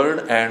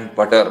curd and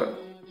butter.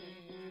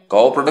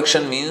 Cow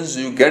production means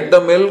you get the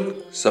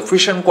milk,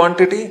 sufficient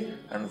quantity,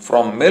 and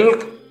from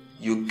milk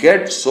you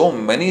get so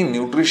many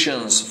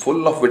nutritions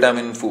full of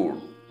vitamin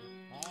food.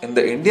 In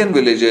the Indian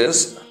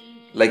villages,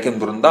 like in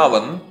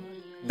Vrindavan,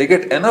 they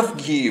get enough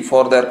ghee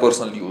for their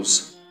personal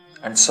use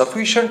and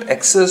sufficient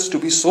excess to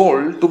be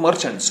sold to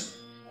merchants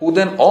who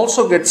then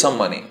also get some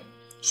money.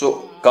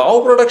 So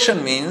cow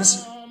production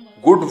means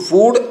good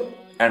food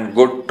and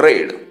good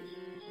trade.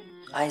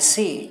 I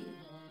see.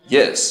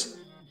 Yes.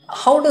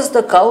 How does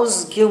the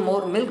cows give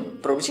more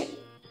milk, Prabhuji?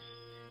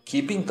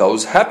 Keeping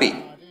cows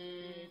happy.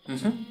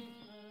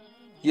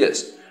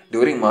 Yes.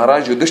 During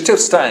Maharaj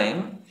Yudhishthir's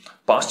time,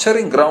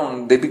 pasturing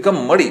ground, they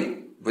become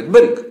muddy with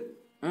milk.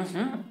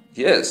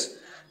 Yes.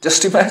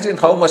 Just imagine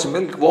how much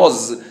milk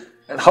was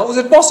and how is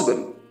it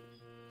possible?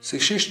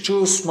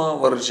 Sishishchu sma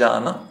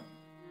varjana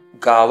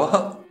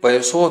gavah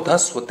payasodha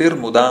swatir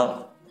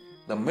muda.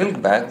 The milk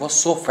bag was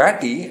so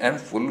fatty and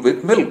full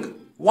with milk.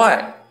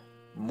 Why?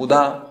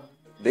 Muda.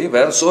 They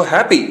were so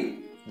happy.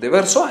 They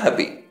were so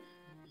happy.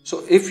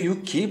 So if you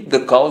keep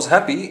the cows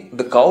happy,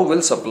 the cow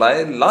will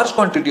supply large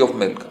quantity of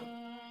milk.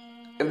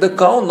 If the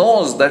cow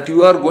knows that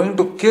you are going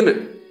to kill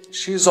it,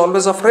 she is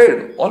always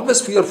afraid, always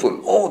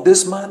fearful. Oh,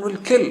 this man will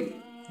kill.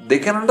 They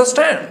can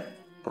understand.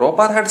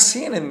 Prabhupada had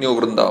seen in New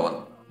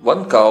Vrindavan.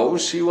 One cow,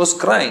 she was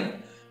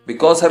crying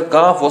because her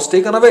calf was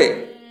taken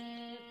away.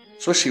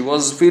 So she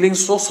was feeling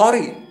so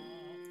sorry.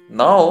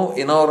 Now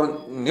in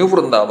our New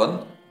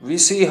Vrindavan, we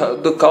see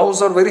the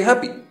cows are very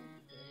happy.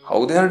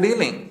 How they are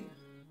dealing.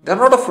 They are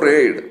not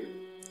afraid.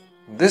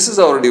 This is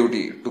our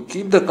duty, to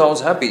keep the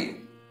cows happy.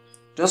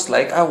 Just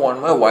like I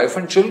want my wife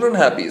and children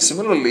happy.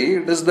 Similarly,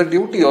 it is the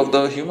duty of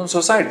the human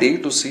society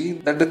to see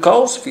that the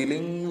cow is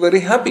feeling very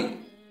happy.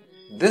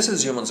 This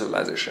is human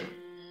civilization.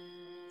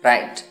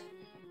 Right.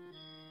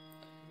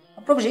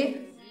 Prabhuji,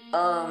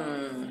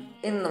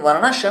 in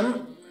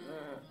Varnashram,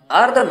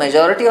 are the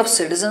majority of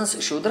citizens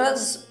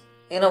Shudras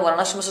in a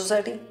Varnashram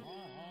society?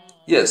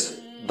 Yes,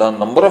 the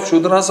number of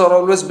Shudras are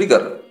always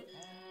bigger.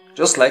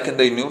 Just like in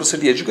the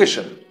university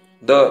education,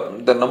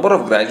 the number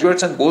of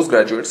graduates and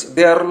postgraduates,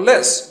 they are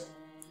less.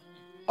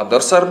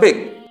 Others are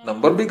big,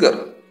 number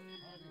bigger.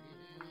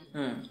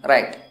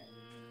 Right.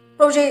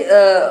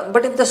 Prabhuji,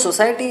 but if the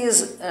society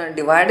is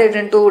divided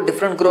into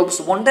different groups,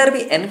 won't there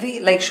be envy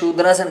like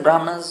Shudras and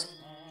Brahmanas?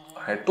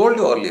 I told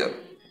you earlier.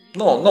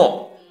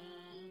 No.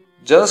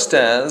 Just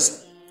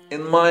as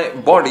in my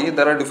body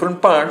there are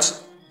different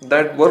parts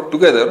that work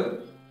together,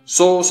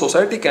 so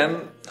society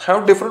can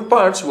have different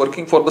parts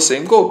working for the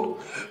same goal.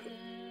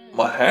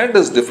 My hand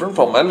is different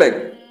from my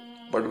leg,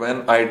 but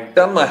when I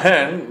tell my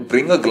hand,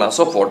 bring a glass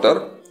of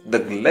water, the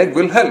leg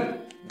will help.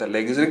 The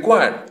leg is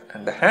required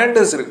and the hand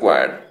is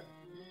required.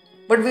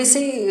 But we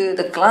see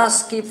the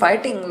class keep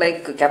fighting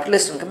like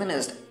capitalist and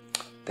communist.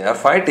 They are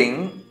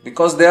fighting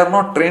because they are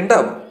not trained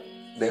up.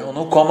 They have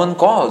no common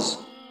cause.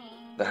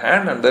 The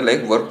hand and the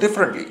leg work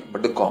differently,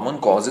 but the common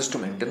cause is to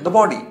maintain the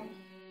body.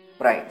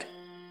 Right.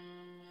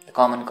 The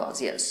common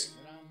cause, yes.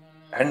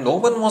 And no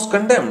one was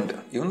condemned.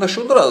 Even the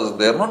Shudras,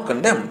 they are not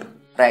condemned.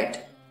 Right.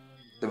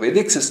 The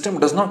Vedic system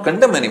does not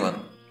condemn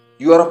anyone.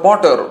 You are a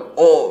potter.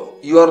 Oh,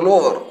 you are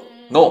lower.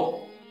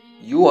 No.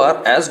 You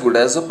are as good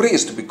as a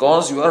priest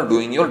because you are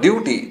doing your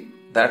duty.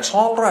 That's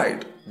all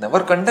right. Never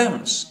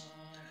condemns.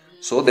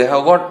 So they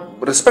have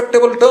got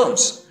respectable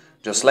terms.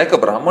 Just like a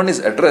Brahman is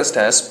addressed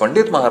as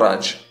Pandit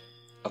Maharaj,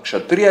 a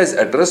Kshatriya is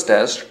addressed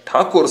as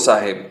Thakur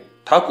Sahib,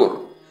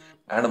 Thakur,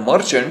 and a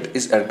merchant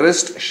is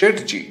addressed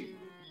Shetji,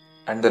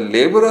 and the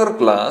laborer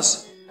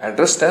class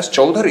addressed as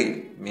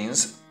Chaudhary,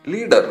 means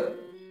leader.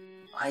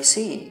 I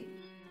see.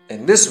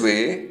 In this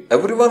way,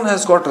 everyone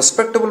has got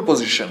respectable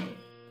position.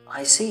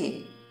 I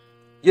see.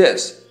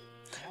 Yes,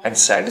 and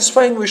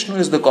satisfying Vishnu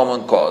is the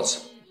common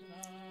cause.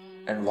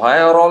 And why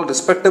are all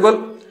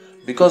respectable?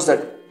 Because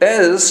the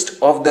test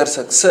of their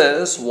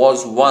success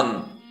was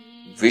one,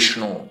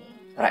 Vishnu.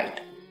 Right.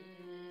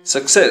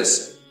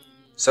 Success.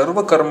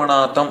 Sarva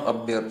karmanatam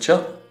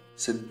abhyarcha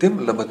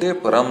siddhim labhate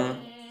param.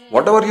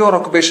 Whatever your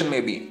occupation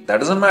may be, that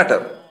doesn't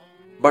matter.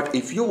 But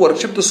if you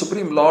worship the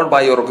Supreme Lord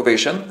by your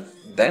occupation,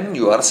 then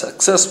you are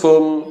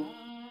successful.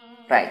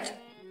 Right.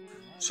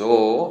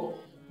 So,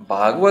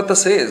 Bhagavata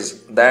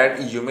says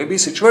that you may be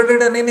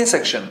situated in any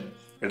section.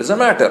 It doesn't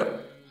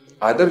matter.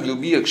 Either you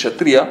be a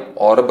Kshatriya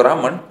or a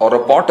Brahman or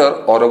a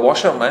potter or a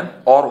washerman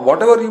or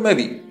whatever you may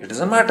be. It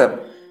doesn't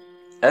matter.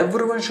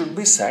 Everyone should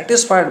be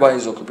satisfied by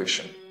his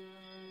occupation.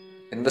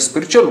 In the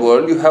spiritual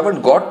world, you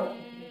haven't got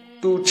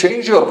to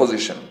change your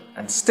position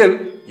and still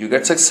you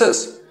get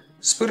success.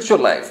 Spiritual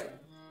life,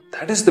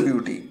 that is the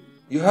beauty.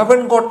 You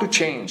haven't got to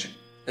change.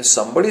 If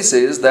somebody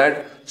says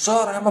that,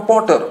 sir, I am a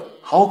potter,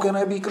 how can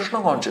I be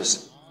Krishna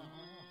conscious?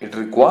 It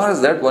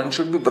requires that one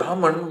should be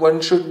Brahman,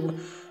 one should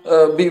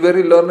be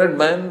very learned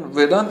man,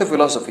 Vedanta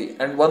philosophy,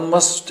 and one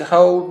must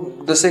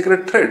have the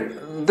sacred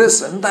thread,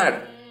 this and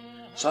that.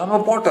 So I am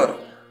a potter,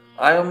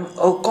 I am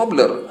a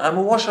cobbler, I am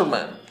a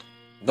washerman.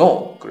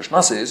 No,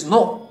 Krishna says,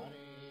 no,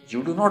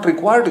 you do not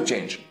require to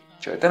change.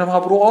 Chaitanya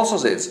Mahaprabhu also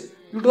says,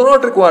 you do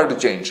not require to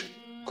change.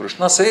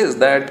 Krishna says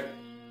that,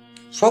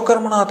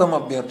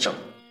 Swakarmanatam abhyarcham.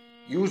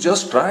 You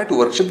just try to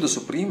worship the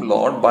Supreme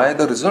Lord by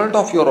the result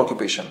of your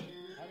occupation.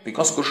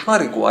 Because Krishna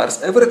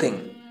requires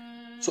everything.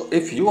 So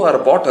if you are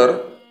a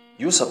potter,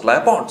 you supply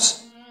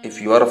pots.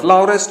 If you are a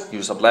florist,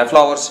 you supply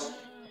flowers.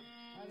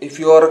 If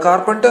you are a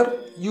carpenter,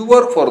 you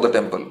work for the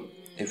temple.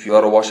 If you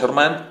are a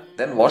washerman,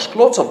 then wash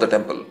clothes of the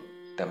temple.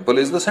 Temple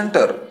is the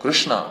center,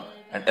 Krishna,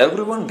 and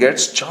everyone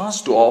gets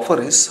chance to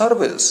offer his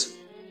service.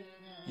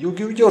 You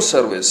give your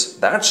service,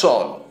 that's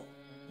all.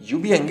 You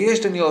be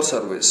engaged in your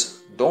service.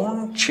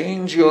 Don't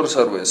change your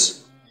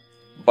service.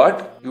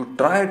 But you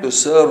try to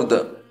serve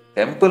the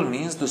temple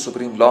means the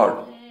Supreme Lord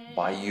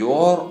by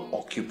your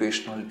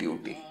occupational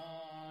duty.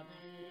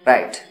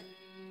 Right.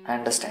 I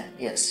understand.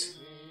 Yes.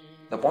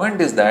 The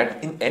point is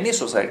that in any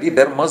society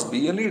there must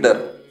be a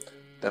leader,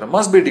 there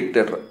must be a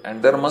dictator,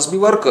 and there must be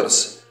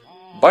workers.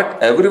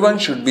 But everyone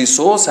should be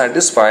so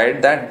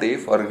satisfied that they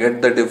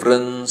forget the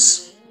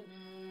difference.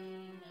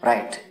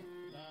 Right.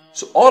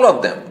 So all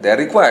of them, they are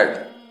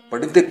required.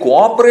 But if they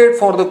cooperate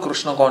for the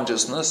Krishna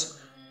consciousness,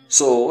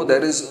 so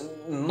there is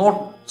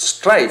no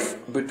strife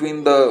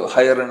between the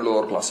higher and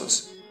lower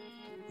classes.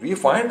 We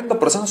find in the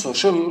present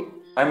social,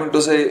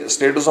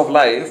 status of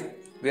life,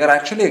 we are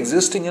actually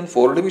existing in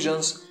 4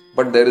 divisions,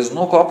 but there is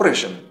no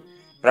cooperation.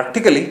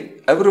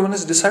 Practically, everyone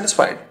is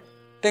dissatisfied.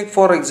 Take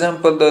for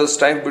example the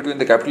strife between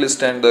the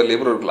capitalist and the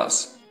laborer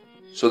class.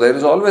 So there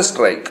is always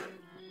strike.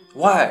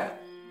 Why?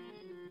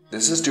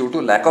 This is due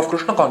to lack of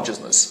Krishna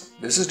consciousness.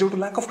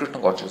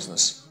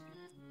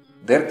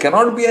 There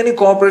cannot be any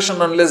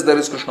cooperation unless there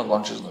is Krishna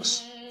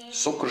consciousness.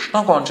 So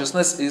Krishna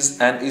consciousness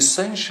is an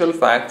essential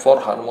fact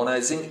for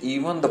harmonizing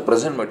even the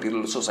present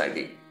material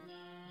society.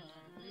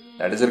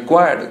 That is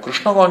required.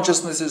 Krishna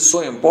consciousness is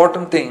so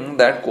important thing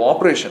that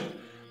cooperation.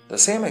 The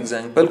same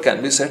example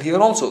can be said here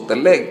also. The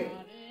leg.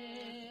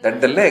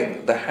 That the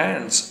leg, the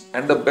hands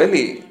and the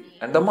belly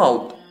and the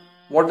mouth,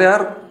 what they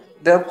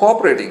are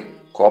cooperating.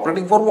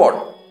 Cooperating for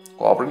what?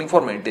 Cooperating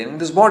for maintaining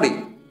this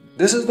body.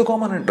 This is the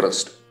common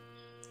interest.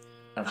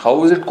 And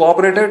how is it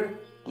cooperated?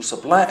 To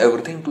supply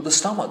everything to the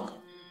stomach.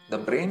 The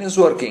brain is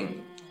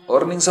working,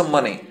 earning some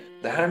money.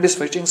 The hand is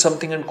fetching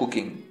something and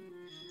cooking.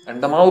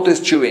 And the mouth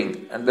is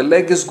chewing and the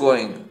leg is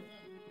going.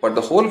 But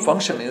the whole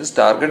function is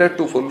targeted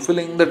to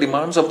fulfilling the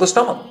demands of the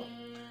stomach.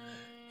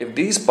 If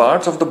these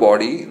parts of the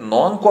body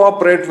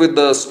non-cooperate with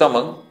the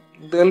stomach,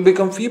 they will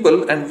become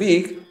feeble and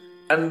weak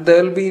and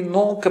there will be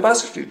no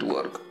capacity to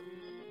work.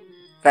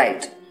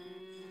 Right.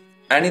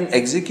 And in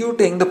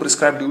executing the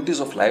prescribed duties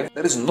of life,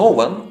 there is no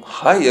one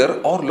higher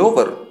or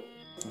lower.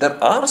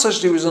 There are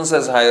such divisions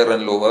as higher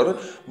and lower,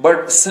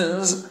 but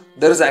since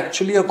there is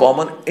actually a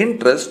common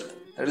interest,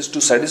 that is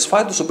to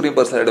satisfy the Supreme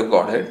Personality of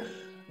Godhead,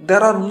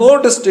 there are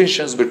no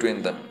distinctions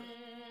between them.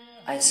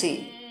 I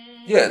see.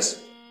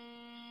 Yes.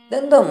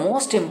 Then the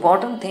most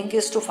important thing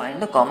is to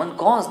find a common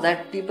cause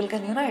that people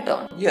can unite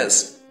on.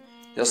 Yes.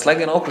 Just like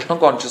in our Krishna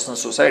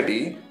Consciousness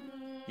Society,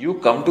 you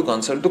come to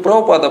consult to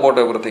Prabhupada about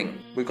everything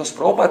because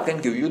Prabhupada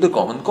can give you the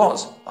common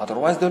cause.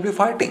 Otherwise, there will be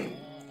fighting.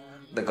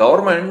 The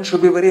government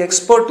should be very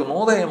expert to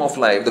know the aim of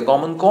life, the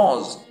common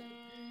cause.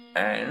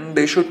 And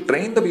they should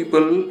train the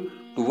people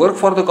to work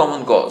for the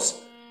common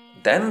cause.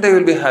 Then they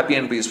will be happy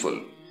and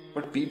peaceful.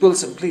 But people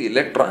simply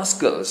elect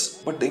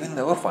rascals, but they will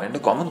never find a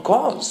common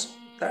cause.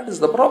 That is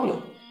the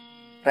problem.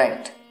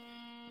 Right.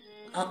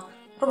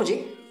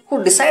 Prabhuji,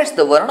 who decides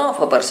the varna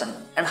of a person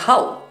and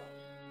how?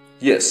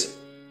 Yes,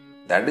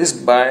 that is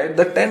by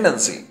the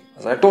tendency.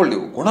 As I told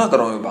you, guna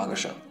karma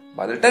vibhagasha,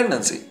 by the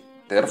tendency.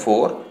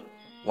 Therefore,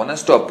 one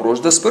has to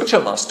approach the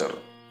spiritual master.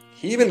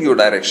 He will give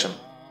direction.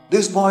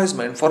 This boy is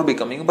meant for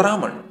becoming a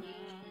Brahman.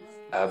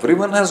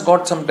 Everyone has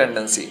got some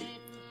tendency.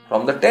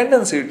 From the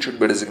tendency it should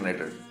be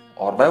designated,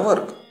 or by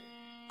work.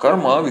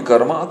 Karma,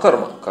 vikarma,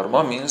 akarma.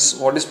 Karma means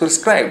what is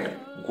prescribed.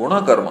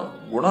 Guna karma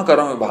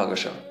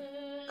vibhagasha.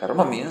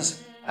 Karma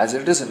means as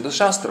it is in the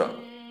Shastra.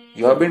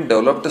 You have been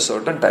developed a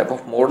certain type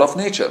of mode of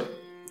nature.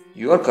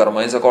 Your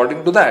karma is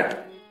according to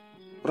that.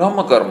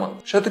 Brahma karma,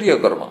 Kshatriya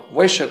karma,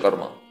 Vaishya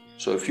karma.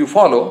 So if you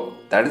follow,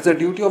 that is the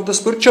duty of the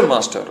spiritual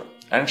master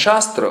and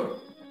Shastra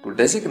to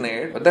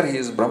designate whether he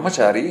is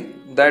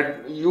brahmachari,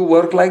 that you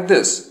work like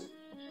this.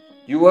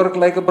 You work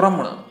like a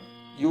Brahmana.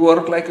 You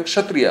work like a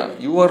Kshatriya.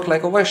 You work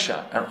like a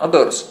Vaishya and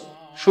others,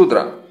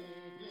 Shudra.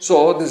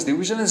 So this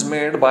division is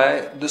made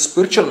by the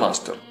spiritual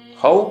master.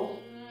 How?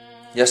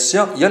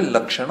 Yasya yal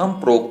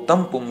lakshanam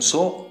proktam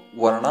pumso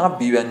varna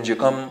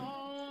bivyanjakam.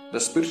 The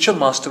spiritual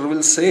master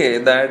will say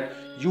that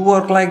you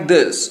work like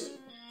this.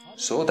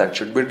 So that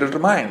should be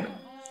determined.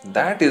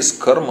 That is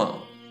karma,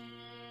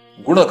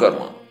 guna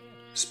karma.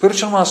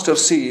 Spiritual master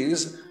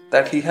sees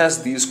that he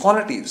has these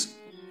qualities.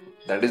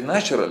 That is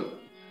natural.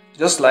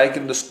 Just like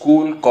in the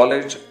school,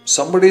 college,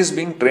 somebody is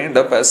being trained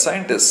up as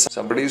scientist.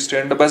 Somebody is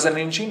trained up as an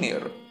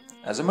engineer,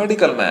 as a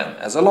medical man,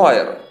 as a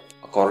lawyer.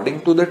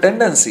 According to the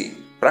tendency,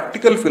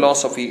 practical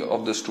philosophy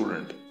of the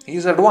student, he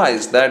is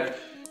advised that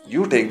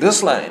you take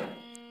this line.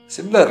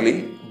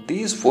 Similarly,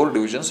 these four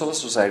divisions of a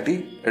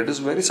society, it is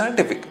very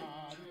scientific.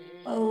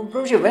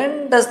 Prabhuji,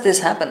 when does this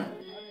happen?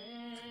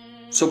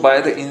 So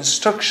by the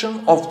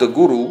instruction of the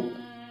Guru,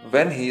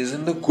 when he is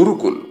in the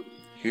Gurukul,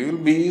 he will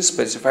be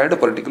specified a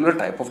particular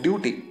type of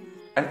duty.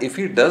 And if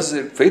he does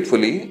it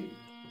faithfully,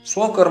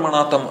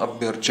 Swakarmanatam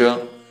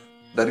Abhyarcha,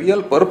 the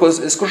real purpose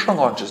is Krishna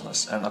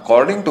consciousness. And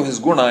according to his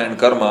guna and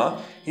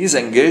karma, he is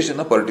engaged in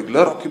a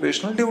particular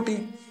occupational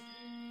duty.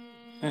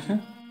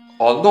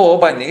 Although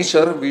by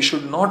nature we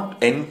should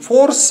not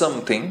enforce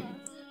something,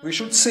 we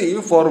should see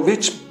for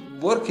which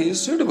work he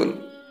is suitable.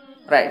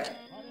 Right.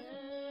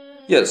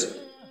 Yes,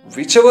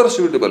 whichever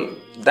suitable,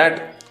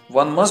 that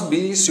one must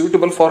be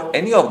suitable for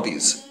any of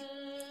these.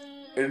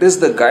 It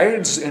is the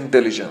guide's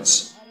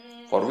intelligence.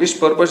 For which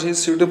purpose he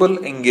is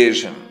suitable,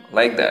 engage him.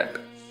 Like that.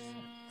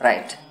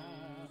 Right.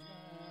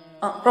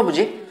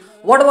 Prabhuji,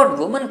 what about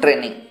woman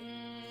training?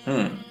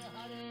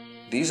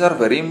 These are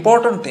very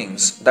important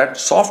things. That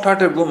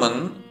soft-hearted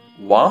woman,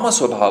 Vama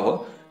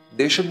Swabhava,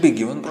 they should be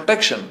given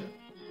protection.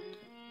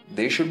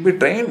 They should be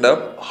trained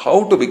up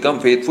how to become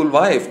faithful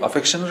wife,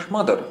 affectionate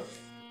mother.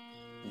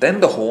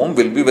 Then the home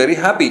will be very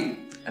happy.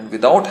 And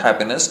without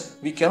happiness,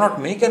 we cannot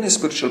make any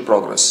spiritual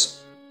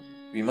progress.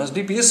 We must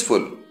be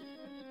peaceful.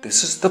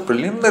 This is the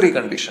preliminary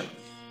condition.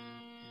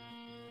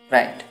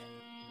 Right.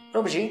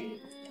 Prabhuji,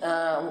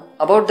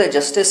 about the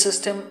justice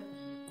system,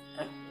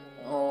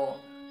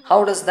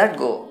 how does that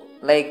go?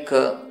 Like,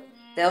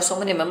 they have so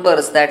many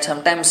members that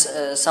sometimes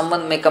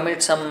someone may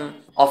commit some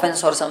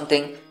offense or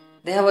something.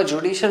 They have a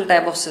judicial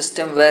type of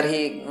system where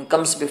he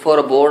comes before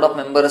a board of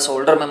members,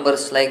 older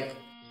members like...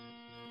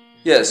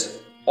 Yes,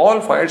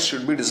 all fights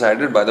should be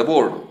decided by the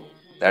board.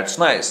 That's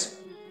nice.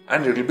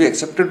 and it will be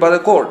accepted by the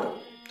court.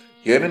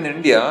 Here in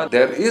India,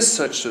 there is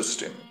such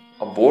system.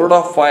 A board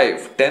of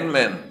 5-10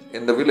 men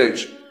in the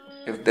village.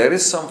 If there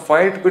is some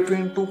fight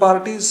between two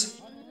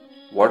parties,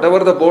 whatever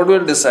the board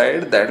will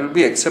decide, that will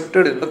be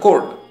accepted in the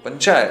court.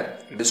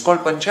 Panchayat. It is called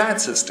Panchayat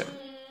system.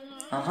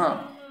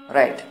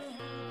 Right.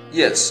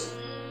 Yes.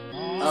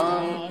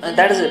 And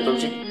that is it,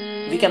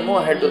 Prabhuji. We can move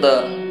ahead to the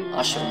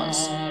ashramas.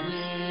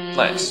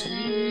 Nice.